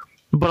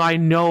 but I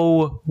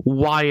know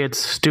why it's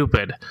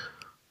stupid.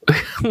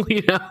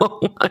 You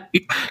know,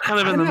 like, kind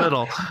of in the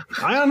middle.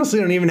 I honestly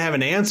don't even have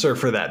an answer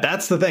for that.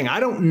 That's the thing. I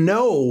don't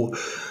know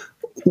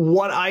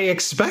what I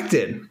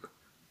expected.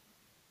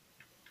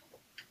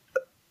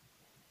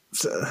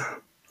 So,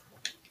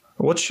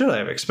 what should I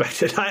have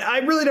expected? I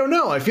really don't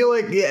know. I feel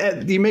like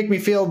you make me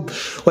feel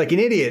like an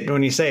idiot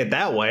when you say it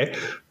that way.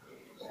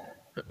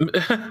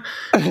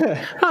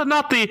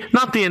 Not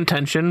the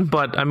intention,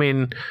 but I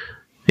mean,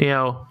 you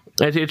know,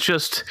 it's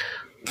just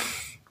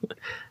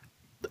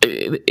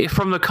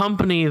from the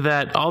company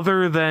that,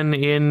 other than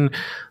in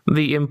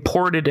the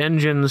imported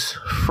engines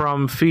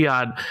from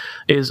Fiat,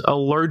 is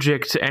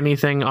allergic to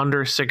anything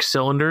under 6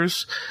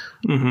 cylinders.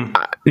 Mm-hmm.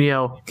 You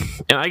know,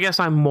 and I guess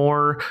I'm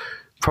more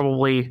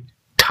probably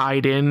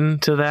tied in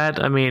to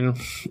that. I mean,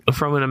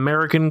 from an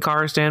American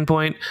car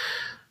standpoint,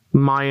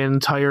 my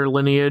entire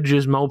lineage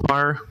is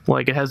Mopar.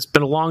 Like, it has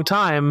been a long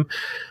time,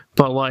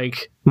 but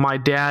like my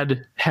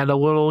dad had a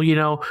little, you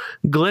know,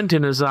 glint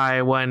in his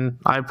eye when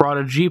I brought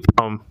a Jeep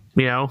home.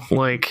 You know,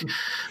 like,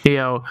 you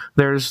know,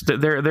 there is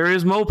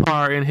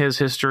Mopar in his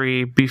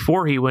history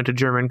before he went to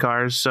German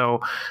cars.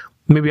 So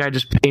maybe I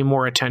just pay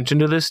more attention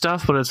to this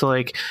stuff, but it's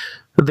like,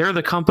 they're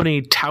the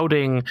company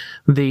touting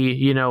the,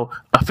 you know,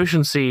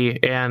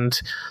 efficiency and,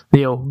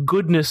 you know,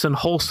 goodness and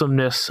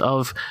wholesomeness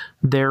of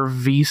their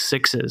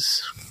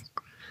V6s.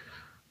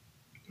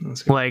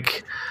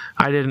 Like,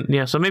 I didn't,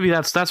 yeah. So maybe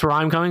that's where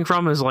I'm coming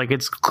from, is like,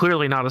 it's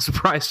clearly not a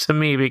surprise to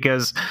me,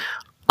 because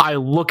I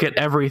look at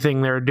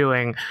everything they're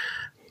doing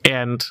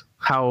and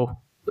how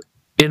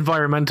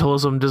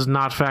environmentalism does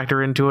not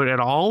factor into it at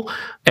all,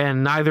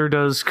 and neither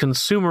does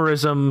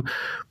consumerism,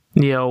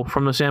 you know,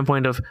 from the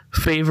standpoint of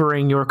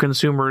favoring your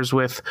consumers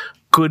with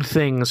good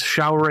things,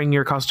 showering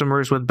your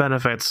customers with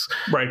benefits.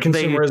 Right,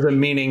 consumerism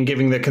meaning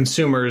giving the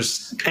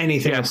consumers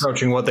anything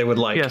approaching what they would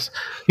like. Yes,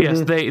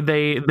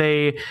 mm-hmm.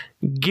 They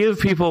give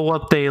people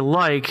what they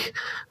like,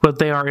 but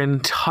they are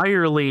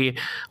entirely,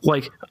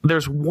 like,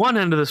 there's one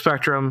end of the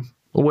spectrum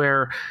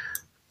where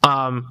you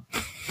know,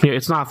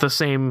 it's not the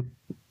same,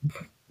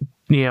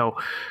 you know,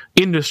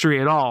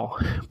 industry at all,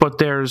 but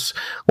there's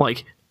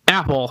like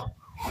Apple,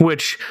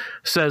 which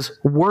says,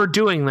 we're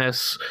doing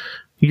this,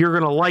 you're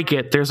gonna like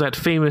it. There's that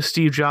famous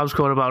Steve Jobs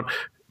quote about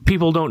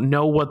people don't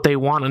know what they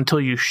want until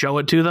you show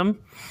it to them.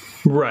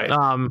 Right.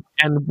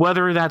 And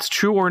whether that's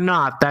true or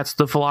not, that's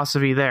the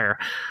philosophy there.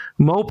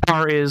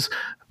 Mopar is,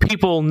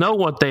 people know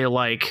what they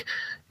like,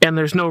 and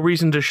there's no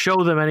reason to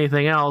show them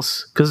anything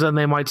else, because then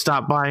they might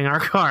stop buying our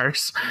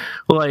cars.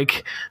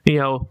 Like, you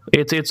know,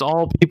 it's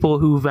all people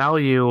who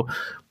value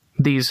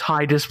these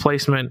high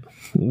displacement,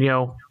 you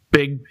know,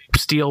 big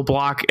steel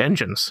block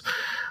engines,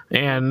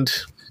 and,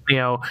 you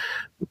know,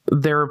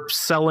 they're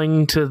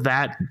selling to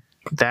that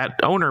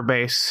owner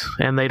base,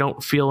 and they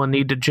don't feel a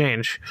need to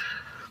change.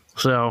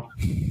 So,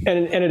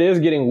 and it is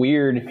getting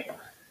weird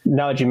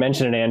now that you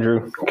mention it,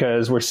 Andrew,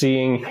 because we're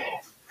seeing,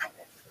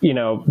 you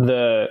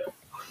know,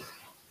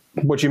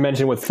 what you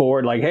mentioned with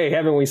Ford, like, hey,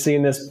 haven't we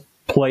seen this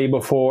play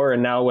before?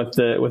 And now with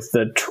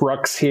the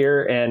trucks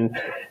here, and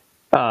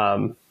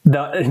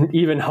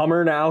even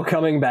Hummer now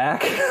coming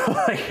back,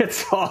 like,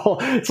 it's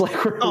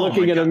like we're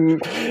looking at them.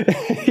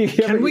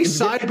 Can we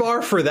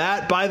sidebar for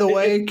that? By the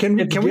way, can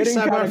we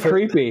sidebar for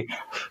creepy?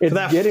 It's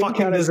that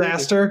fucking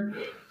disaster.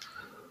 Creepy.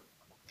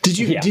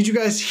 Did you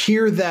guys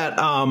hear that?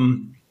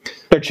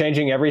 They're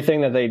changing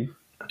everything that they.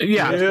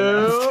 Yeah.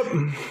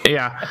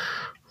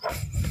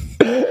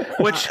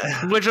 Which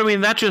I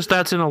mean,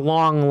 that's in a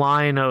long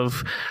line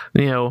of,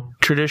 you know,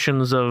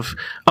 traditions of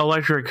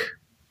electric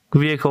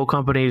vehicle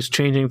companies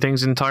changing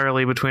things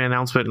entirely between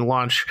announcement and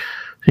launch.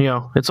 You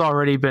know, it's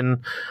already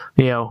been,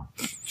 you know,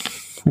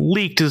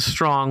 leaked is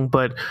strong,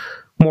 but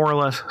more or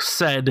less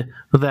said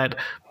that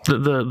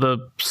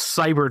the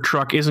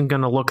Cybertruck isn't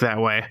going to look that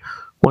way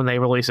when they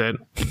release it.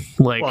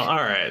 Like, well, all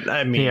right.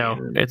 I mean, you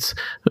know, it's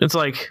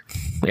like,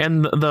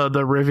 and the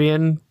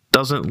Rivian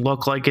doesn't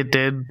look like it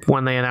did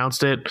when they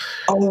announced it.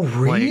 Oh,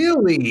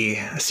 really?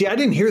 See, I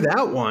didn't hear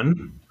that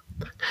one.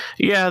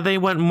 Yeah, I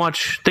think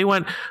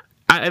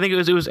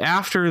it was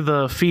after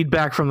the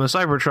feedback from the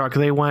Cybertruck,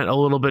 they went a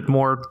little bit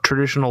more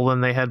traditional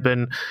than they had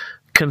been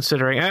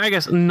considering. I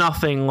guess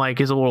nothing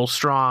like is a little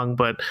strong,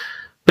 but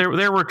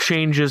there were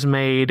changes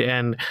made,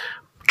 and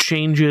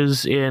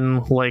changes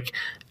in like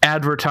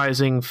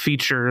advertising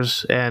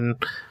features and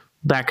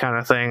that kind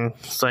of thing.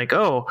 It's like,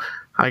 oh,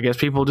 I guess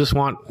people just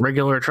want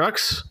regular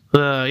trucks.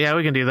 Yeah,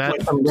 we can do that.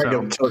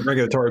 Like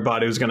regulatory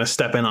body was going to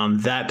step in on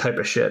that type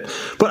of shit.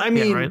 But I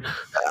mean, yeah,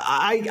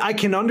 right. I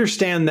can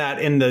understand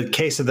that in the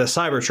case of the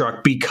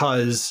Cybertruck,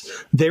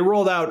 because they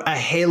rolled out a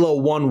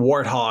Halo 1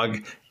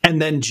 Warthog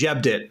and then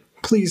jebbed it.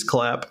 Please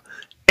clap.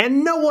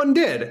 And no one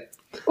did.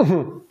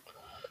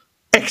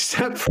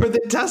 Except for the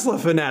Tesla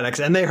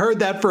fanatics. And they heard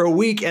that for a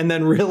week and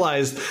then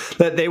realized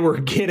that they were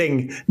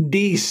getting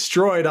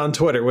destroyed on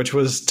Twitter, which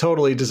was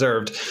totally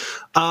deserved.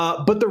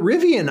 But the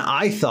Rivian,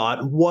 I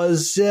thought,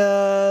 was,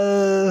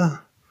 I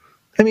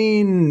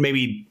mean,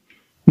 maybe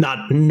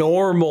not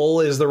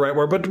normal is the right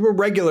word, but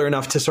regular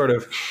enough to sort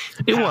of.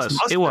 It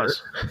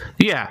was.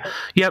 Yeah.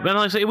 Yep. And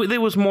like I say,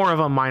 it was more of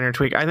a minor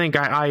tweak. I think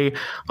I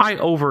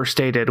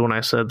overstated when I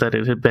said that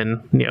it had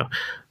been,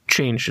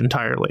 changed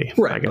entirely.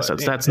 Right. I guess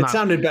that's it not. It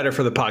sounded better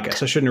for the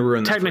podcast. I shouldn't have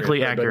ruined that.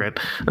 Technically accurate.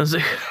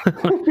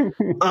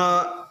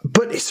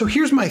 But so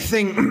here's my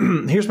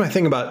thing. Here's my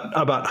thing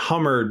about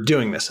Hummer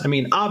doing this. I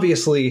mean,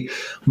 obviously,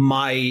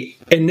 my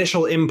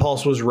initial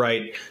impulse was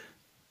right.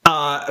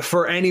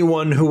 For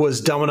anyone who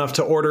was dumb enough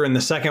to order in the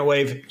second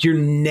wave, you're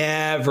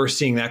never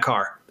seeing that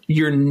car.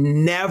 You're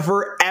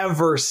never,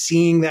 ever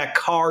seeing that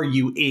car,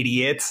 you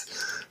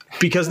idiots.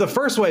 Because the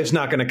first wave's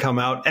not going to come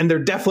out, and they're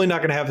definitely not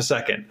going to have a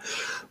second.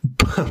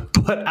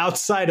 But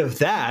outside of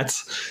that,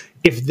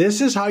 if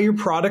this is how your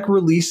product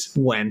release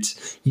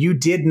went, you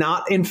did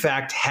not, in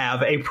fact,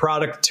 have a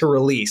product to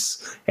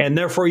release. And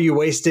therefore, you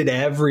wasted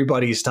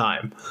everybody's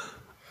time.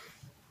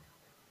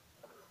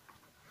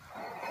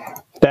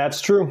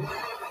 That's true.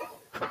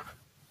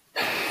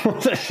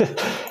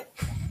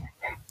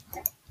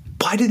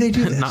 Why did they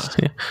do this?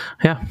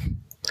 Yeah.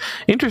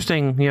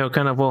 Interesting,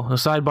 kind of, a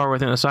sidebar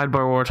within a sidebar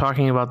where we're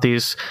talking about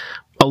these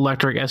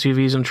electric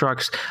SUVs and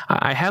trucks.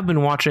 I have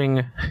been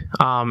watching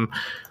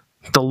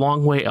The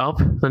Long Way Up,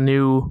 the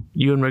new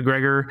Ewan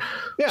McGregor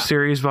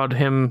series about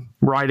him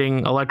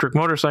riding electric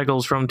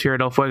motorcycles from Tierra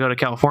del Fuego to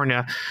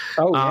California.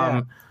 Oh,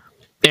 yeah.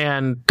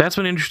 And that's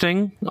been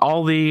interesting.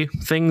 All the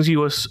things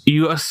you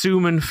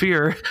assume and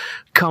fear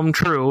come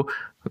true.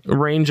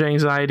 Range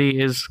anxiety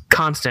is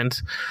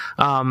constant.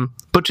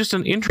 But just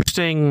an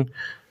interesting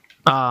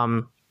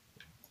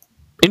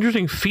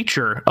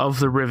feature of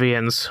the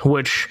Rivians,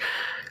 which,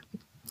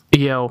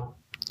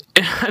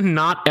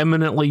 not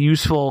eminently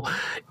useful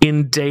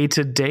in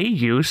day-to-day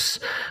use,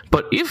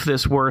 but if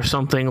this were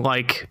something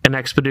like an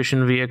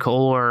expedition vehicle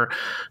or,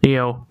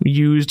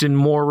 used in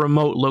more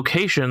remote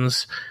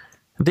locations,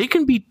 they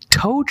can be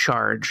tow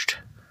charged.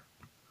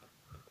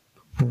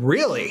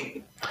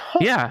 Really?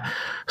 Yeah.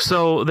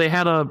 So they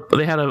had a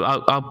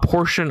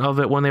portion of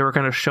it when they were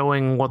kind of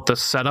showing what the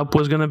setup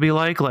was going to be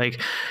like.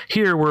 Like,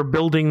 here we're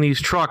building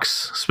these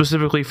trucks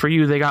specifically for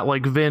you. They got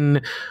like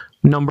VIN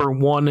number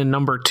 1 and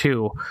number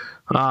 2.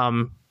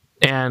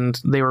 And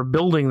they were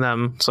building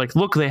them. It's like,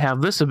 look, they have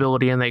this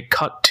ability, and they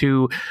cut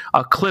to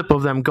a clip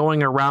of them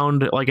going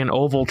around like an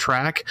oval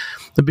track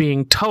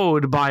being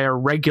towed by a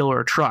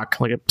regular truck,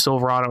 like a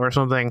Silverado or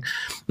something.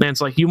 And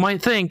it's like, you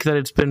might think that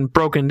it's been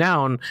broken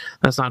down.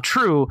 That's not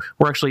true.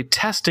 We're actually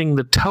testing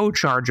the tow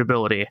charge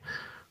ability.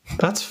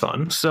 That's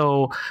fun.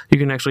 So you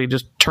can actually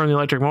just turn the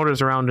electric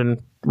motors around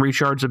and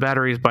recharge the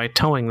batteries by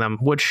towing them,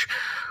 which...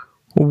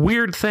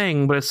 weird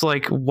thing, but it's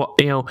like, what,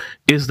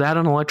 is that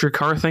an electric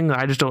car thing that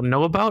I just don't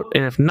know about?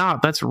 And if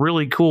not, that's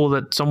really cool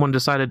that someone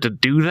decided to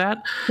do that.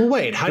 Well,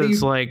 wait, how do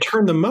you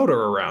turn the motor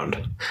around?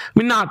 I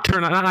mean, not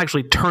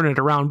actually turn it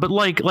around, but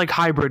like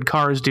hybrid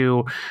cars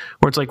do,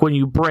 where it's like when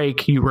you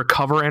brake, you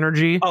recover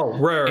energy. Oh,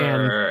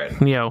 right.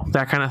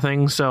 That kind of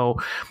thing.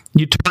 So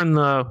you turn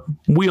the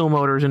wheel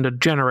motors into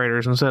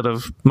generators instead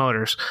of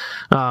motors,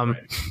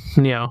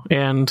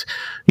 and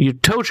you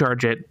tow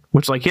charge it,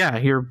 which, like, yeah,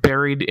 you're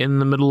buried in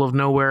the middle of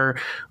nowhere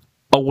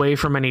away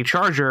from any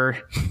charger.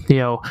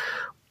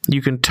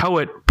 You can tow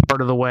it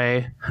part of the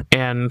way,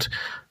 and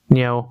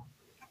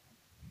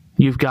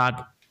you've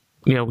got,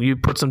 you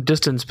put some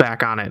distance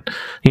back on it.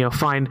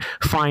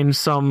 Find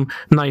some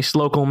nice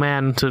local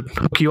man to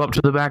hook you up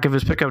to the back of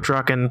his pickup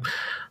truck, and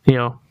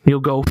you'll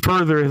go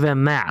further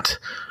than that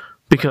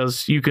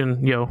because you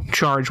can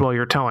charge while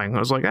you're towing. I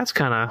was like, that's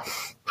kind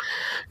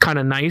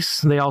of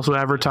nice. They also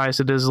advertised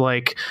it as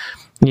like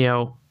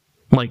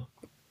like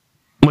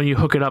when you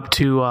hook it up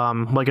to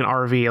like an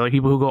RV, like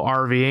people who go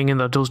RVing and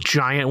those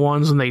giant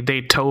ones, and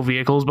they tow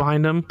vehicles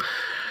behind them.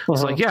 Uh-huh.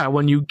 It's like, yeah,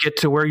 when you get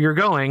to where you're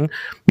going,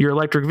 your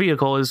electric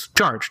vehicle is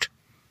charged.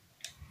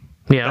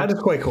 That is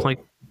quite cool.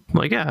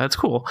 Like, yeah, that's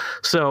cool.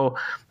 So,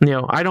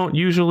 I don't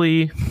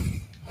usually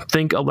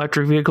think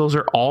electric vehicles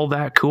are all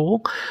that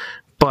cool,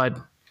 but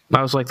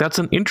I was like, that's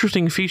an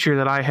interesting feature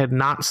that I had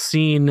not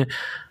seen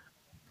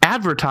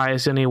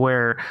advertised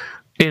anywhere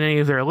in any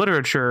of their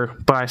literature,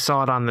 but I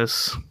saw it on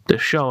this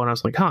show, and I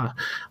was like, I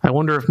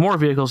wonder if more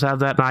vehicles have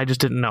that, and I just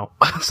didn't know.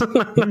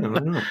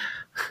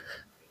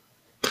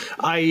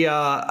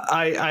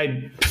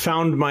 I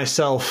found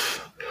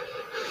myself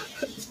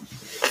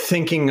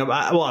thinking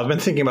about, I've been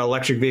thinking about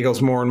electric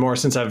vehicles more and more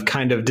since I've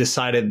kind of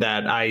decided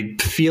that I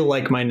feel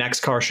like my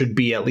next car should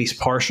be at least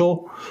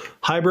partial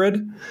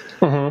hybrid.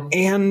 Uh-huh.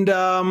 And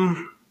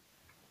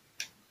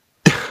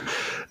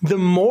the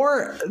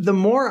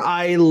more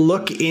I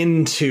look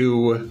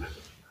into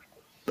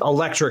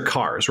electric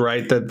cars,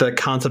 right, the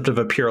concept of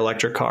a pure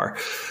electric car,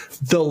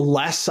 the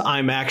less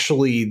I'm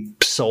actually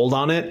sold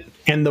on it,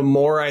 and the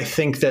more I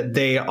think that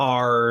they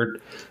are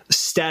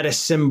status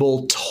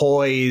symbol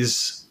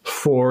toys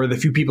for the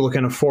few people who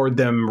can afford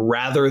them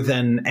rather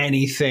than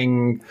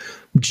anything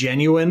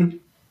genuine.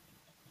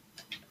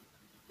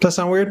 Does that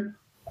sound weird?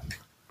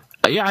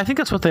 Yeah, I think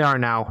that's what they are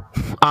now.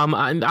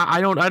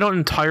 I don't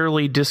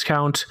entirely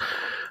discount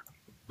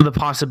the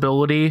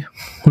possibility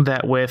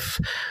that with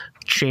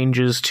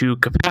changes to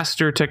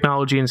capacitor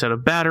technology instead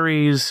of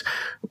batteries,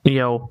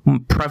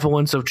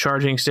 prevalence of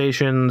charging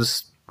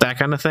stations, that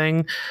kind of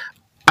thing,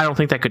 I don't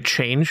think that could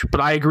change.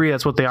 But I agree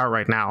that's what they are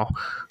right now.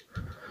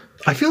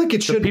 I feel like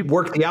it should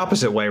work the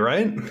opposite way,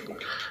 right?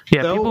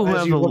 Yeah, though, people who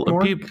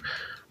have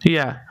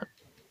yeah.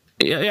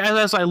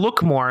 As I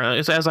look,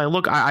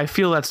 I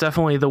feel that's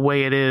definitely the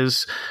way it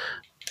is.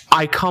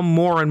 I come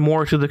more and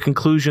more to the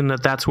conclusion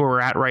that that's where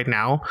we're at right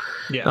now.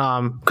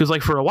 Yeah. Because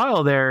like for a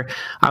while there,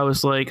 I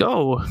was like,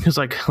 oh, because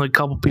like a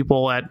couple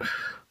people at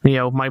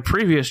my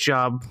previous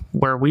job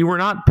where we were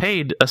not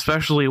paid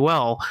especially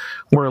well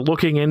were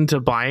looking into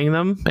buying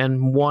them,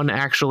 and one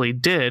actually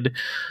did.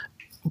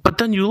 But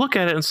then you look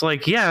at it and it's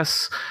like,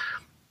 yes,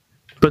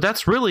 but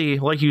that's really,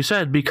 like you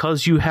said,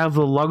 because you have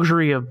the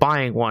luxury of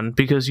buying one,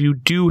 because you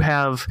do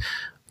have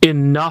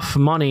enough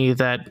money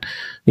that,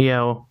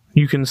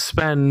 you can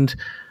spend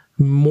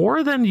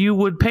more than you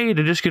would pay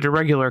to just get a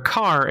regular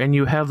car, and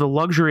you have the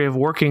luxury of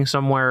working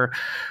somewhere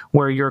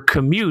where your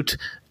commute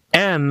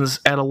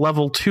ends at a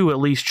level 2 at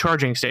least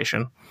charging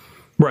station.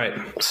 Right.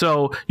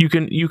 So you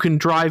can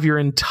drive your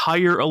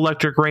entire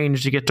electric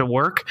range to get to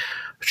work,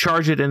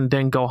 charge it, and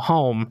then go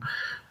home.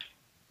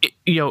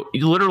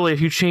 Literally,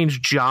 if you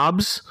change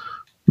jobs,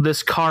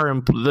 this car,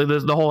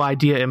 the whole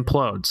idea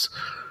implodes.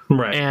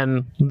 Right.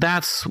 And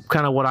that's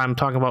kind of what I'm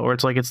talking about, where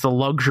it's like it's the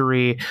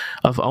luxury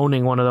of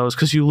owning one of those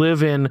because you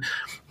live in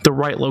the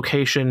right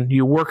location,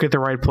 you work at the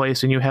right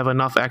place, and you have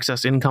enough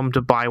excess income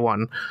to buy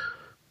one.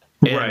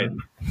 And right.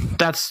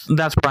 That's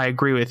where I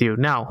agree with you.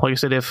 Now, like I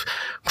said, if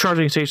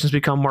charging stations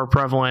become more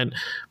prevalent,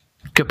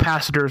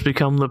 capacitors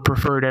become the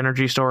preferred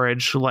energy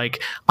storage,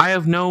 like I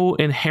have no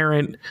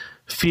inherent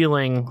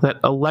feeling that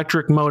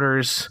electric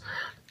motors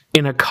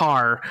in a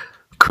car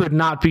could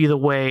not be the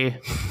way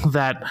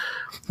that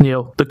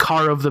the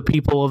car of the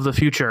people of the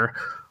future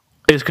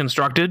is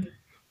constructed.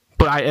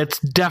 But it's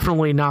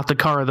definitely not the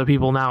car of the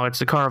people now. It's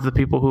the car of the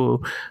people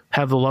who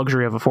have the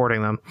luxury of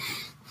affording them.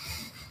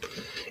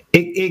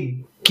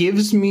 It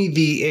gives me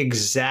the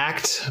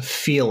exact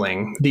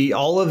feeling.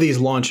 All of these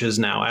launches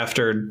now,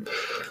 after,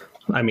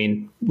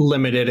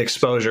 limited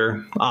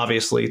exposure,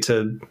 obviously,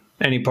 to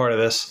any part of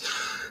this,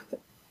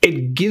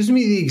 it gives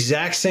me the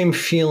exact same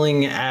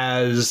feeling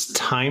as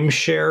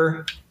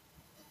timeshare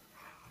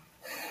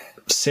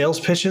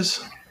sales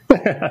pitches.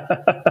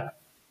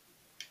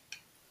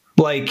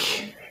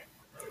 Like,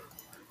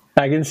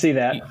 I can see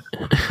that.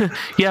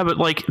 Yeah, but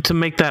like to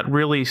make that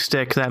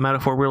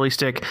metaphor really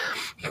stick,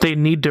 they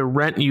need to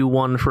rent you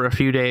one for a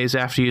few days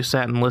after you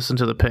sat and listened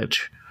to the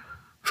pitch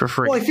for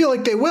free. Well, I feel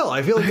like they will.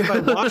 I feel like if I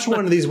watch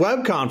one of these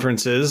web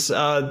conferences,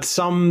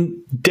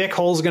 some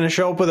dickhole's going to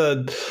show up with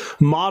a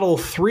Model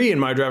 3 in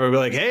my driver and be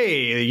like,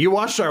 hey, you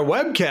watched our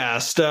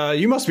webcast.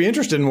 You must be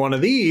interested in one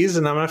of these.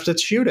 And I'm going to have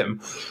to shoot him.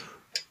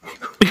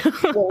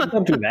 Well,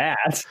 don't do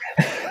that.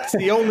 It's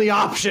the only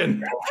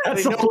option.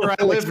 They know where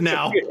I live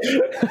now.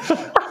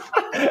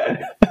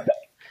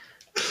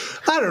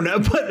 I don't know,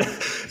 but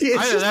it's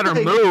either that or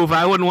move.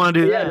 I wouldn't want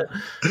to do that.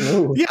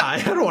 Yeah,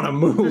 I don't want to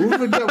move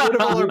and get rid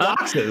of all our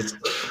boxes.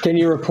 Can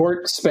you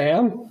report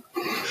spam?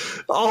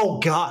 Oh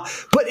God!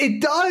 But it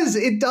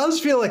does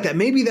feel like that.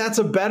 Maybe that's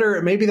a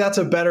better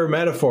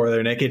metaphor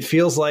there, Nick. It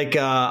feels like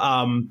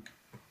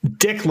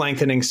dick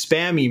lengthening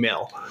spam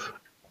email.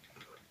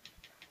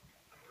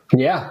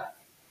 Yeah.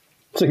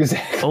 That's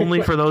exactly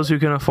only for those who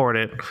can afford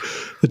it.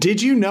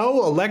 Did you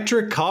know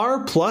electric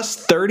car plus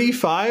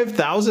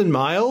 35,000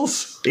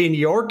 miles in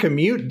your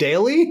commute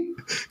daily?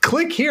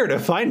 Click here to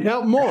find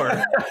out more.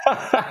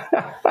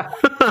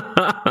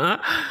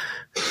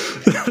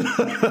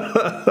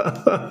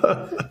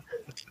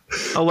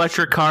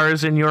 Electric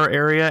cars in your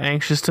area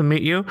anxious to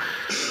meet you?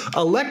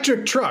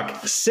 Electric truck,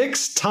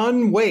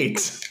 6-ton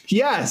weight.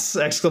 Yes!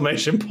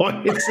 Exclamation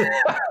points.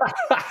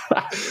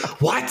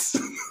 What?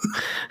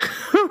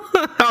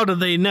 How do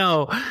they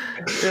know?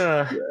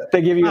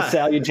 They give you a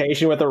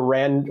salutation with a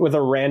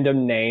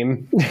random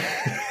name.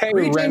 Hey,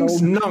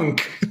 Reynolds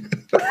Nunk.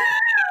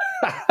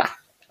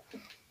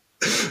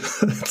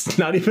 It's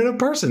not even a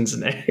person's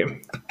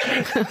name.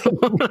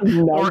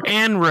 Or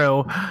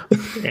Anru.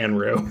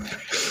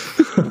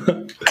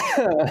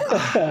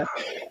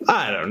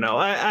 I don't know.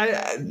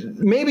 I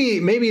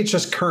maybe it's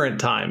just current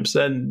times,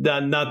 and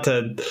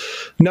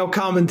no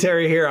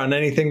commentary here on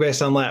anything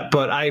based on that.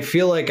 But I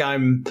feel like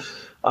I'm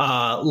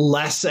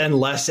less and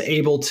less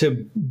able to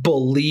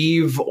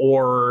believe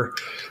or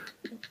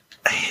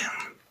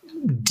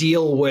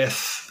deal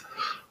with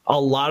a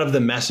lot of the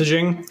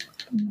messaging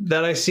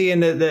that I see,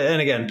 and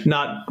again,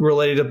 not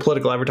related to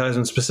political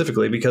advertising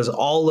specifically, because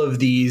all of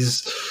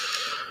these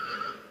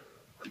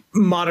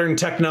modern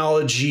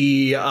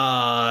technology,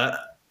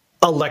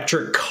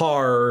 electric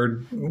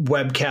car,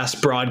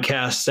 webcast,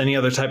 broadcast, any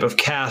other type of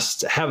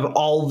cast have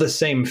all the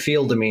same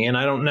feel to me, and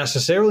I don't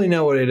necessarily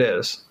know what it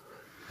is.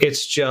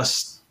 It's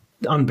just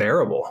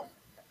unbearable.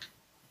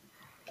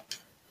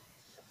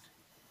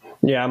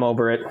 Yeah, I'm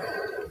over it.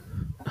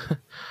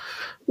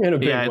 In a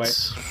big way.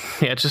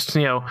 It's just,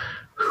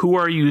 who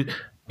are you?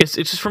 it's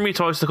just, for me, it's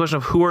always the question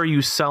of who are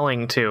you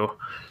selling to?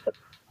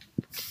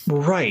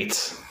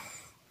 Right.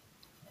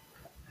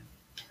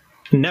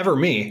 Never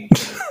me.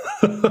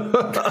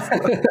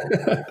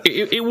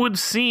 It would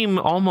seem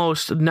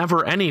almost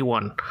never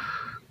anyone.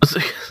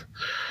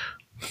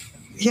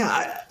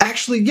 Yeah,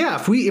 actually,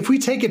 yeah. If we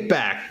take it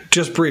back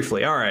just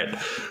briefly, all right.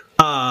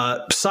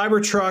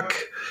 Cybertruck,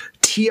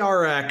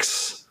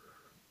 TRX,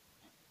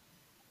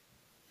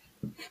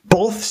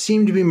 both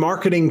seem to be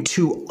marketing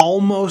to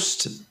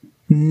almost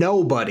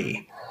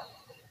nobody,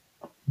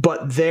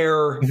 but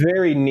they're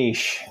very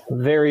niche,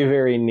 very,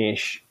 very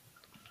niche.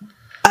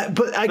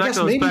 But I guess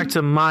that goes back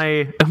to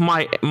my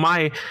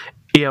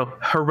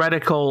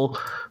heretical,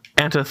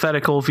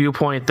 antithetical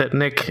viewpoint that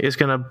Nick is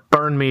going to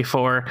burn me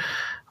for.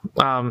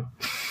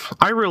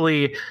 I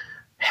really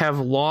have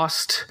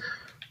lost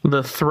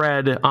the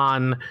thread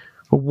on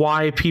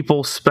why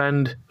people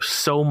spend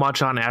so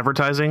much on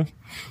advertising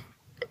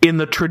in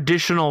the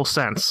traditional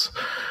sense.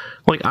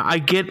 Like, I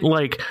get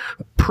like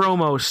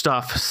promo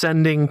stuff,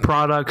 sending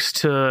products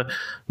to,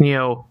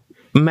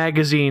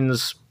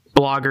 magazines,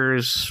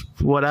 bloggers,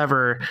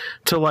 whatever,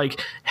 to like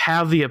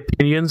have the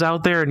opinions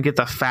out there and get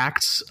the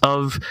facts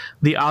of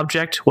the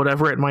object,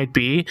 whatever it might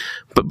be.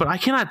 But I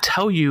cannot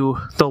tell you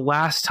the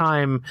last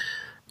time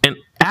an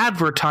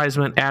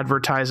advertisement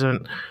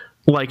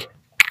like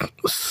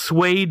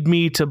swayed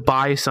me to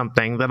buy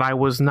something that I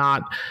was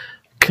not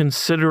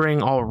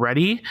considering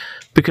already,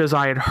 because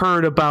I had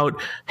heard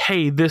about,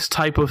 hey, this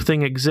type of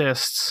thing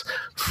exists,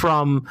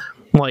 from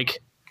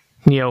like,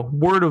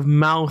 word of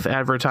mouth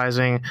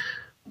advertising.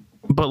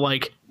 But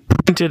like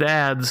printed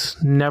ads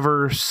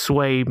never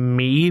sway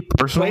me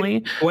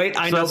personally. Wait,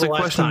 I know the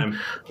last time.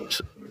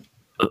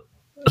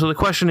 So the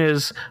question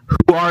is,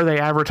 who are they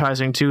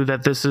advertising to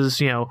that this is,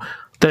 that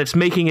it's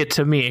making it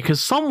to me? Because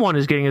someone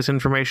is getting this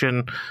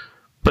information,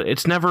 but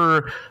it's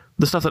never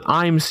the stuff that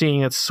I'm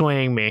seeing that's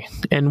swaying me.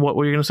 And what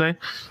were you going to say?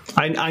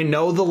 I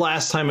know the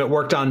last time it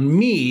worked on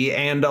me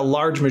and a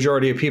large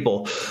majority of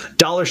people.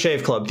 Dollar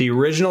Shave Club, the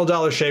original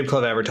Dollar Shave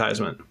Club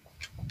advertisement.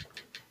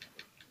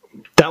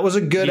 That was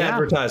a good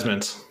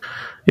advertisement.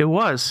 It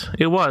was.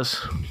 Yeah. It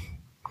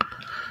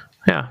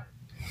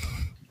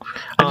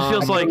just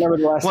feels I don't remember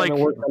the last time it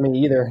worked on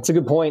me either. It's a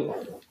good point.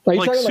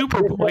 Like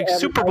Super Bowl ads.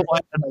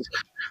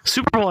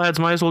 Super Bowl ads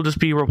might as well just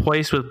be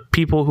replaced with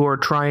people who are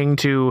trying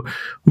to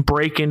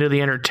break into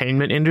the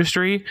entertainment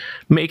industry,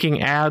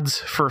 making ads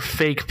for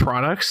fake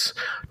products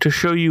to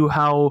show you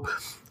how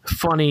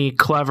funny,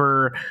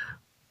 clever,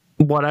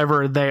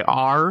 whatever they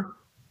are,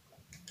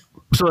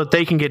 so that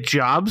they can get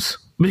jobs.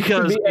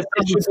 Because it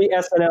should be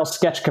SNL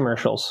sketch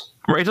commercials.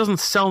 Right, it doesn't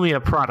sell me a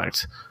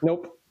product.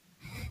 Nope.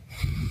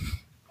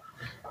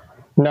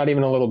 Not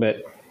even a little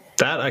bit.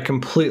 That I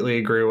completely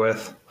agree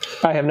with.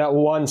 I have not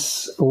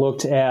once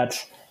looked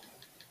at,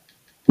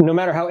 no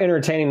matter how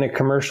entertaining the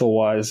commercial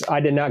was,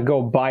 I did not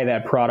go buy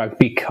that product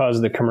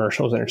because the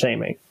commercial was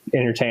entertaining.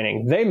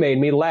 They made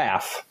me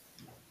laugh.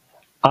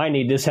 I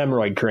need this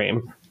hemorrhoid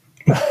cream.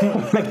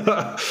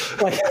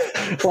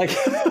 like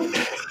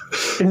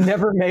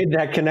never made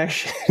that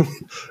connection.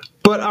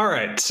 But all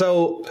right,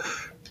 so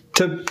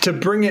to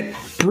bring it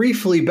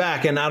briefly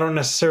back, and I don't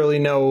necessarily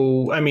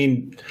know, I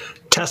mean,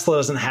 Tesla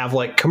doesn't have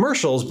like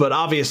commercials, but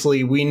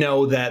obviously we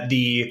know that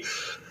the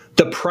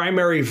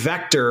primary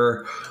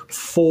vector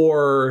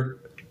for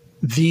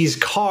these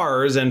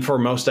cars and for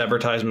most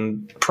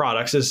advertisement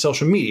products is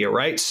social media,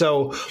 right?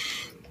 So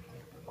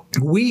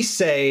we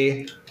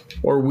say,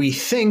 or we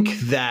think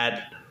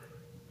that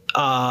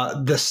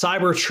the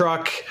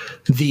Cybertruck,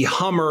 the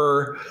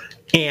Hummer,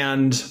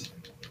 and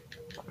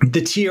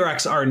the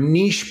TRX are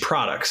niche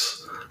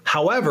products.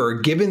 However,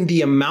 given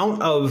the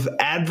amount of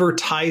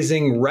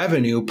advertising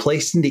revenue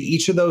placed into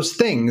each of those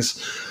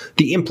things,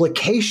 the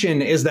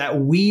implication is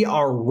that we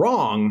are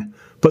wrong.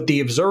 But the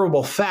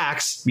observable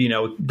facts,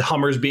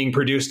 Hummers being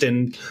produced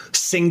in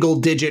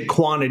single-digit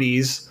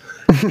quantities,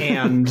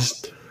 and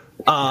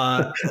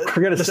we're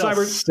going to sell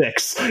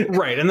 6.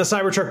 Right, and the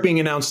Cybertruck being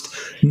announced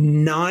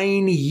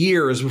 9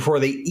 years before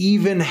they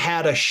even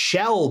had a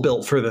shell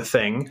built for the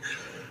thing.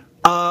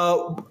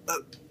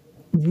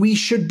 We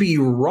should be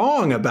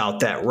wrong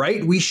about that,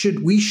 right? We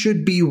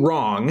should be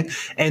wrong,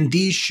 and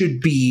these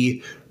should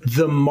be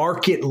the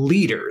market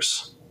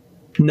leaders.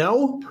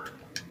 No?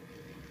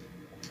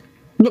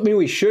 I mean,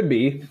 we should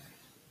be,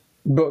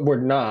 but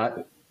we're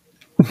not.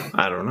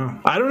 I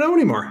don't know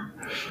anymore.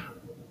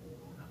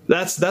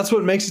 That's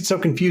what makes it so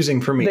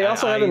confusing for me. They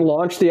also haven't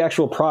launched the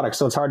actual product,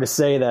 so it's hard to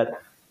say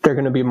that they're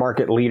going to be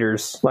market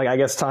leaders. Like, I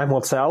guess time will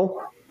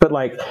tell. But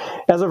like,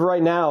 as of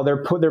right now,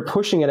 they're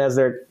pushing it as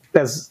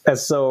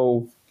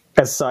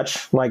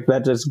such, like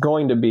that is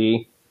going to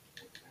be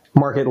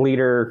market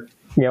leader,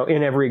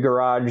 in every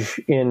garage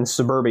in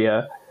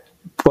suburbia.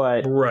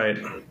 But right,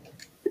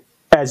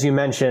 as you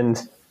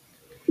mentioned,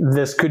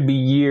 this could be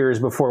years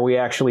before we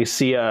actually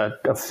see a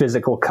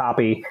physical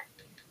copy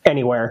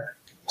anywhere.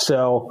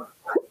 So,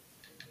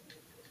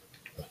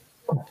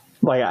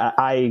 like,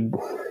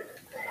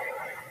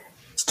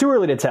 it's too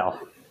early to tell.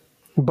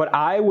 But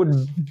I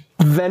would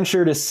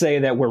venture to say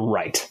that we're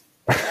right.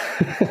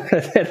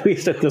 At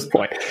least at this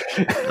point.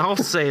 I'll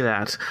say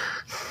that.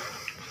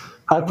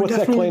 I'll put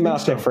that claim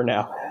out there for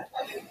now.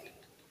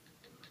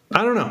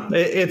 I don't know.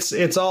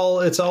 It's all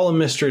a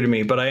mystery to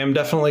me, but I am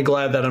definitely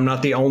glad that I'm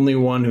not the only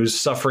one who's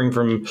suffering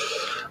from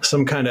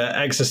some kind of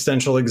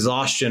existential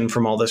exhaustion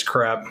from all this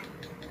crap.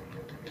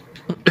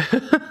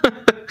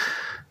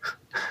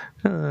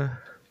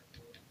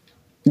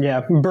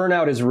 Yeah,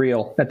 burnout is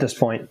real at this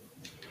point.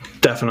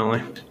 Definitely.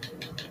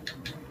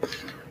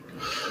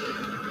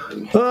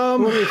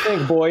 What do you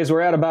think, boys?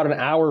 We're at about an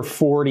hour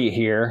 40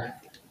 here.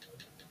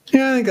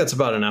 Yeah, I think that's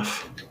about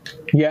enough.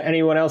 Yeah,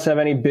 anyone else have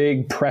any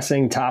big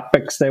pressing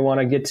topics they want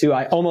to get to?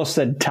 I almost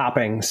said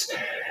toppings.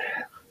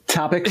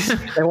 Topics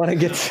they want to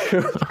get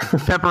to?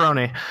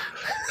 Pepperoni.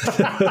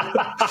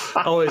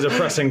 Always a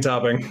pressing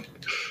topping.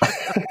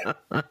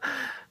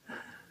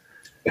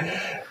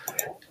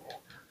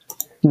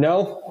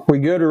 No? We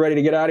good? We're ready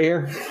to get out of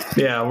here?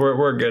 Yeah,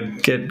 we're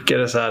good. Get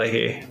us out of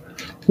here.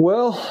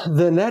 Well,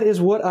 then that is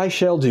what I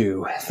shall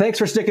do. Thanks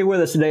for sticking with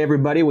us today,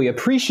 everybody. We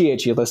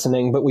appreciate you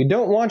listening, but we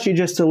don't want you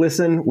just to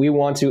listen. We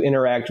want to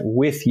interact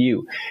with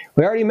you.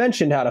 We already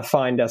mentioned how to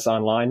find us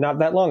online not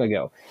that long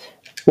ago.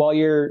 While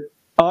you're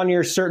on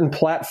your certain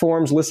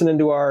platforms listening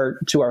to our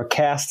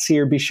casts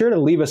here, be sure to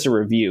leave us a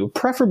review,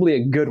 preferably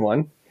a good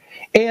one,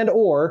 and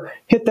or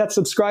hit that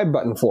subscribe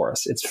button for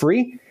us. It's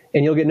free,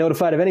 and you'll get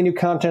notified of any new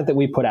content that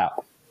we put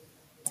out.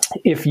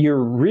 If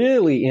you're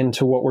really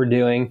into what we're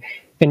doing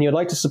and you'd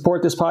like to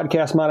support this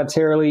podcast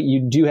monetarily,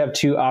 you do have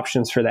two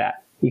options for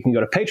that. You can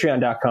go to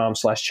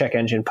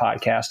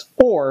patreon.com/checkenginepodcast,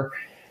 or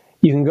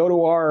you can go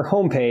to our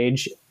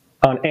homepage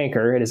on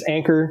Anchor. It is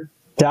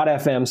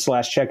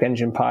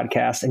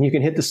anchor.fm/checkenginepodcast, and you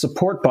can hit the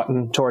support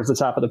button towards the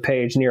top of the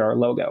page near our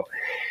logo.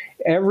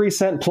 Every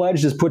cent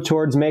pledged is put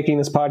towards making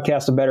this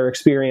podcast a better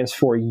experience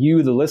for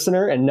you, the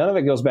listener, and none of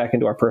it goes back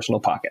into our personal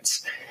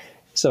pockets.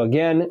 So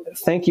again,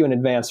 thank you in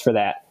advance for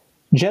that.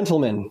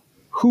 Gentlemen,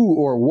 who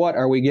or what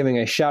are we giving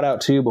a shout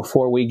out to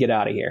before we get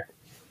out of here?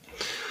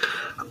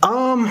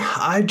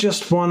 I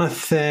just want to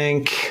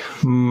thank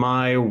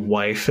my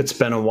wife. It's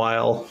been a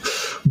while,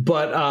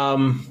 but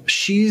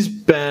she's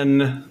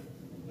been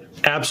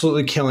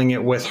absolutely killing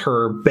it with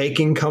her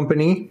baking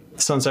company,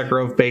 Sunset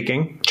Grove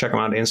Baking. Check them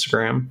out on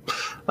Instagram,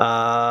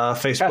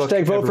 Facebook,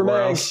 hashtag vote for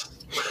Meg.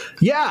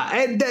 Yeah,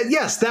 and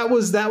yes, that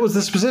was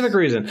the specific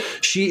reason.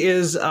 She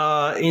is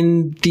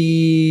in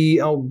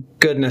the, oh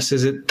goodness,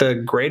 is it the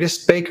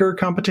Greatest Baker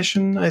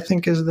competition? I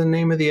think is the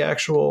name of the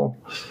actual.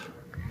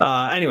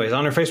 Anyways,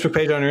 on her Facebook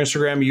page, on her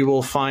Instagram, you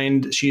will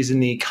find she's in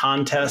the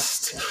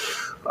contest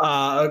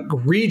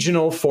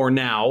regional for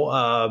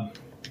now.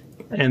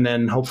 And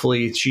then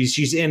hopefully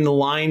she's in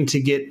line to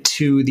get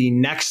to the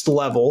next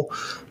level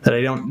that I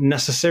don't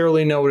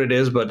necessarily know what it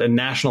is, but a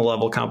national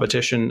level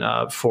competition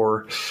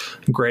for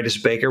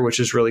Greatest Baker, which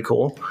is really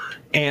cool.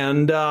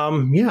 And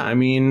yeah, I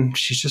mean,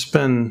 she's just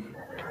been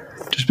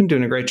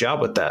doing a great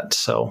job with that.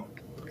 So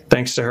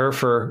thanks to her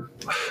for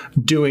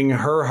doing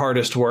her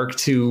hardest work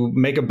to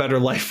make a better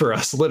life for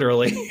us,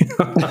 literally.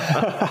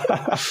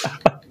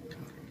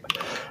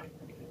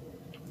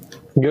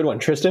 Good one,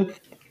 Tristan.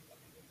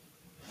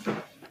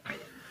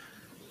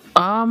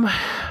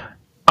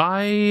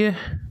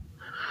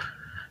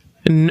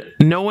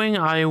 Knowing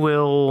I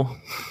will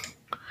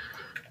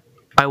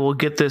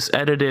get this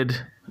edited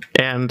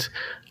and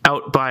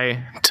out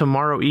by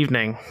tomorrow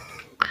evening,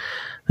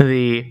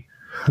 the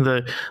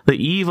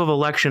eve of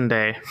Election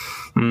Day.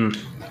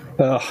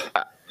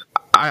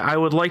 I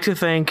would like to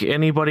thank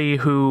anybody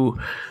who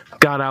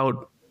got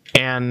out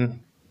and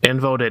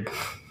voted.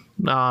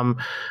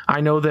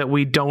 I know that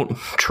we don't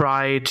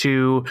try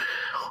to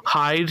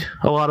hide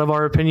a lot of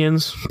our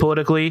opinions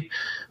politically,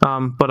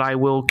 but I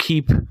will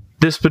keep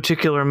this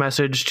particular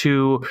message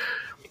to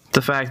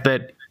the fact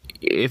that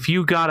if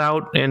you got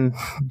out and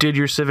did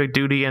your civic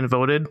duty and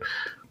voted,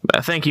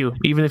 thank you,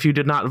 even if you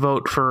did not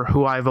vote for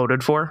who I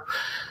voted for.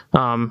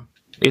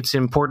 It's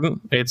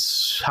important.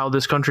 It's how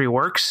this country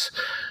works.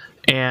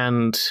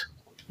 And,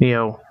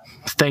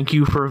 thank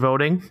you for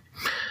voting.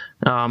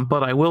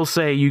 But I will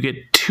say you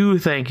get 2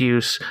 thank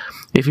yous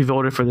if you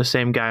voted for the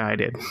same guy I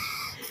did.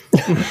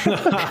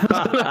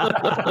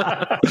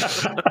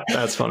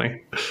 That's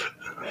funny.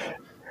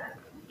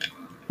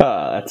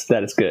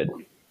 That is good.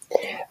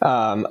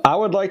 I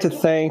would like to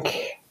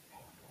thank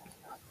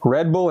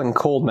Red Bull and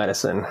cold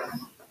medicine,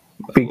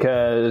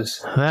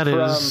 because that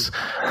is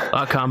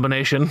a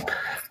combination.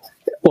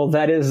 Well,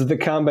 that is the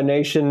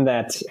combination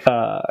that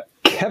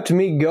kept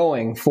me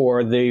going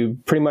for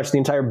pretty much the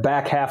entire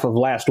back half of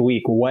last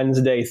week,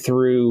 Wednesday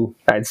through,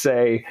 I'd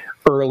say,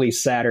 early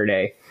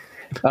Saturday.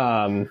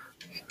 That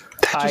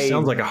just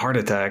sounds like a heart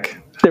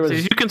attack. So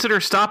did you consider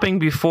stopping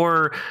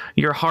before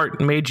your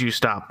heart made you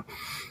stop?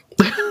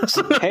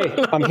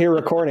 Hey, I'm here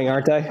recording,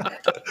 aren't I?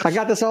 I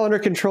got this all under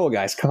control,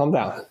 guys. Calm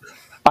down.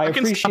 I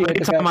appreciate it.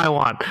 Anytime I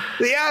want.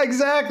 Yeah,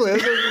 exactly.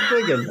 That's what I'm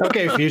thinking.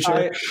 Okay,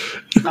 future.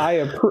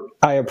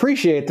 I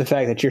appreciate the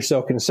fact that you're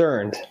so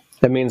concerned.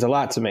 That means a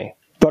lot to me.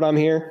 But I'm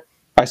here.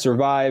 I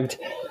survived.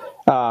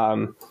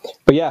 But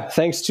yeah,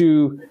 thanks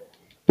to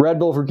Red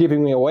Bull for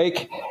keeping me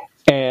awake.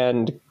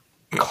 and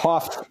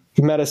cough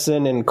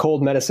medicine and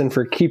cold medicine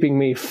for keeping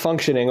me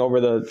functioning over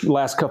the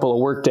last couple of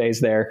work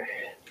days there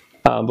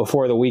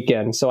before the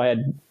weekend. So I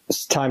had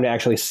time to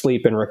actually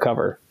sleep and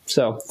recover.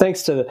 So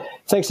thanks to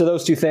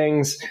those two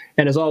things.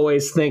 And as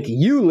always, thank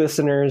you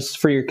listeners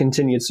for your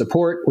continued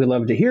support. We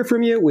love to hear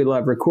from you. We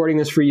love recording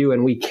this for you,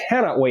 and we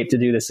cannot wait to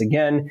do this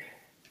again.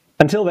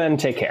 Until then,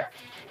 take care.